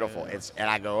 It's beautiful. And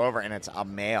I go over, and it's a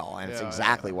male, and it's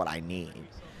exactly what I need.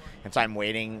 And so I'm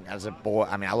waiting as a boy.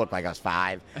 I mean, I look like I was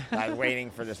 5. I was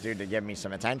waiting for this dude to give me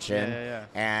some attention.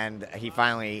 And he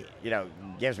finally,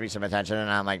 gives me some attention. And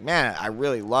I'm like, man, I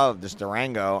really love this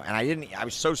Durango. And I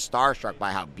was so starstruck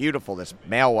by how beautiful this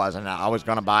male was. And I was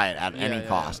going to buy it at any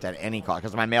cost,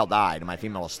 because my male died and my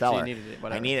female was stellar. So you needed it,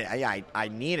 whatever. I needed it. I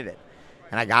needed it.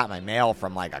 And I got my male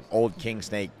from like an old king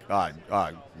snake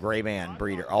gray band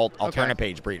breeder, alternate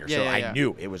page breeder. So I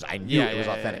knew it was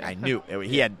authentic. I knew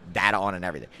he had data on and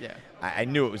everything. Yeah. I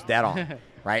knew it was dead on,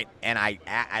 right? And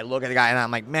I look at the guy and I'm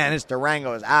like, man, this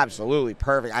Durango is absolutely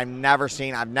perfect.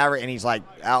 And he's like,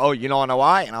 oh, you don't know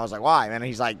why? And I was like, why? And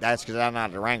he's like, that's because I'm not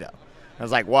a Durango. I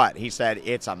was like, what? He said,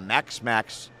 it's a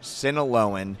Mex-Mex,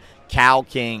 Sinaloan, Cow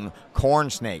King, corn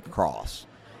snake cross.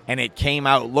 And it came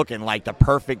out looking like the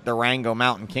perfect Durango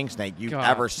mountain king snake you've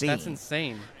ever seen. That's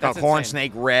insane. The corn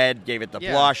snake red, gave it the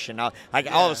blush, and all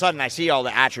of a sudden I see all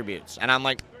the attributes, and I'm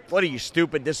like, "What are you,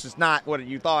 stupid? This is not what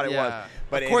you thought it was."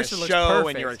 But of course, in a it show, looks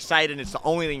and you're excited, it's the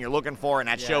only thing you're looking for, and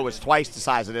that show was twice the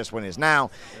size of this one is now,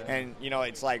 and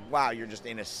it's like, wow, you're just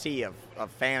in a sea of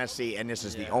fantasy, and this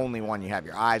is the only one you have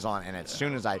your eyes on. And as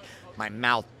soon as my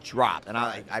mouth dropped, and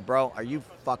I'm like, bro, are you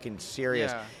fucking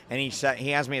serious? And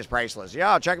he asked me his price list.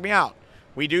 Yeah, check me out.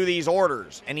 We do these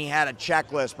orders, and he had a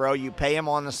checklist, bro. You pay him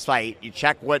on the site, you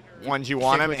check what ones you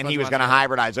want him, and he was going to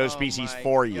hybridize those species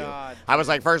for you. I was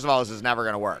like, first of all, this is never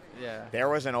going to work. There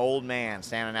was an old man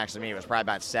standing next to me. It was probably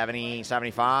about 70,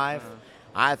 75.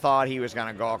 I thought he was going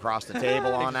to go across the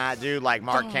table on that dude like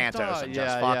Mark Cantos and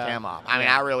just fuck him up. I mean,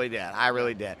 I really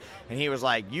did. And he was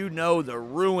like, the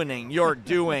ruining you're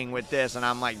doing with this. And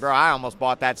I'm like, bro, I almost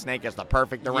bought that snake as the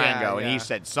perfect Durango. And he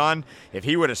said, son, if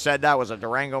he would have said that was a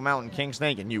Durango Mountain King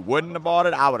snake and you wouldn't have bought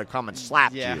it, I would have come and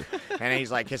slapped you. And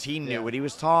he's like, because he knew what he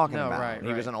was talking about. Right,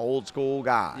 he was an old school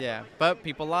guy. Yeah, but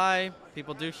people lie.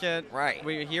 People do shit. Right.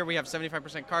 We have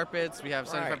 75% carpets. We have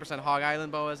 75% Hog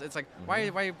Island boas. It's like, why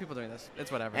are people doing this? It's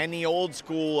whatever. And the old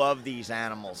school of these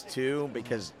animals, too,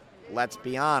 because let's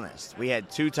be honest, we had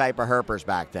 2 type of herpers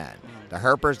back then. The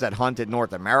herpers that hunted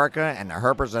North America and the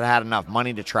herpers that had enough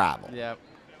money to travel. Yep.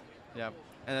 And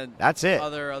then that's it.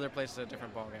 Other places, a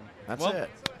different ballgame. That's it.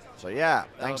 So,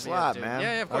 thanks a lot, man.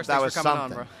 Yeah, of course. That Thanks was for coming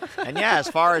something. on, bro. And, as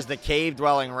far as the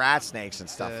cave-dwelling rat snakes and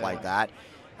stuff like that,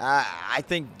 I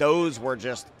think those were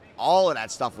just all of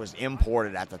that stuff was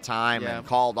imported at the time and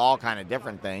called all kind of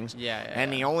different things.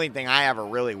 And the only thing I ever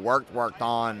really worked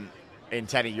on in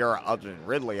Teddy Ura other than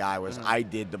Ridley I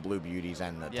did the Blue Beauties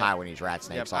and the Taiwanese rat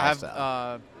snakes also.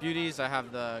 I have Beauties. I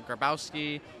have the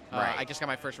Grabowski. I just got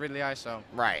my first Ridley eye, so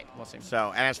we'll see.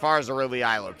 So, and as far as the Ridley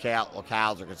eye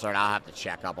locales are concerned, I'll have to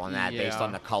check up on that based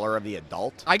on the color of the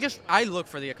adult. I guess I look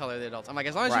for the color of the adults. I'm like,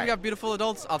 as long as you got beautiful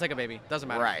adults, I'll take a baby. Doesn't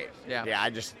matter. Right. Yeah. I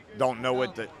just don't know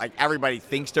what everybody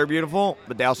thinks they're beautiful,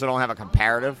 but they also don't have a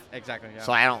comparative. Exactly. Yeah.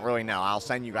 So I don't really know. I'll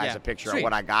send you guys a picture of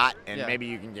what I got, and maybe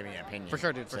you can give me an opinion. For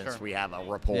sure, dude. Since we have a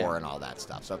rapport and all that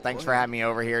stuff. So thanks for having me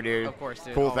over here, dude. Of course,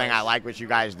 dude. Cool always. thing. I like what you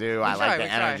guys do. I like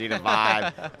the energy, the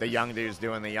vibe. The young dude's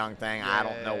doing the young thing. I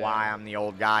don't know why I'm the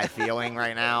old guy feeling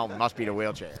right now. Must be the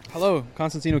wheelchair. Hello,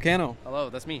 Constantino Cano. Hello,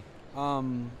 that's me.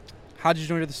 How did you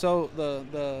join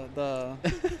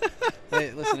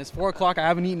Hey, listen, it's 4 o'clock. I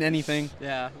haven't eaten anything.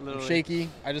 Yeah, I'm literally. shaky.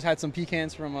 I just had some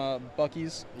pecans from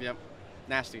Buc-ee's. Yep.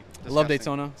 Nasty. Disgusting. Love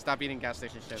Daytona. Stop eating gas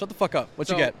station shit. Shut the fuck up. What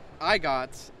you get? I got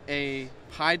a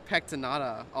pied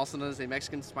pectinata, also known as a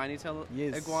Mexican spiny tail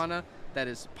iguana that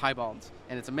is piebald.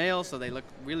 And it's a male, so they look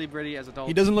really pretty as adults.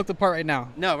 He doesn't look the part right now.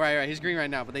 No, right. He's green right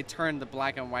now, but they turn the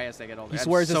black and white as they get older. He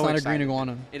swears it's not a green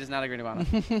iguana. It is not a green iguana.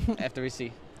 After we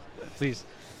see. Please.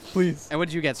 Please. And what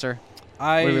did you get, sir? What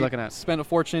are we looking at? Spent a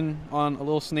fortune on a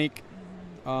little snake.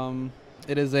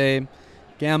 It is a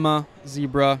gamma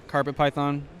zebra carpet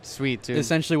python. Sweet, dude.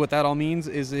 Essentially what that all means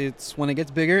is it's when it gets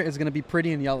bigger, it's going to be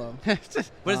pretty and yellow. What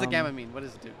does the gamma mean? What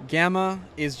does it do? Gamma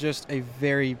is just a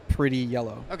very pretty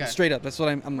yellow. Okay. Straight up. That's what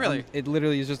I'm really? It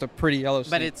literally is just a pretty yellow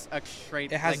snake. But it's a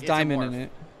straight. It has diamond in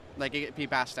it. Like it be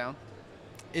passed down.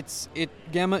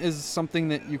 Gamma is something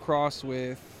that you cross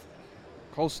with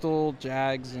coastal,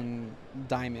 jags, and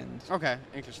diamond. Okay,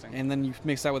 interesting. And then you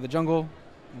mix that with the jungle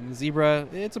and the zebra.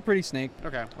 It's a pretty snake.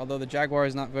 Okay. Although the jaguar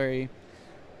is not very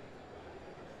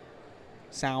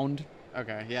sound.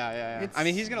 Okay, yeah. I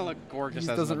mean, he's gonna look gorgeous.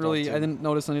 He as doesn't an adult, really. too. I didn't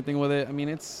notice anything with it. I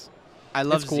mean, I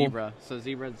love cool. zebra. So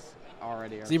zebra's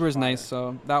already. Zebra's nice.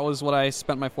 So that was what I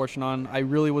spent my fortune on. I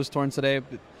really was torn today,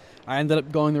 but I ended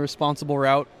up going the responsible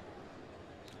route.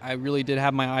 I really did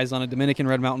have my eyes on a Dominican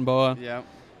red mountain boa. Yeah.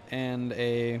 And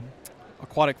a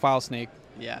aquatic file snake.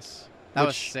 Yes. That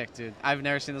was sick, dude. I've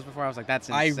never seen this before. I was like, that's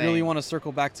insane. I really want to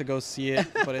circle back to go see it,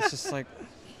 but it's just like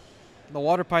the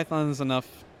water python is enough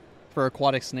for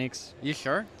aquatic snakes. You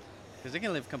sure? Because they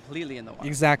can live completely in the water.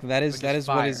 Exactly. That is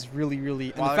what is really.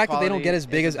 And the fact that they don't get as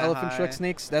big as elephant shark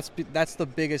snakes, that's the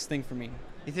biggest thing for me.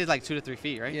 He says like 2 to 3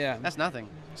 feet, right? Yeah. That's nothing.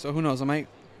 So who knows? I might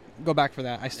go back for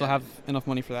that. I still have enough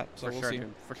money for that. So for we'll sure, see.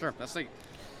 dude. For sure. That's like.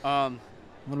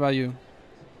 What about you?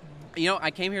 You know,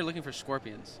 I came here looking for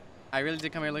scorpions. I really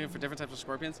did come here looking for different types of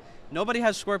scorpions. Nobody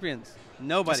has scorpions.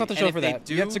 Nobody. It's not the show for that.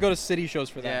 You have to go to city shows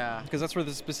for that. Yeah. Because that's where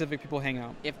the specific people hang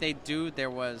out. If they do, there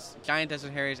was giant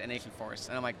desert hares and Asian forests.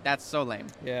 And I'm like, that's so lame.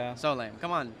 Yeah. So lame.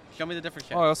 Come on. Show me the different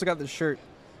shit. Oh, I also got this shirt.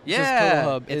 It says Yeah.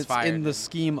 Total Hub. It's fire, in the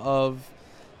scheme of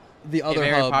the other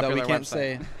very hub that we popular can't website.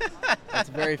 say. It's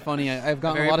very funny. I've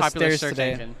gotten Very a lot of popular stares search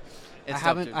today. engine. It's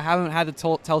I dope, dude. haven't had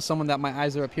to tell someone that my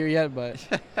eyes are up here yet, but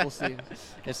we'll see.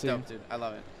 It's dope, dude. I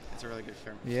love it. It's a really good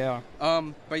shirt. Yeah.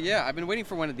 But yeah, I've been waiting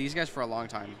for one of these guys for a long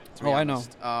time. To be Oh,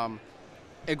 honest. I know.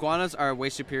 Iguanas are way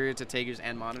superior to tegus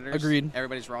and monitors. Agreed.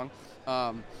 Everybody's wrong.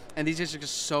 And these guys are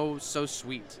just so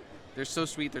sweet. They're so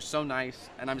sweet. They're so nice.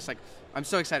 And I'm just like, I'm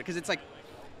so excited because it's like,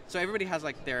 so everybody has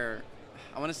like their,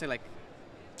 I want to say like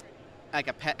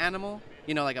a pet animal.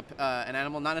 You know, like an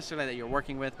animal, not necessarily that you're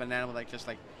working with, but an animal that just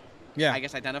like, yeah, I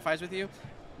guess identifies with you.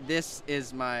 This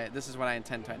is what I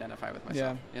intend to identify with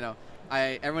myself. Yeah. You know,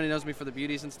 everyone knows me for the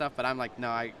beauties and stuff, but I'm like,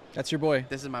 no, that's your boy.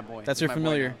 This is my boy. That's This your is my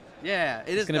familiar. boy now. Yeah,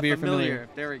 it is gonna the be your familiar. familiar.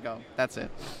 There we go. That's it.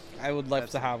 I would love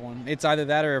to have one. It's either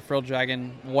that or a frill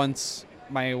dragon once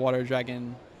my water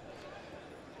dragon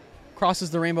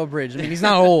crosses the rainbow bridge. I mean, he's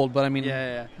not old, but I mean,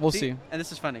 yeah. We'll see. And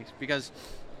this is funny because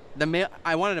the male,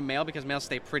 I wanted a male because males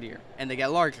stay prettier and they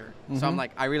get larger. So Mhm. I'm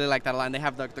like, I really like that a lot. And they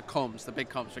have the combs, the big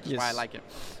combs, which is why I Yes. like it.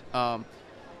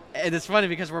 And it's funny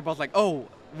because we're both like, oh,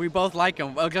 we both like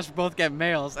them. We'll just both get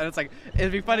males. And it's like,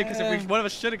 it'd be funny because one of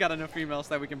us should have gotten a female so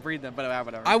that we can breed them, but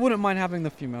whatever. I wouldn't mind having the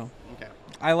female. Okay.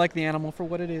 I like the animal for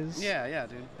what it is. Yeah,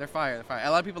 dude. They're fire. They're fire. A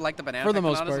lot of people like the banana For the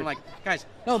most pectinatas. part. I'm like, guys,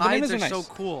 No, hides bananas are nice. so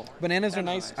cool. Bananas are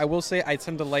nice. I will say I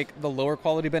tend to like the lower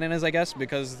quality bananas, I guess,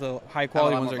 because the high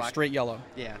quality lot ones more are black. straight yellow.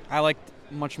 Yeah. I like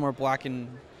much more black, and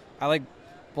I like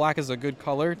black as a good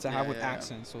color to have Yeah, with yeah, yeah.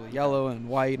 accents. So yellow and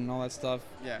white and all that stuff.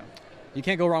 Yeah. You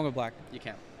can't go wrong with black. You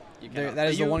can't. You There- cannot. that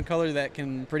is But the one color that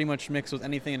can pretty much mix with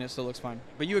anything and it still looks fine.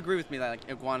 But you agree with me that like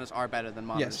iguanas are better than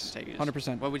monitors Yes, and tegus?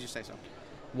 100%. What would you say so?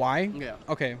 Why? Yeah.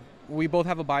 Okay. We both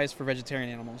have a bias for vegetarian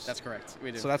animals. That's correct.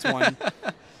 We do. So that's one.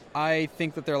 I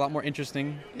think that they're a lot more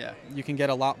interesting. Yeah. You can get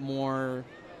a lot more.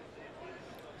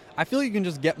 I feel you can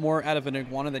just get more out of an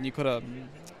iguana than you could a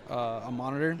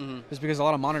monitor, just because a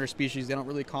lot of monitor species, they don't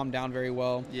really calm down very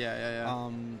well. Yeah.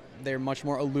 They're much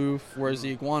more aloof, whereas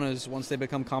the iguanas, once they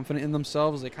become confident in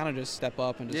themselves, they kind of just step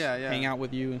up and just hang out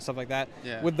with you and stuff like that.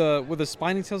 Yeah. With the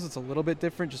spiny tails, it's a little bit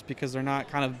different, just because they're not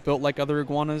kind of built like other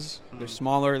iguanas. They're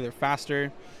smaller, they're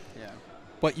faster. Yeah.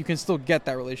 But you can still get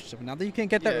that relationship. Now that you can't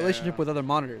get that relationship with other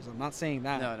monitors, I'm not saying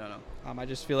that. No. I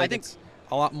just feel like it's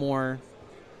a lot more.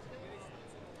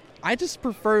 I just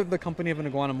prefer the company of an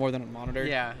iguana more than a monitor.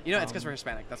 Yeah. You know, it's because we're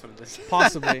Hispanic. That's what it is.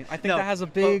 Possibly. I think that has a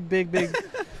big. With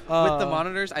the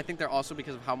monitors, I think they're also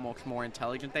because of how much more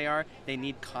intelligent they are. They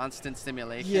need constant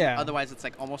stimulation. Yeah. Otherwise, it's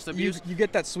like almost abuse. You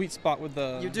get that sweet spot with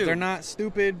the. You do. They're not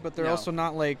stupid, but they're No. also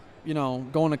not like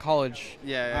going to college. Either,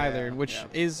 yeah, which yeah.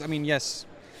 is, I mean, yes,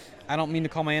 I don't mean to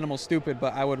call my animal stupid,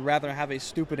 but I would rather have a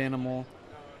stupid animal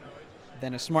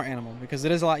than a smart animal because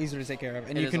it is a lot easier to take care of,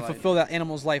 and It you is can a lot fulfill that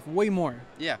animal's life way more.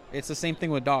 Yeah. It's the same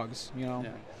thing with dogs, you know. Yeah.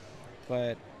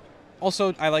 But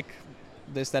also, I like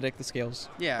the aesthetic, the scales.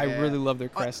 Yeah, I really love their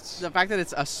crests. The fact that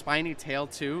it's a spiny tail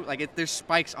too, like there's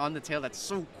spikes on the tail. That's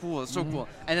so cool. It's so cool.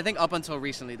 And I think up until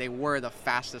recently, they were the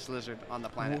fastest lizard on the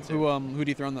planet too. Who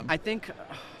dethroned them? I think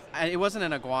it wasn't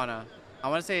an iguana. I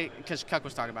want to say because Cuck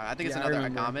was talking about it. I think it's another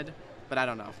agamid, but I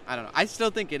don't know. I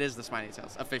still think it is the spiny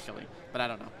tails officially, but I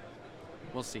don't know.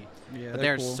 We'll see. Yeah, but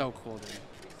they're cool. So cool, dude.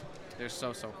 They're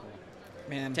so cool.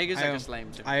 Man, Tigers are just lame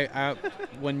too. I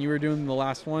when you were doing the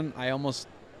last one, I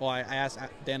asked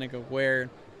Danica where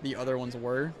the other ones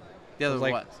were. The other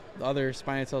what? The other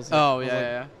spiny tails. Oh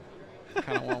yeah.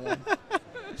 Kind of want one.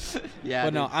 Yeah.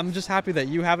 But no, I'm just happy that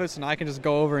you have it, so now I can just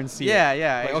go over and see. Yeah, it.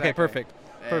 yeah. Like, exactly. Okay,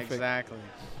 perfect. Exactly.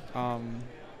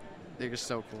 They're just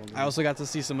so cool. Dude. I also got to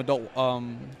see some adult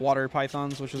water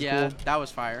pythons, which was cool. Yeah, that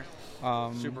was fire.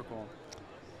 Super cool.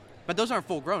 But those aren't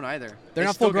full grown either. They're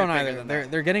not full grown either.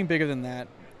 They're getting bigger than that.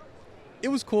 It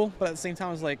was cool, but at the same time,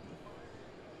 it was like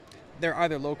they're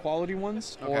either low quality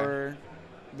ones or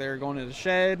they're going to the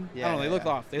shed. Yeah, I don't know. They look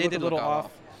off. They look a little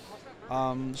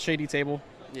off. Shady table.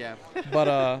 Yeah.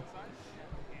 But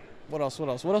what else? What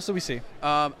else did we see?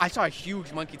 I saw a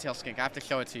huge monkey tail skink. I have to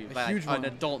show it to you. An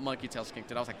adult monkey tail skink.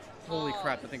 Dude, I was like, holy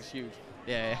crap, that thing's huge.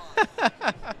 Yeah.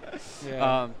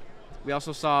 Yeah. We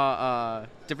also saw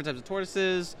different types of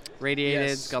tortoises,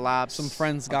 radiated, galops. Some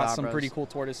friends got some pretty cool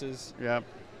tortoises. Yep.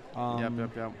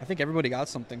 Yep. I think everybody got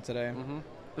something today. Mm-hmm.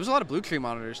 There was a lot of blue tree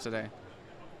monitors today.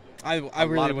 I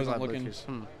really wasn't looking.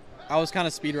 I was kind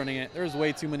of speedrunning it. There was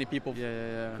way too many people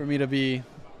for me to be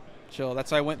chill.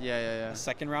 That's why I went the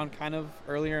second round kind of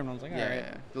earlier, and I was like, all right.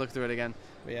 Yeah. Look through it again.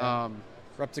 But yeah.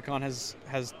 Repticon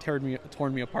has torn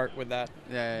me apart with that.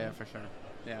 Yeah, for sure.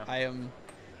 Yeah. I am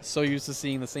so used to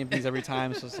seeing the same things every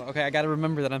time. So it's like, okay, I got to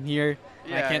remember that I'm here.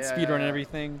 I can't speedrun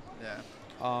everything.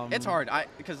 Yeah. It's hard.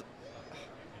 Because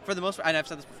for the most part, and I've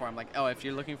said this before, I'm like, if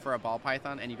you're looking for a ball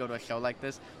python and you go to a show like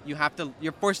this,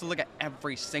 you're forced to look at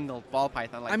every single ball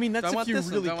python. Like, I mean, that's if you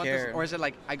really care. Or is it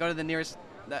like, I go to the nearest,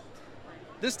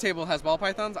 this table has ball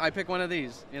pythons, I pick one of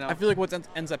these, you know? I feel like what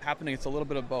ends up happening, it's a little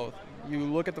bit of both. You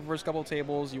look at the first couple of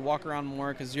tables, you walk around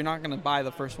more, because you're not going to buy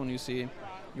the first one you see.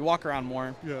 You walk around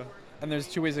more. Yeah. And there's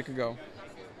two ways it could go.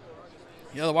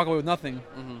 You either walk away with nothing,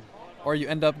 or you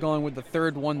end up going with the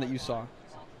third one that you saw.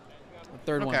 The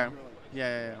third one. Okay.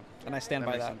 Yeah. And I stand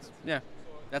by that. Sense. Yeah.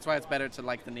 That's why it's better to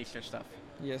like the niche stuff.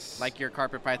 Yes. Like your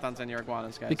carpet pythons and your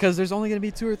iguanas, guys. Because there's only going to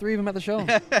be 2 or 3 of them at the show. You're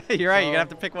right. You're going to have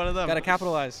to pick one of them. Got to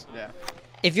capitalize. Yeah.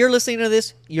 If you're listening to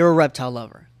this, you're a reptile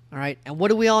lover. All right? And what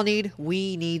do we all need?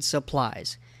 We need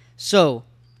supplies. So,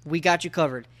 we got you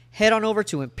covered. Head on over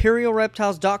to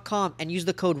ImperialReptiles.com and use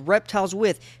the code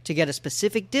ReptilesWith to get a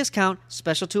specific discount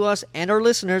special to us and our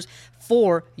listeners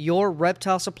for your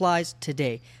reptile supplies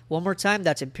today. One more time,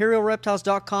 that's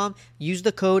ImperialReptiles.com. Use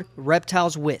the code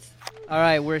ReptilesWith. All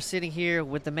right, we're sitting here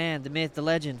with the man, the myth, the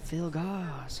legend, Phil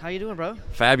Goss. How you doing, bro?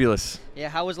 Fabulous. Yeah,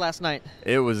 how was last night?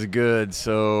 It was good.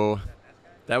 So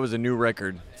that was a new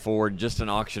record for just an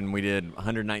auction. We did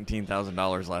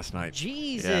 $119,000 last night.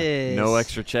 Jesus. Yeah. No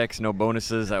extra checks, no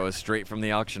bonuses. That was straight from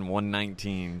the auction,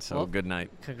 119. So good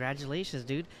night. Congratulations,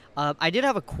 dude. I did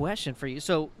have a question for you.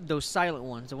 So those silent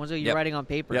ones, the ones that you're writing on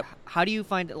paper, how do you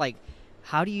find, let's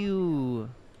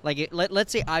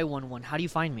say I won one. How do you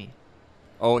find me?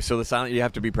 Oh, so the silent, you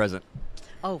have to be present.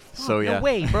 Oh, fuck, so, no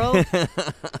way, bro.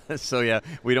 So, yeah,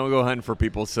 we don't go hunting for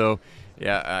people. So,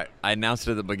 yeah, I announced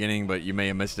it at the beginning, but you may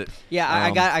have missed it. Yeah,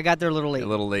 I got there a little late. A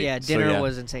little late. Yeah, dinner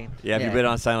was insane. Yeah, if you bid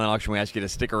on silent auction, we ask you to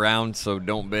stick around, so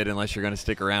don't bid unless you're going to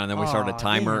stick around. And then we start a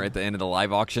timer at the end of the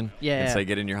live auction and say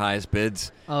get in your highest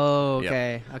bids. Oh,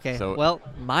 okay. Yep. Okay. So, well,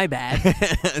 my bad.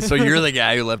 So you're the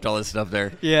guy who left all this stuff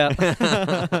there. Yeah.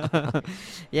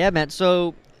 Yeah, man.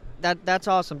 So that's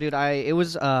awesome, dude. It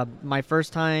was my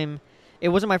first time. It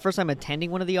wasn't my first time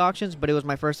attending one of the auctions, but it was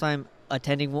my first time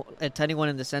attending one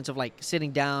in the sense of like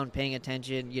sitting down, paying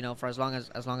attention, for as long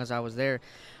as I was there.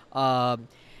 And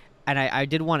I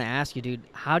did want to ask you, dude,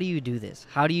 how do you do this?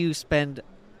 How do you spend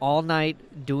all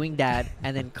night doing that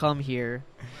and then come here?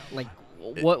 Like,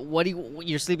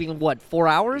 you're sleeping 4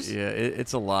 hours? Yeah,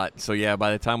 it's a lot. So yeah,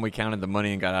 by the time we counted the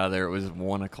money and got out of there, it was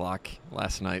 1 o'clock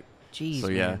last night. Jeez,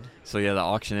 man. So yeah, the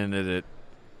auction ended at,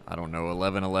 I don't know,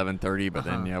 11:30, but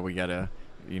then we got to,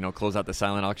 close out the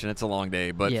silent auction. It's a long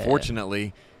day, but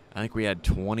fortunately, I think we had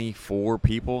 24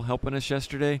 people helping us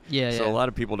yesterday. So a lot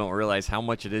of people don't realize how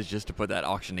much it is just to put that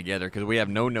auction together because we have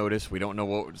no notice. We don't know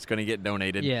what's going to get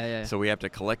donated. So we have to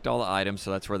collect all the items.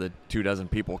 So that's where the 24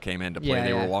 people came into play.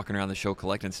 They were walking around the show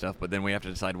collecting stuff, but then we have to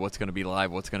decide what's going to be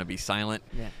live, what's going to be silent.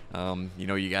 You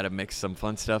know, you got to mix some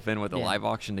fun stuff in with the live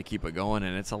auction to keep it going,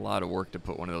 and it's a lot of work to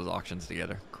put one of those auctions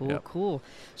together. Cool.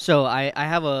 So I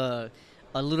have a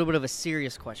little bit of a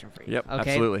serious question for you.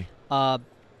 Absolutely.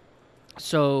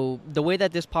 So the way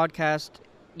that this podcast,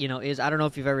 you know, is, I don't know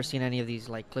if you've ever seen any of these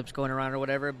like clips going around or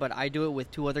whatever, but I do it with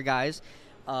 2 other guys,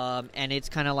 and it's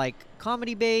kind of like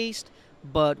comedy based,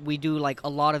 but we do like a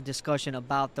lot of discussion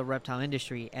about the reptile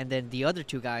industry. And then the other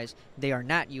 2 guys, they are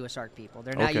not USARK people.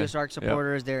 They're not USARK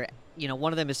supporters. They're, you know,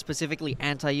 one of them is specifically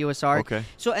anti-USARK.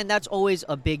 So, and that's always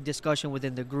a big discussion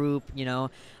within the group, you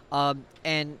know.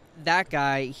 And that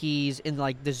guy, he's in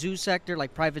like the zoo sector,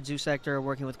 like private zoo sector,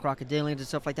 working with crocodilians and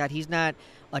stuff like that. He's not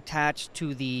attached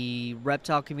to the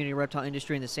reptile community, reptile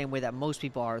industry in the same way that most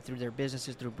people are through their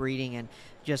businesses, through breeding and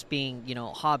just being, you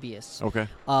know, hobbyists.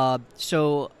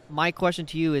 So my question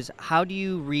to you is, how do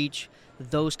you reach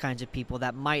those kinds of people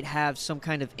that might have some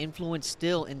kind of influence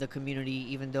still in the community,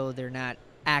 even though they're not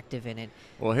active in it?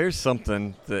 Well, here's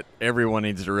something that everyone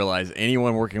needs to realize.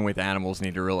 Anyone working with animals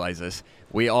need to realize this.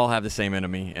 We all have the same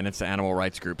enemy, and it's the animal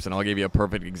rights groups. And I'll give you a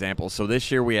perfect example. So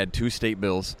this year we had 2 state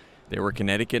bills. They were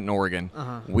Connecticut and Oregon.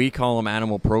 We call them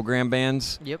animal program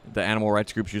bans. The animal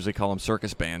rights groups usually call them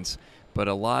circus bans. But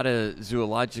a lot of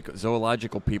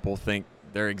zoological people think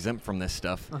they're exempt from this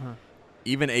stuff.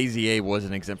 Even AZA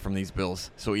wasn't exempt from these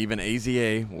bills. So even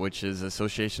AZA, which is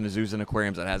Association of Zoos and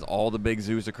Aquariums that has all the big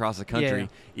zoos across the country,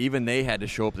 even they had to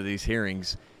show up to these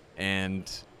hearings and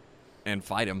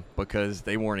fight them because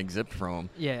they weren't exempt from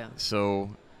them. So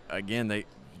again,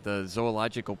 the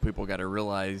zoological people got to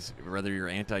realize, whether you're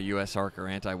anti-USARK or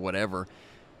anti-whatever,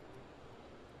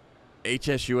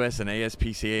 HSUS and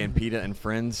ASPCA and PETA and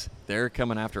Friends, they're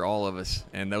coming after all of us.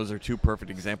 And those are 2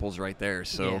 perfect examples right there.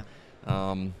 So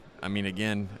I mean,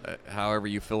 again, however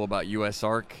you feel about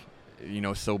USARK, you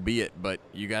know, so be it. But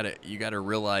you gotta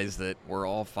realize that we're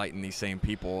all fighting these same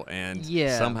people, and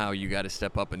somehow you got to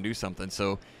step up and do something.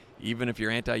 So even if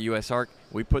you're anti-USARK,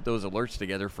 we put those alerts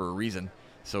together for a reason.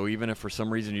 So even if for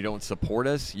some reason you don't support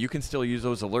us, you can still use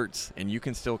those alerts, and you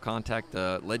can still contact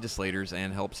the legislators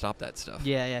and help stop that stuff.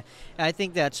 I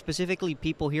think that specifically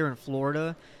people here in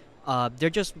Florida,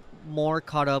 they're just more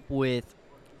caught up with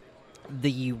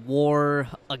the war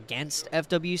against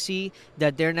FWC,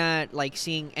 that they're not like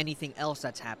seeing anything else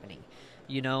that's happening,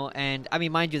 you know. And I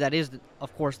mean, mind you, that is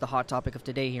of course the hot topic of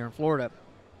today here in Florida,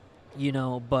 you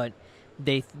know. But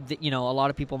they you know, a lot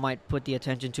of people might put the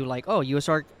attention to like, oh,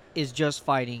 USARK is just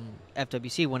fighting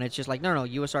FWC, when it's just like, no,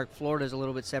 USARK Florida is a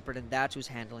little bit separate, and that's who's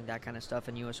handling that kind of stuff,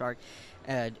 and USARK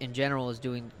in general is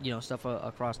doing, you know, stuff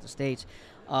across the states.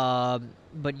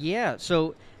 But yeah,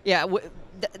 so yeah,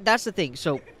 that's the thing.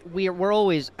 So we're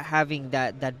always having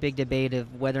that big debate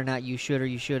of whether or not you should or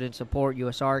you shouldn't support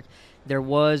USARK. There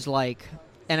was like,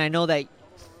 and I know that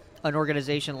an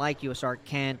organization like USARK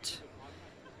can't,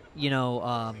 you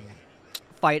know,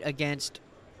 fight against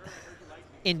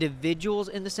individuals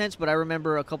in the sense, but I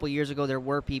remember a couple years ago there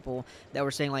were people that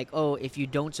were saying like, oh, if you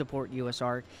don't support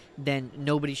USARK, then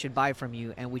nobody should buy from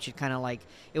you, and we should kind of like,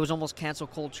 it was almost cancel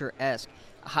culture-esque.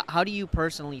 How do you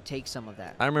personally take some of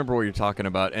that? I remember what you're talking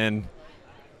about, and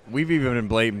we've even been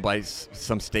blamed by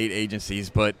some state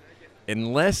agencies, but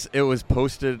unless it was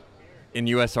posted in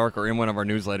USARK or in one of our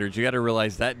newsletters, you got to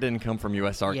realize that didn't come from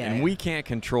USARK, and we can't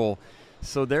control.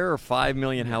 So there are 5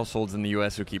 million households in the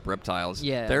U.S. who keep reptiles.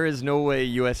 There is no way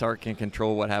USARK can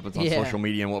control what happens on social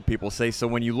media and what people say. So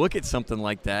when you look at something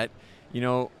like that, you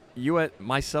know,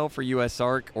 myself or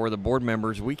USARK or the board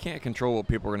members, we can't control what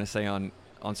people are going to say on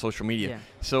social media.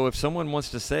 So if someone wants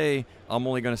to say, I'm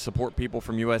only going to support people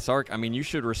from USARK, I mean, you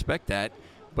should respect that.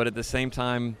 But at the same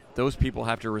time, those people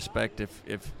have to respect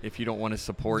if you don't want to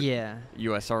support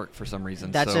USARK for some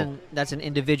reason. That's an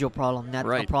individual problem, not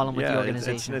a problem with the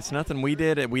organization. It's nothing we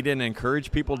did. We didn't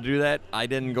encourage people to do that. I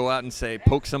didn't go out and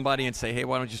poke somebody and say, hey,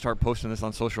 why don't you start posting this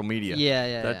on social media?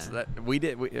 We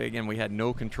had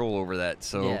no control over that.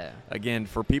 So again,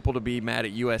 for people to be mad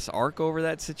at USARK over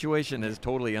that situation is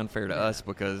totally unfair to us,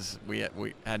 because we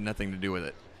had nothing to do with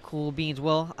it. Cool beans.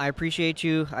 Well, I appreciate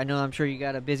you. I'm sure you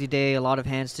got a busy day, a lot of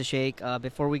hands to shake.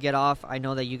 Before we get off, I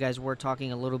know that you guys were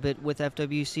talking a little bit with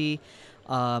FWC.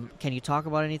 Can you talk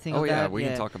about anything of that? We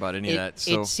can talk about any of that.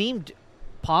 So it seemed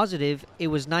positive. It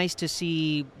was nice to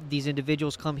see these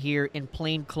individuals come here in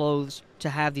plain clothes to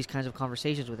have these kinds of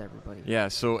conversations with everybody. Yeah,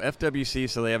 so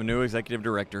FWC, they have a new executive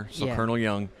director, Colonel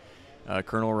Young,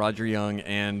 Colonel Roger Young,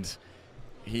 and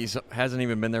hasn't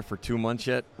even been there for 2 months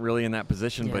yet, really in that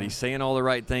position, but he's saying all the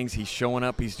right things. He's showing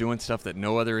up. He's doing stuff that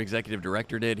no other executive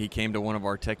director did. He came to one of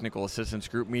our technical assistance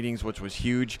group meetings, which was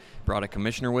huge, brought a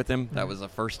commissioner with him. That was the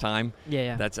first time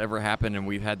that's ever happened, and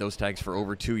we've had those tags for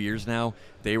over 2 years now.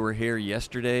 They were here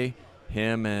yesterday,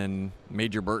 him and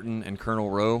Major Burton and Colonel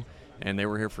Rowe, and they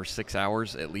were here for 6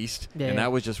 hours at least. And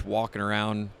that was just walking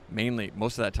around. Mainly,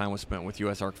 most of that time was spent with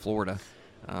US Arc Florida.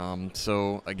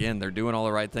 So again, they're doing all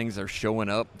the right things. They're showing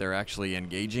up. They're actually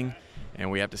engaging, and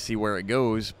we have to see where it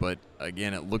goes. But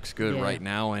again, it looks good right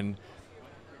now. And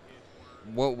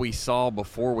what we saw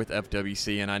before with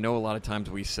FWC, and I know a lot of times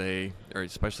we say, or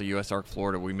especially US Arc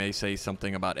Florida, we may say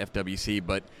something about FWC,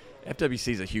 but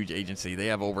FWC is a huge agency. They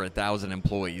have over 1,000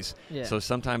 employees. So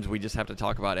sometimes we just have to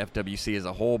talk about FWC as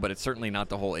a whole, but it's certainly not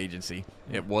the whole agency.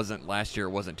 It wasn't last year,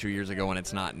 it wasn't 2 years ago, and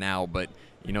it's not now. But,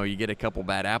 you know, you get a couple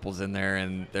bad apples in there,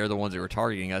 and they're the ones who are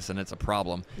targeting us, and it's a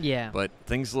problem. But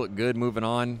things look good moving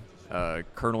on.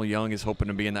 Colonel Young is hoping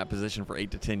to be in that position for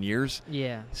 8 to 10 years.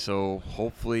 So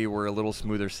hopefully we're a little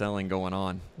smoother selling going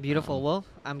on. Beautiful. Well,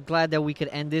 I'm glad that we could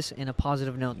end this in a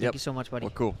positive note. Thank you so much, buddy.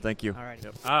 Well, cool. Thank you. All right.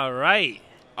 All right.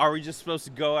 Are we just supposed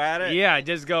to go at it? Yeah,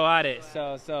 just go at it.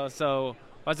 So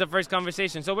what's the first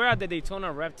conversation? So we're at the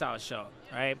Daytona Reptile show,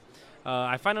 right?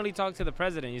 I finally talked to the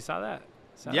president. You saw that?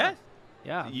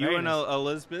 Yeah. You and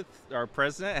Elizabeth, our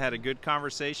president, had a good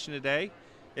conversation today.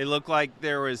 It looked like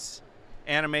there was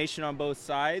animation on both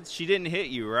sides. She didn't hit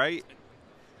you, right?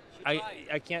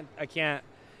 I can't.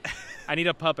 I need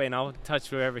a puppet, and I'll touch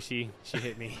wherever she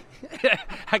hit me.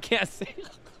 I can't say.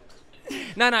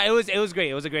 No, it was great.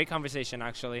 It was a great conversation,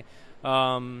 actually.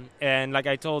 And like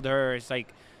I told her, it's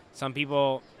like some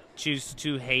people choose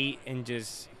to hate and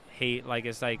just hate. Like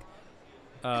it's like,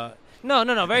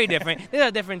 no, very different. There's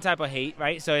a different type of hate,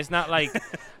 right? So it's not like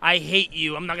I hate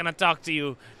you, I'm not gonna talk to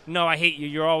you. No, I hate you.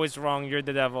 You're always wrong. You're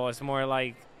the devil. It's more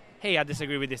like, hey, I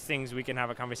disagree with these things. We can have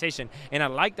a conversation. And I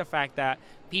like the fact that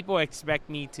people expect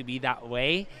me to be that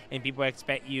way, and people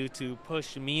expect you to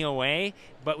push me away,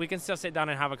 but we can still sit down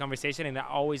and have a conversation, and that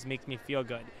always makes me feel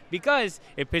good because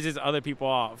it pisses other people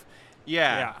off.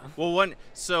 Yeah. Well, when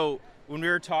we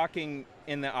were talking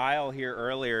in the aisle here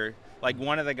earlier, like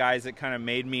one of the guys that kind of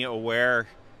made me aware,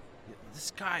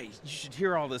 this guy, you should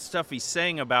hear all this stuff he's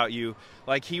saying about you.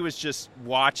 Like he was just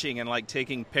watching and like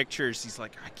taking pictures. He's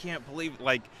like, I can't believe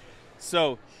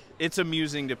so it's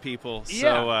amusing to people.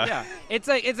 Yeah.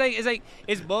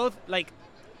 It's both like,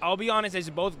 I'll be honest, it's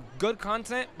both good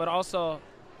content, but also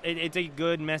it's a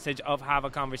good message of have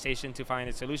a conversation to find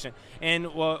a solution.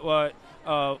 And what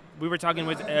we were talking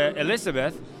with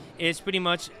Elizabeth is pretty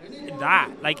much that.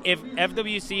 Like if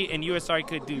FWC and USR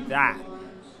could do that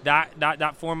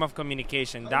form of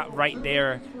communication, that right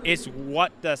there is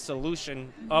what the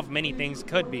solution of many things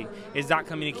could be, is that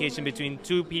communication between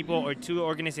two people or two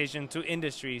organizations, two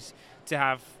industries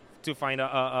to find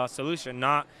a solution,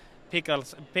 not pick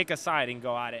a side and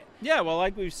go at it. Yeah, well,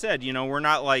 like we've said, we're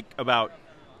not like about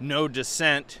no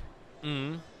dissent,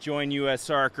 join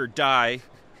USARC or die,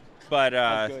 but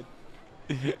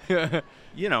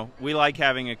we like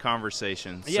having a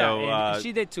conversation. Yeah, so, and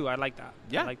she did too. I like that.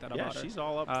 Yeah, I like that about her. She's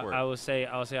all up for it. I will say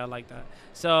I like that.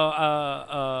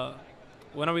 So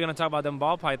when are we gonna talk about them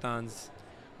ball pythons?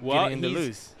 Well,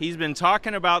 he's been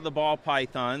talking about the ball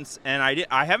pythons, and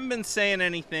I haven't been saying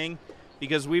anything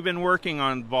because we've been working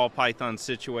on the ball python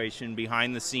situation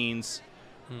behind the scenes,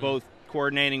 both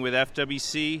coordinating with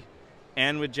FWC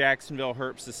and with Jacksonville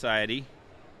Herp Society.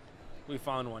 We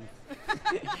found one.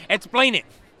 Explain it.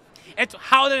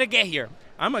 How did it get here?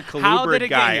 I'm a colubrid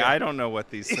guy. I don't know what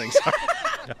these things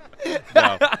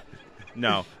are.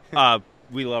 No.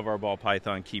 We love our ball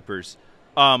python keepers.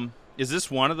 Is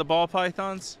this one of the ball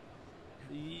pythons?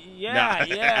 Yeah.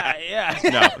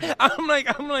 No. I'm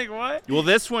like, what? Well,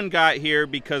 this one got here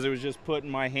because it was just put in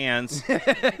my hands.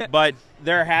 But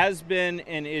there has been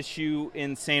an issue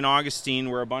in St. Augustine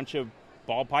where a bunch of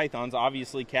ball pythons,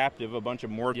 obviously captive, a bunch of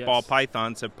morphed ball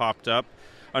pythons have popped up.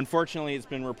 Unfortunately, it's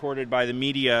been reported by the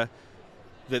media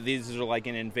that these are like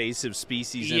an invasive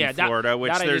species in Florida,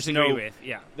 which there's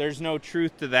no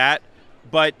truth to that.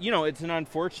 But, it's an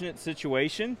unfortunate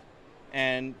situation.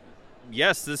 And,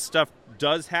 yes, this stuff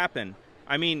does happen.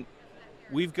 I mean,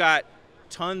 we've got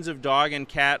tons of dog and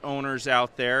cat owners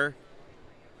out there.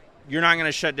 You're not going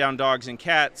to shut down dogs and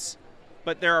cats,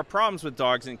 but there are problems with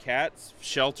dogs and cats.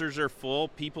 Shelters are full.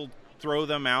 People throw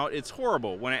them out. It's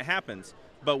horrible when it happens.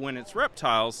 But when it's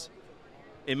reptiles,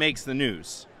 it makes the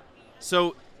news.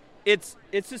 So it's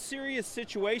a serious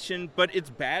situation, but it's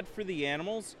bad for the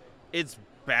animals. It's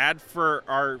bad for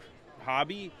our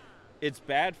hobby. it's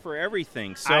bad for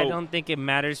everything. So I don't think it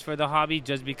matters for the hobby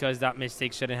just because that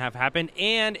mistake shouldn't have happened,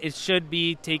 and it should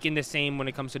be taken the same when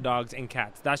it comes to dogs and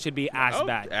cats. That should be as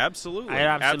bad. Absolutely. It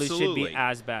absolutely should be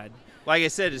as bad. Like I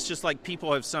said, it's just like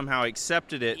people have somehow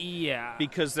accepted it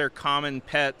because they're common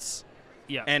pets.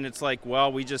 Yeah. And it's like,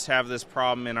 well, we just have this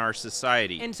problem in our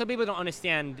society. And some people don't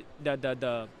understand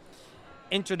the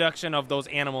introduction of those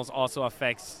animals also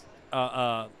affects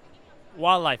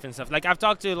wildlife and stuff. Like I've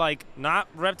talked to like not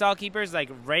reptile keepers, like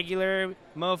regular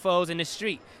mofos in the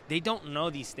street. They don't know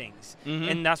these things,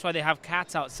 and that's why they have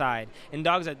cats outside and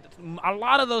dogs. A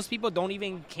lot of those people don't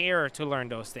even care to learn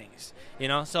those things, you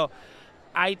know. So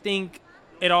I think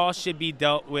it all should be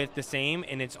dealt with the same,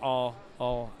 and it's all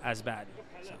as bad.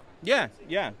 So.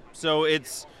 Yeah. So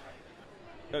it's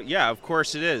of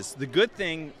course it is. The good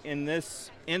thing in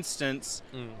this instance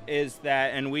is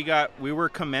that, and we were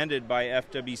commended by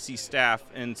FWC staff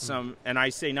and and I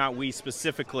say not we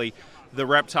specifically, the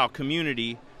reptile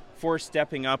community, for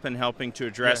stepping up and helping to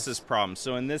address this problem.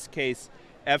 So in this case,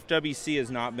 FWC has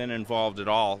not been involved at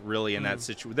all really in that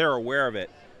situation. They're aware of it,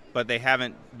 but they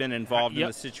haven't been involved in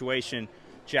the situation.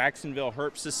 Jacksonville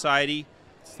Herp Society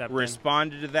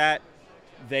responded to that.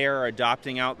 They are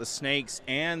adopting out the snakes,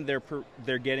 and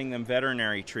they're getting them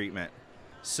veterinary treatment.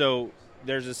 So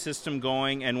there's a system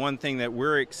going, and one thing that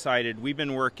we've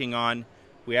been working on,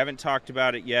 we haven't talked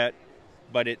about it yet,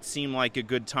 but it seemed like a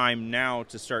good time now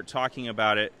to start talking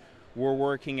about it. We're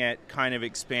working at kind of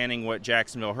expanding what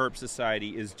Jacksonville Herp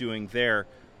Society is doing there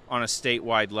on a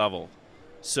statewide level.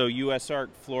 So USARK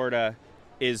Florida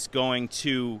is going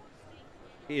to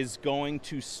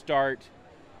start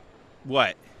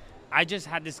what? I just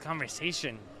had this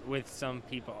conversation with some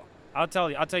people. I'll tell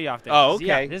you after. Oh, okay.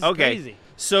 Yeah, this is crazy.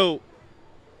 So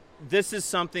this is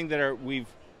something that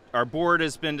our board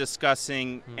has been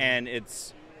discussing, and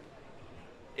it's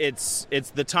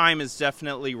the time is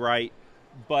definitely right,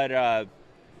 but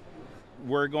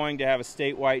we're going to have a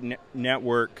statewide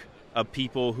network of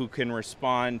people who can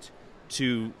respond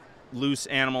to loose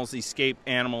animals, escaped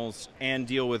animals, and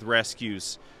deal with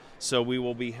rescues. So we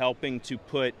will be helping to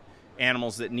put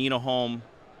animals that need a home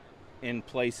in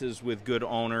places with good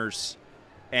owners.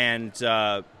 And,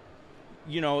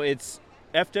 it's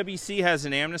FWC has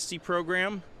an amnesty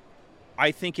program.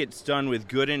 I think it's done with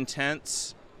good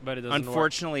intents. But it doesn't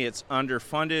Unfortunately, it's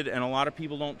underfunded, and a lot of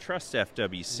people don't trust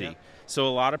FWC. Yeah. So a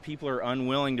lot of people are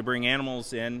unwilling to bring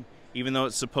animals in, even though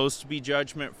it's supposed to be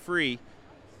judgment-free.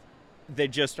 They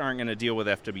just aren't going to deal with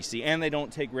FWC. And they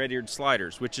don't take red-eared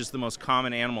sliders, which is the most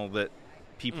common animal that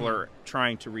people are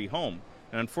trying to rehome.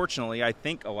 And unfortunately, I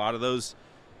think a lot of those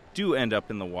do end up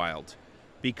in the wild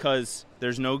because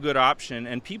there's no good option.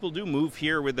 And people do move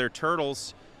here with their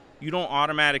turtles. You don't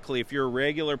automatically, if you're a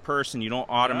regular person, you don't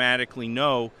automatically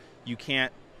know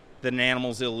that an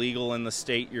animal's illegal in the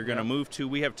state you're going to move to.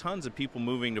 We have tons of people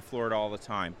moving to Florida all the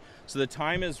time. So the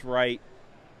time is right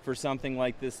for something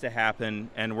like this to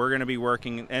happen, and we're going to be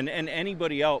working, and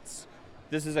anybody else.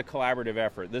 This is a collaborative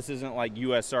effort. This isn't like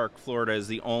USARK Florida is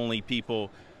the only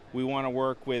people. We want to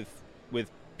work with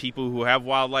people who have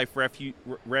wildlife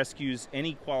rescues,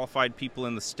 any qualified people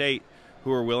in the state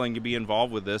who are willing to be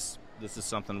involved with this. This is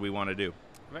something we want to do.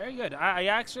 Very good. I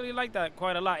actually like that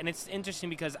quite a lot. And it's interesting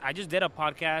because I just did a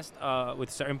podcast with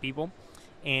certain people,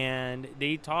 and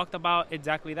they talked about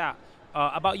exactly that,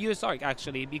 about USARK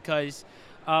actually, because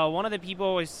one of the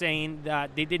people was saying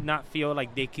that they did not feel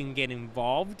like they can get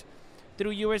involved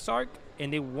through USARK,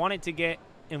 and they wanted to get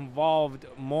involved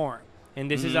more. And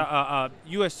this is a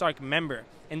USARK member.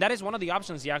 And that is one of the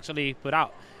options he actually put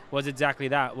out, was exactly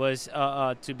that, was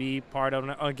to be part of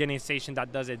an organization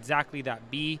that does exactly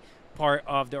that, be part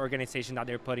of the organization that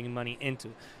they're putting money into.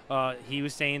 He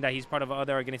was saying that he's part of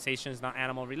other organizations, not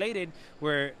animal related,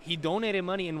 where he donated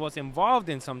money and was involved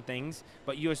in some things,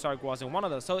 but USARK wasn't one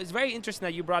of those. So it's very interesting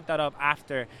that you brought that up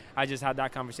after I just had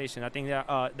that conversation. I think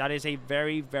that that is a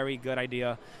very, very good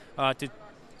idea to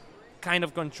kind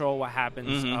of control what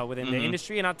happens within the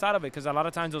industry and outside of it, because a lot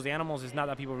of times those animals, it's not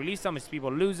that people release them, it's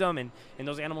people lose them, and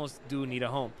those animals do need a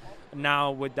home.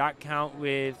 Now, would that count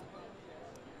with,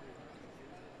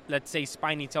 let's say,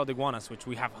 spiny-tailed iguanas, which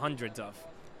we have hundreds of?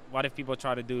 What if people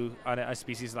try to do a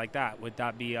species like that? Would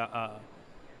that be a...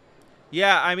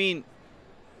 Yeah, I mean,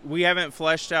 we haven't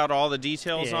fleshed out all the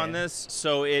details on this,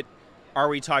 so are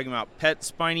we talking about pet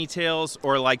spiny tails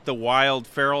or like the wild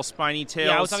feral spiny tails?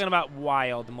 Yeah, I was talking about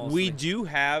wild mostly. We do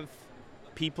have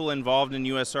people involved in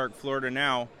USARK Florida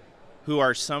now who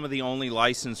are some of the only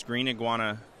licensed green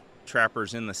iguana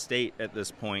trappers in the state at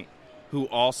this point, who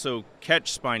also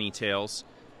catch spiny tails.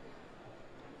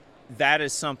 That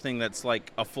is something that's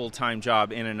like a full-time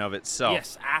job in and of itself.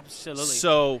 Yes, absolutely.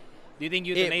 So Do you think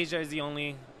euthanasia is the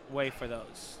only way for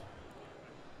those?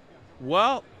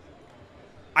 Well,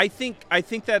 I think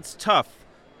that's tough.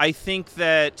 I think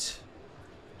that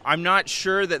I'm not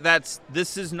sure that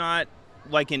this is not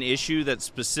like an issue that's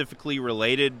specifically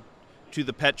related to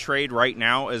the pet trade right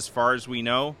now, as far as we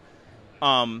know.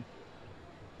 I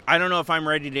don't know if I'm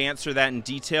ready to answer that in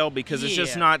detail because it's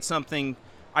just not something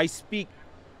I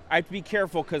have to be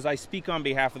careful because I speak on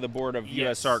behalf of the board of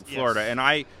USARK Florida, and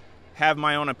I have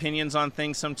my own opinions on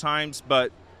things sometimes,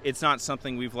 but it's not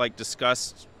something we've like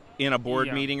discussed in a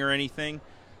board meeting or anything.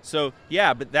 So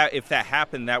but if that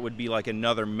happened, that would be like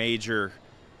another major.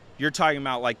 You're talking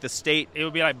about like the state. It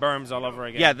would be like Burms all over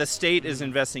again. Yeah, the state is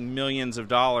investing millions of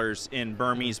dollars in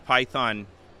Burmese python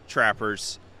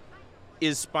trappers.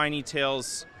 Is spiny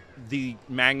tails the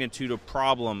magnitude of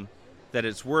problem that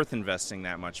it's worth investing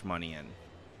that much money in?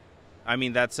 I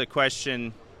mean, that's a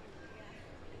question.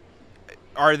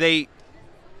 Are they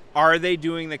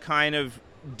doing the kind of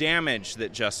damage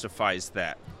that justifies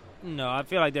that? No, I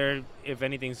feel like they're, if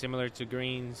anything, similar to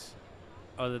greens,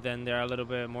 other than they're a little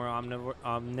bit more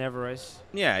omnivorous.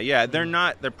 Yeah,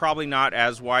 they're probably not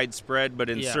as widespread, but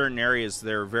in certain areas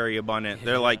they're very abundant.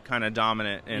 They're like kind of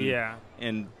dominant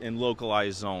in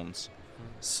localized zones.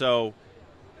 So,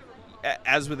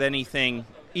 as with anything,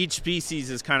 each species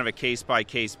is kind of a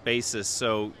case-by-case basis,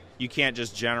 so you can't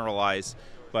just generalize.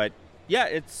 But yeah,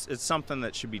 it's something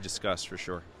that should be discussed for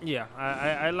sure. Yeah,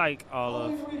 I like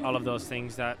all of those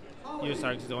things that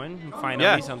USARK's doing.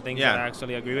 Finally, some things that I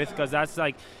actually agree with, because that's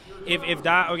like, if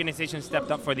that organization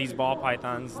stepped up for these ball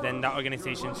pythons, then that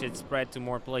organization should spread to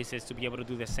more places to be able to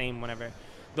do the same whenever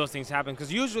those things happen.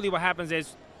 Because usually what happens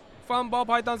is, found ball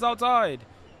pythons outside,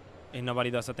 and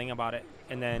nobody does a thing about it.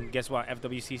 And then guess what?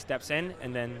 FWC steps in,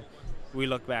 and then we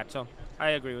look bad. So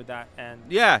I agree with that. And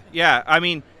yeah. I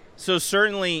mean, so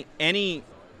certainly anything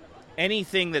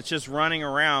that's just running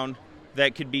around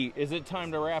that could be. Is it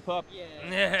time to wrap up?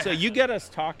 Yeah. So you get us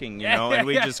talking, and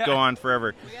we just go on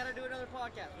forever. We gotta do another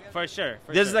podcast. For sure.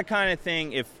 This is the kind of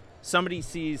thing. If somebody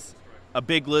sees a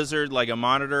big lizard like a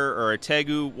monitor or a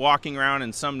tegu walking around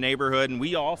in some neighborhood, and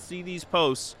we all see these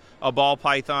posts, a ball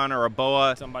python or a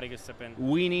boa, somebody could step in.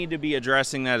 We need to be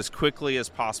addressing that as quickly as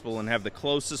possible and have the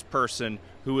closest person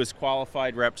who is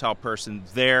qualified reptile person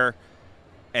there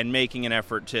and making an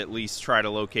effort to at least try to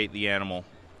locate the animal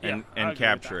and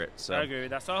capture it. So I agree with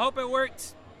that. So I hope it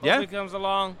works. Hope it comes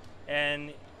along,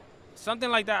 and something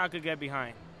like that I could get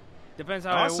behind. Depends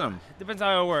how depends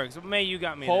how it works. May, you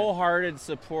got me. Wholehearted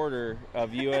supporter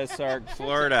of USARK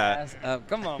Florida.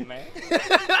 Come on, man.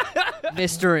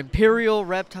 Mr. Imperial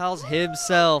Reptiles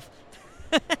himself.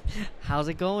 How's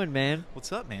it going, man?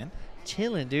 What's up, man?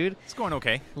 Chilling, dude. It's going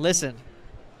okay. Listen,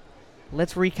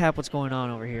 let's recap what's going on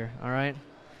over here, all right?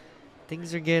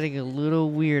 Things are getting a little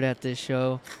weird at this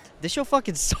show. This show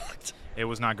fucking sucked. It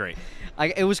was not great.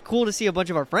 It was cool to see a bunch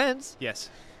of our friends. Yes.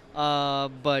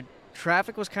 But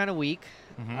traffic was kind of weak.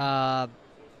 Mm-hmm.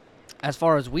 As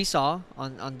far as we saw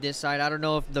on this side, I don't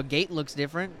know if the gate looks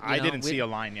different. I didn't see a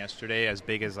line yesterday as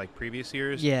big as like previous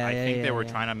years. I think they were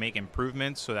trying to make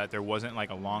improvements so that there wasn't like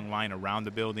a long line around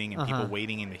the building and people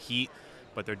waiting in the heat,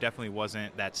 but there definitely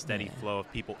wasn't that steady flow of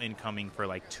people incoming for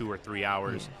like 2 or 3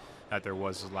 hours that there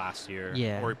was last year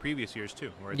or previous years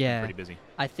too, where it's been pretty busy.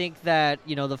 I think that,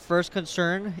 the first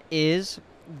concern is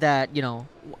that,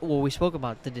 we spoke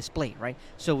about the display, right?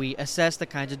 So we assess the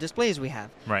kinds of displays we have.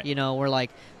 Right. We're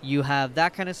like, you have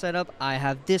that kind of setup, I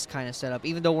have this kind of setup.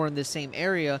 Even though we're in the same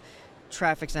area,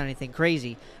 traffic's not anything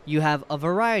crazy. You have a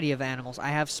variety of animals. I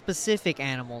have specific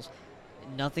animals.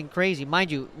 Nothing crazy. Mind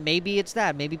you, maybe it's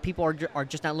that. Maybe people are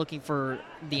just not looking for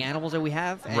the animals that we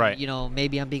have. And,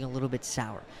 maybe I'm being a little bit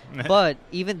sour. But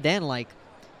even then, like,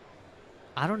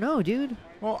 I don't know, dude.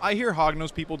 Well, I hear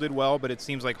hognose people did well, but it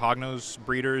seems like hognose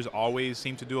breeders always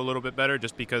seem to do a little bit better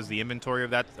just because the inventory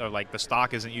of that, the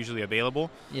stock isn't usually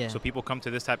available. Yeah. So people come to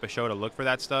this type of show to look for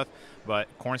that stuff. But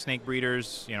corn snake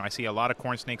breeders, I see a lot of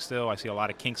corn snakes still. I see a lot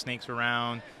of kink snakes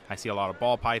around. I see a lot of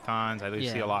ball pythons. I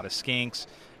see a lot of skinks.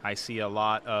 I see a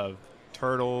lot of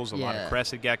turtles, a lot of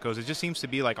crested geckos. It just seems to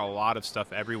be like a lot of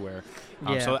stuff everywhere.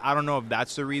 So I don't know if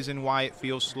that's the reason why it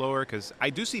feels slower, because I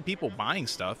do see people buying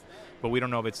stuff, but we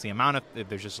don't know if it's the amount of, if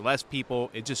there's just less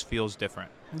people. It just feels different.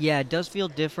 Yeah, it does feel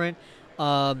different.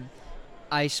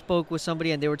 I spoke with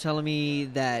somebody and they were telling me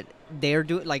that they're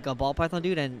doing, like a ball python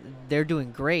dude, and they're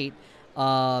doing great.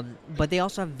 But they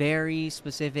also have very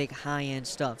specific high-end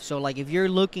stuff. So, like, if you're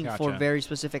looking for very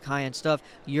specific high-end stuff,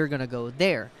 you're going to go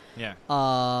there. Yeah.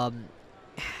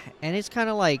 And it's kind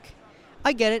of like,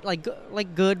 I get it,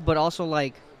 like good, but also,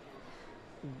 like,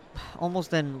 almost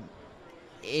then,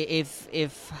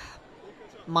 if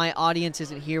my audience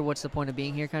isn't here, what's the point of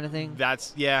being here kind of thing?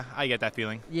 I get that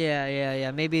feeling.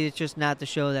 Yeah. Maybe it's just not the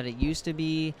show that it used to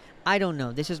be. I don't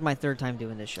know. This is my third time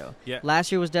doing this show. Yeah.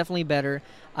 Last year was definitely better.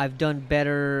 I've done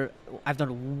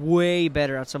way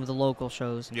better at some of the local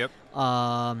shows. Yep.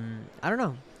 I don't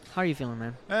know. How are you feeling,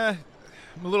 man?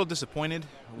 I'm a little disappointed.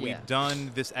 We've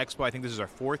done this expo. I think this is our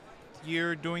 4th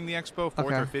year doing the expo, 4th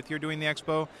or 5th year doing the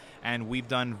expo, and we've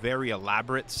done very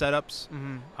elaborate setups.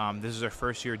 This is our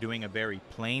first year doing a very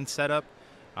plain setup,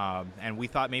 and we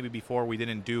thought maybe before we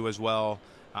didn't do as well.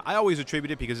 I always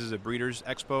attribute it because this is a breeders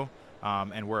expo,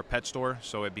 and we're a pet store,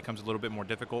 so it becomes a little bit more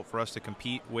difficult for us to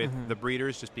compete with the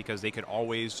breeders just because they could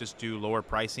always just do lower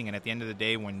pricing. And at the end of the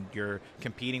day, when you're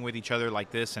competing with each other like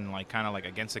this and like kind of like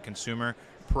against the consumer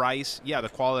price, the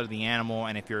quality of the animal,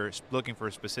 and if you're looking for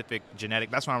a specific genetic,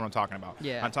 that's what I'm talking about.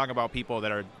 I'm talking about people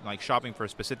that are like shopping for a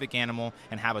specific animal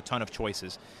and have a ton of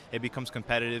choices. It becomes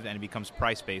competitive and it becomes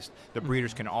price-based. The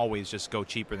breeders can always just go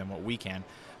cheaper than what we can.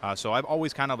 So I've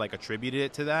always kind of like attributed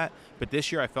it to that. But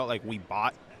this year I felt like we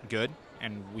bought good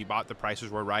and we bought the prices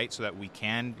were right so that we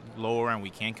can lower and we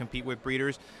can compete with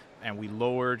breeders. And we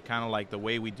lowered kind of like the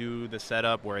way we do the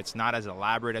setup where it's not as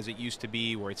elaborate as it used to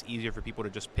be, where it's easier for people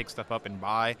to just pick stuff up and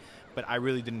buy. But I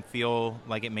really didn't feel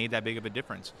like it made that big of a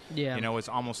difference. Yeah. You know, it's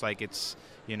almost like it's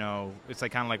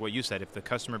like kind of like what you said. If the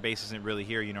customer base isn't really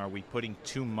here, are we putting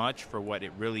too much for what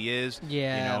it really is?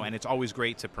 Yeah. And it's always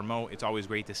great to promote. It's always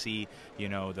great to see,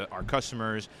 our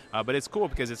customers. But it's cool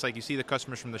because it's like you see the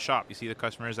customers from the shop. You see the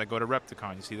customers that go to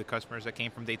Repticon. You see the customers that came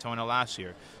from Daytona last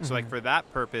year. So like for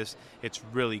that purpose, it's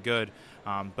really good.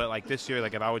 But like this year,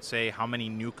 like if I would say how many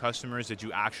new customers did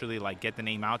you actually like get the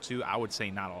name out to, I would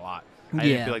say not a lot. I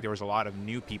didn't feel like there was a lot of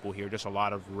new people here, just a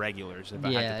lot of regulars, if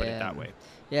I had to put it that way.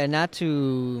 Yeah, not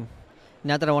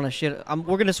that I want to shit.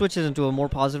 We're going to switch this into a more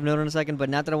positive note in a second, but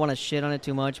not that I want to shit on it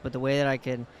too much, but the way that I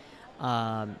can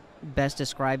best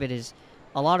describe it is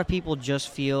a lot of people just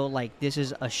feel like this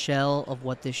is a shell of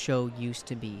what this show used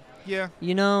to be. Yeah.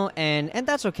 And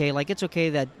that's okay. Like, it's okay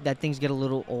that things get a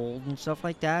little old and stuff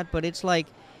like that, but it's like,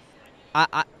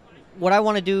 what I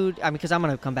want to do, because I'm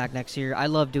going to come back next year. I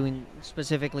love doing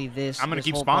specifically this. I'm going to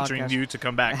keep sponsoring you to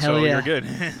come back, Hell so yeah. you're good.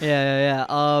 Yeah.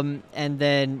 And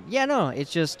then,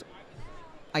 it's just,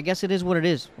 I guess it is what it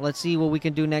is. Let's see what we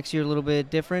can do next year a little bit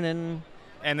different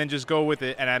and then just go with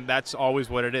it, and that's always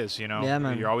what it is, Yeah,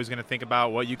 man. You're always going to think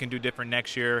about what you can do different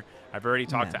next year. I've already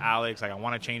talked to Alex. Like, I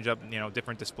want to change up,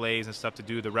 different displays and stuff to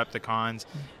do the Repticons,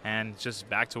 and just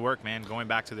back to work, man. Going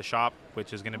back to the shop,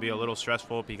 which is going to be a little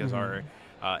stressful because our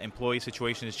employee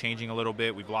situation is changing a little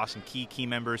bit. We've lost some key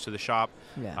members to the shop.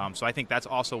 Yeah. So I think that's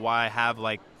also why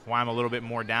I'm a little bit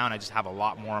more down. I just have a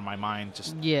lot more on my mind that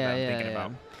I'm thinking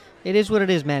about. It is what it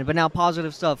is, man. But now,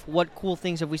 positive stuff. What cool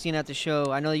things have we seen at the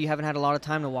show? I know that you haven't had a lot of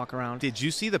time to walk around. Did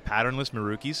you see the patternless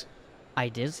Marukis? I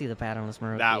did see the patternless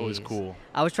Marukis. That was cool.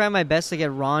 I was trying my best to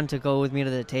get Ron to go with me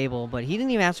to the table, but he didn't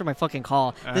even answer my fucking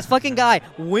call. This fucking guy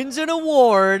wins an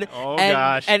award,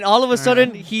 and all of a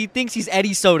sudden he thinks he's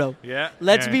Eddie Soto. Yeah.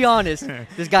 Let's be honest.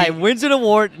 This guy wins an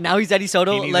award. Now he's Eddie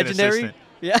Soto, legendary.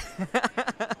 Yeah.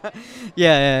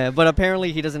 yeah. But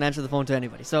apparently he doesn't answer the phone to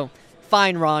anybody. So.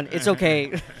 Fine, Ron. It's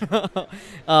okay.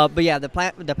 But yeah, the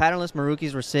patternless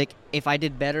Marukis were sick. If I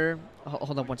did better,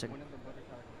 hold on one second.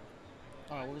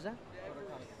 What was that?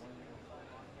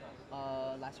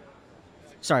 Last year.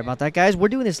 Sorry about that, guys. We're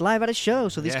doing this live at a show,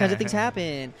 so these kinds of things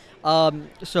happen. What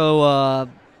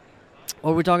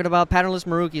were we talking about? Patternless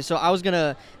Marukis. So I was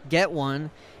gonna get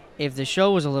one if the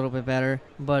show was a little bit better,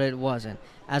 but it wasn't.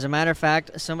 As a matter of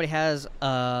fact, somebody has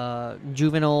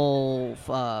juvenile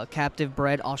captive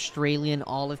bred Australian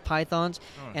olive pythons,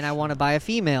 and I want to buy a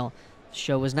female.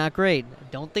 Show was not great.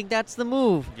 Don't think that's the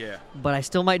move. Yeah. But I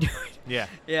still might do it. Yeah.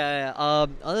 Yeah.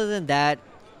 Other than that,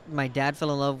 my dad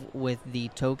fell in love with the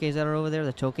tokays that are over there,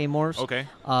 the tokay morphs. Okay.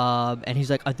 And he's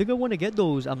like, I think I want to get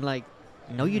those. I'm like,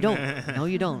 no, you don't. No,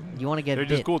 you don't. You want to get They're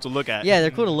just cool to look at. Yeah,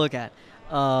 they're cool to look at.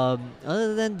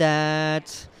 Other than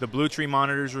that, the blue tree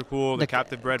monitors were cool. The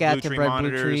captive bred blue tree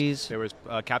monitors. There was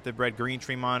captive bred green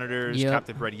tree monitors,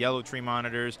 captive bred yellow tree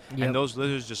monitors, and those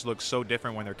lizards just look so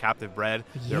different when they're captive bred.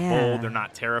 They're bold. They're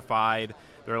not terrified.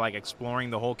 They're like exploring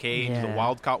the whole cage. The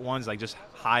wild caught ones like just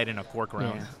hide in a cork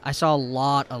round. Yeah. I saw a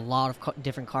lot of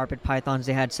different carpet pythons.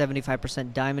 They had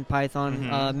 75% diamond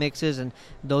python mixes, and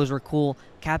those were cool.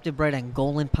 Captive bred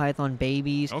Angolan python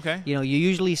babies. Okay. You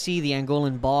usually see the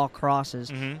Angolan ball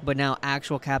crosses, but now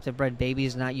actual captive bred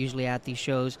babies not usually at these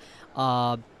shows.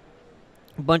 A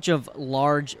bunch of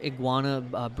large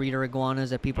breeder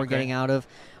iguanas that people are getting out of.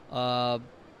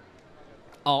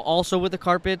 Also with the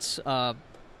carpets,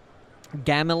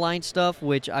 gamma line stuff,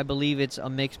 which I believe it's a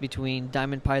mix between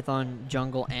diamond python,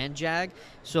 jungle, and jag.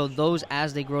 So those,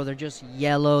 as they grow, they're just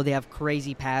yellow. They have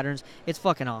crazy patterns. It's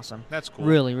fucking awesome. That's cool.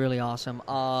 Really, really awesome.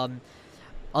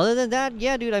 Other than that,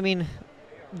 yeah, dude, I mean,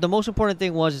 the most important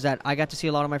thing is that I got to see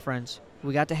a lot of my friends.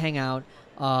 We got to hang out.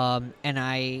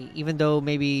 And even though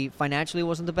maybe financially it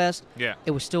wasn't the best,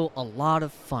 it was still a lot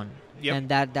of fun. Yep. And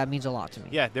that means a lot to me.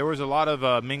 Yeah, there was a lot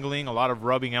of mingling, a lot of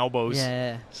rubbing elbows.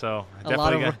 Yeah. So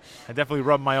I definitely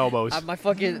rubbed my elbows.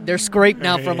 They're scraped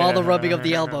now from all the rubbing of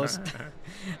the elbows.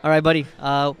 All right, buddy.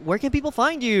 Where can people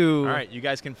find you? All right, you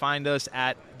guys can find us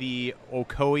at the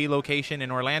Ocoee location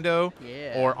in Orlando,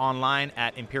 or online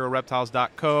at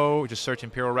imperialreptiles.co. Just search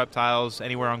Imperial Reptiles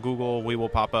anywhere on Google. We will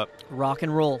pop up. Rock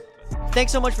and roll.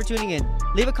 Thanks so much for tuning in.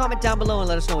 Leave a comment down below and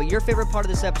let us know what your favorite part of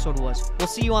this episode was. We'll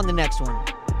see you on the next one.